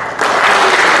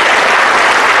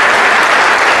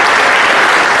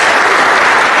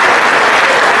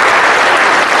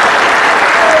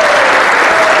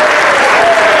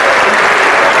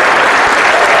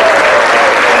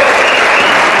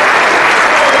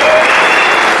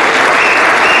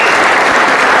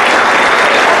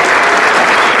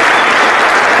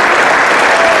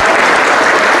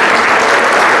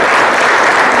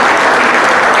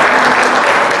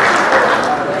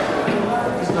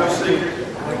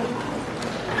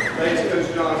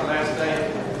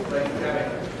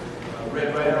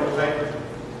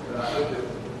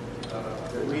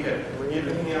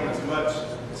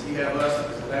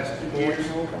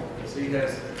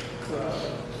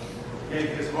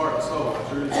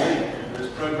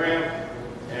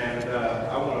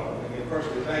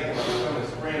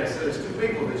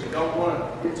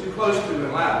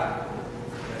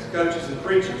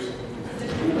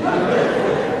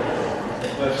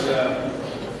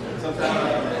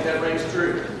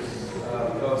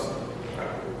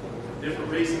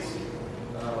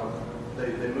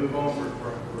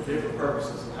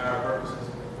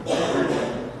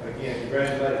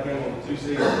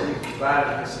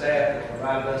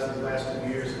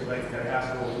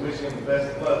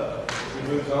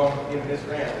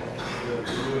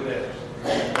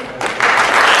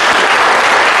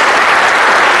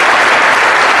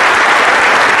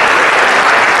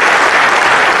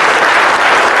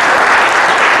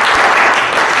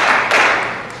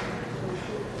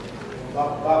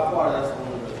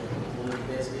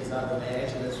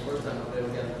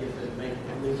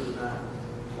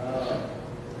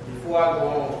 before I go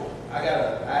on, I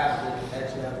have to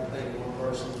actually have to thank one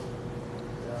person.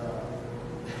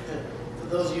 For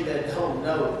those of you that don't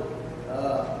know,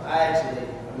 I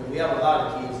mean, we have a lot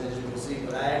of kids, as you can see,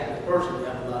 but I actually personally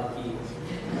have a lot of kids.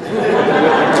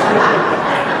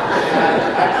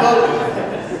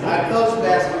 I coach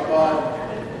basketball,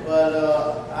 but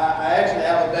I actually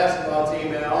have a basketball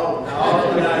team at home. Now, all of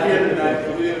them are not here tonight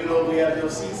because we didn't know we had no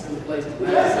seats in the place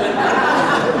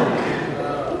tonight.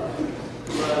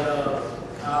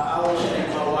 I want to thank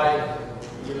my wife,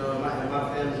 you know, and my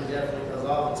family definitely, because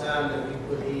all the time that we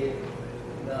put in,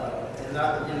 and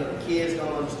the kids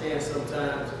don't understand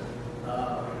sometimes,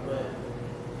 but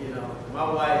you know, my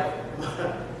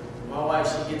wife,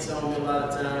 she gets on me a lot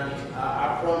of times.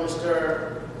 I promised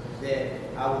her that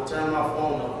I would turn my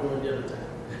phone off during dinner time,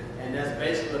 and that's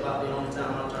basically about the only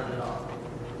time I turn it off.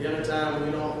 Dinner time,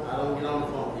 I don't get on the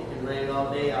phone. It can ring all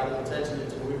day. I won't touch it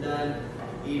until we're done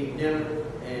eating dinner,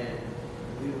 and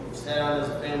we sat down as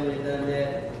a family and done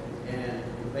that, and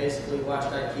we basically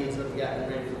watched our kids up, got them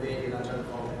ready for bed, and I turned the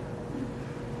phone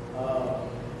off.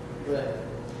 But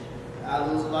I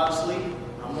lose a lot of sleep.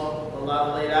 I'm up a lot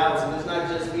of late hours, and it's not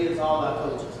just me, it's all our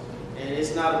coaches. And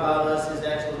it's not about us, it's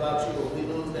actually about you. But we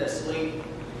lose that sleep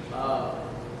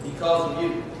because of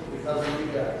you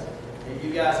guys. And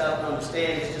you guys have to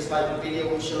understand, it's just like the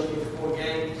video we showed you before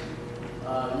games.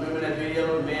 Remember that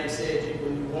video? The man said,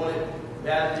 when you want it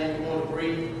better than you want to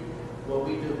breathe? Well,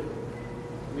 we do.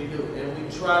 We do. And we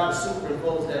try to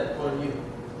superimpose that upon you.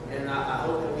 And I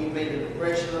hope that we made an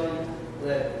impression on you.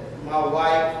 But my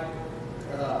wife,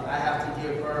 I have to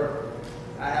give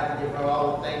her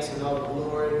all the thanks and all the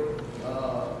glory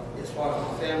as far as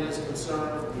my family is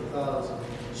concerned, because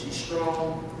she's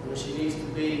strong when she needs to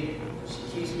be. She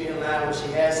keeps me in line when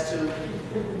she has to.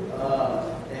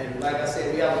 And like I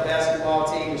said, we have a basketball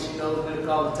team, and she knows when to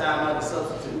call the timeout and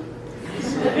substitute.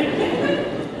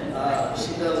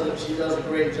 She does a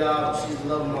great job. She's the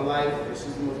love of my life, and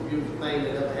she's the most beautiful thing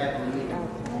that ever happened to me.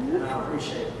 And I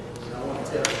appreciate it. And I want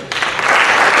to tell her.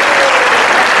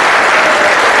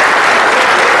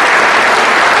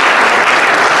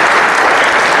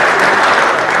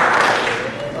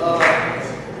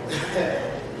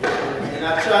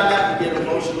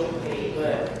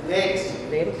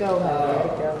 Let it go, honey. Let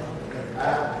it go.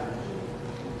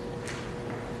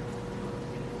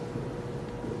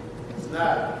 It's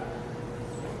not.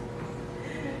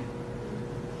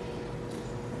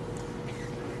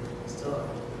 It's tough.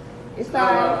 It's not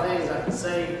a lot fine. of things I can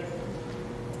say.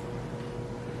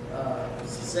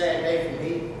 It's a sad day for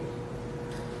me.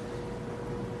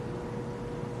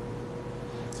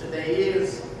 Today is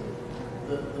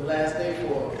the last day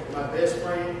for my best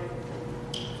friend.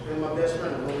 Been my best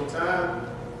friend a long time.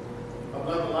 I've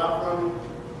learned a lot from him.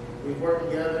 We've worked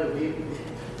together.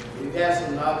 We've had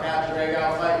some knockout, drag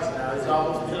out fights now. It's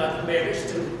almost been like a marriage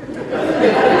too.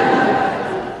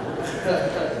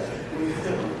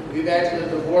 We've actually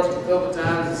divorced a couple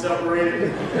times and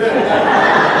separated.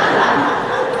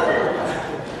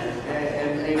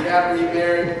 and got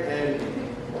remarried. And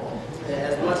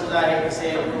as much as I hate to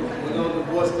say it, we're going to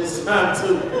divorce this time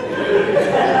too.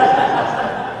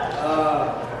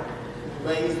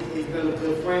 But he's been a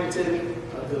good friend to me,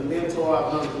 a good mentor.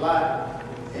 I've learned a lot.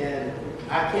 And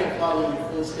I can't follow in your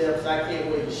footsteps. I can't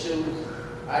wear your shoes.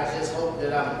 I just hope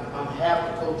that I'm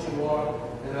half the coach you are.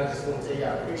 And I just want to tell you I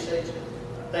appreciate you.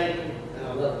 Thank you, and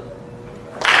I love you.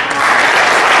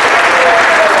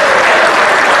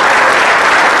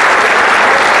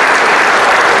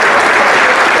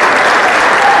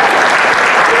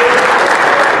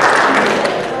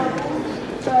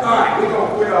 All right, we're going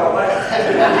to quit all that.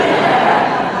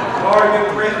 I've already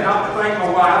been threatened not to thank my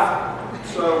wife,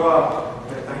 so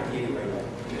thank you anyway.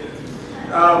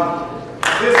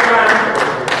 This time,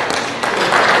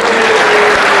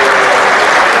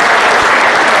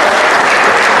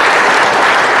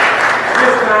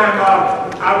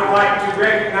 I would like to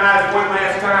recognize one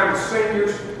last time the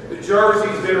seniors. The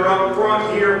jerseys that are up front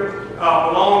here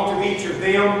belong to each of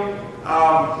them.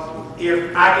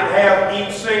 If I could have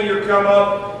each senior come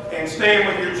up and stand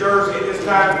with your jersey at this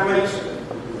time, please.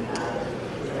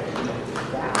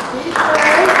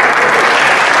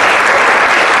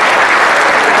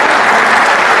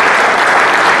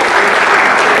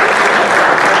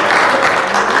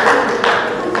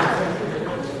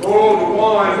 Oh, the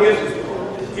one, his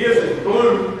is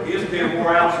blue. His been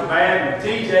wore out so bad, and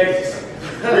TJ's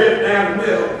ripped down the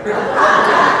middle.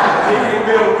 He ain't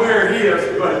be able to wear his,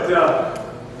 but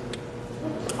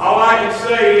all I can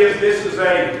say is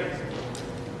that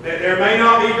there may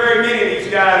not be very many of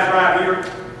these guys right here,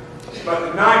 but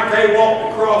the night they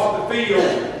walked across the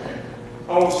field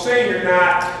on senior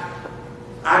night,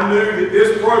 I knew that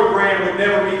this program would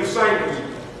never be the same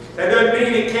again. That doesn't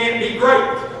mean it can't be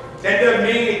great. That doesn't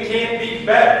mean it can't be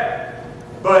better.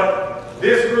 But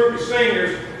this group of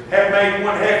seniors have made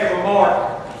one heck of a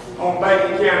mark on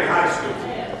Banquet County High School.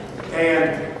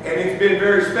 And it's been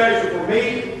very special for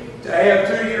me to have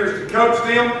 2 years to coach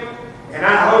them. And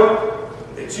I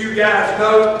hope that you guys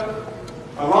know,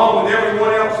 along with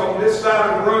everyone else on this side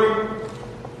of the room,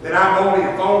 that I'm only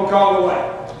a phone call away.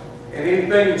 And anything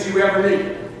that you ever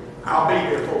need, I'll be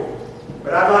there for you.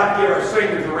 But I'd like to give our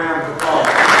seniors a round of applause.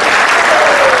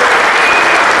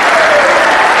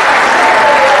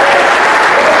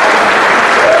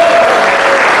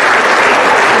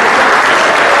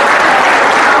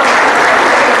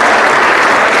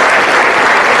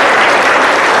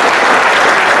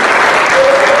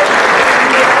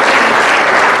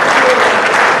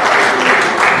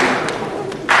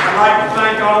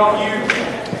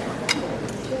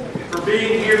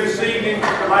 Being here this evening,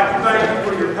 I'd like to thank you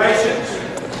for your patience.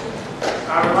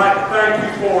 I would like to thank you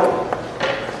for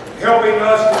helping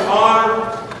us to honor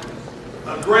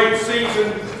a great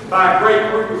season by a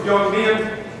great group of young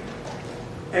men.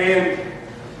 And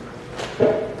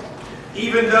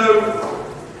even though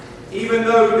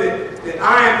that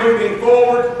I am moving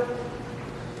forward,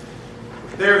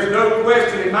 there's no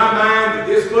question in my mind that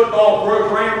this football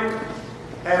program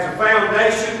has a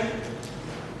foundation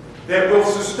that will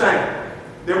sustain,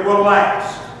 that will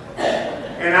last.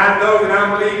 And I know that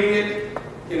I'm leaving it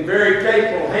in very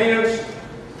capable hands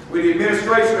with the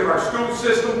administration of our school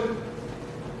system,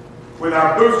 with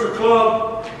our booster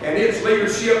club and its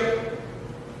leadership,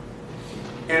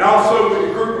 and also with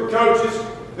the group of coaches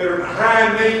that are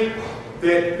behind me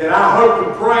that I hope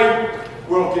and pray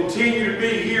will continue to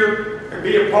be here and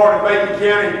be a part of Banquet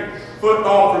County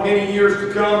football for many years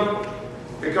to come,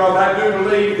 because I do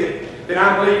believe that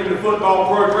I'm leaving the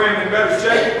football program in better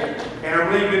shape, and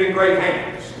I'm leaving it in great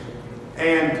hands.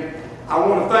 And I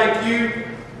want to thank you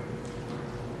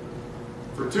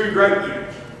for 2 great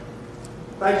years.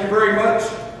 Thank you very much,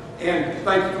 and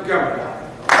thank you for coming.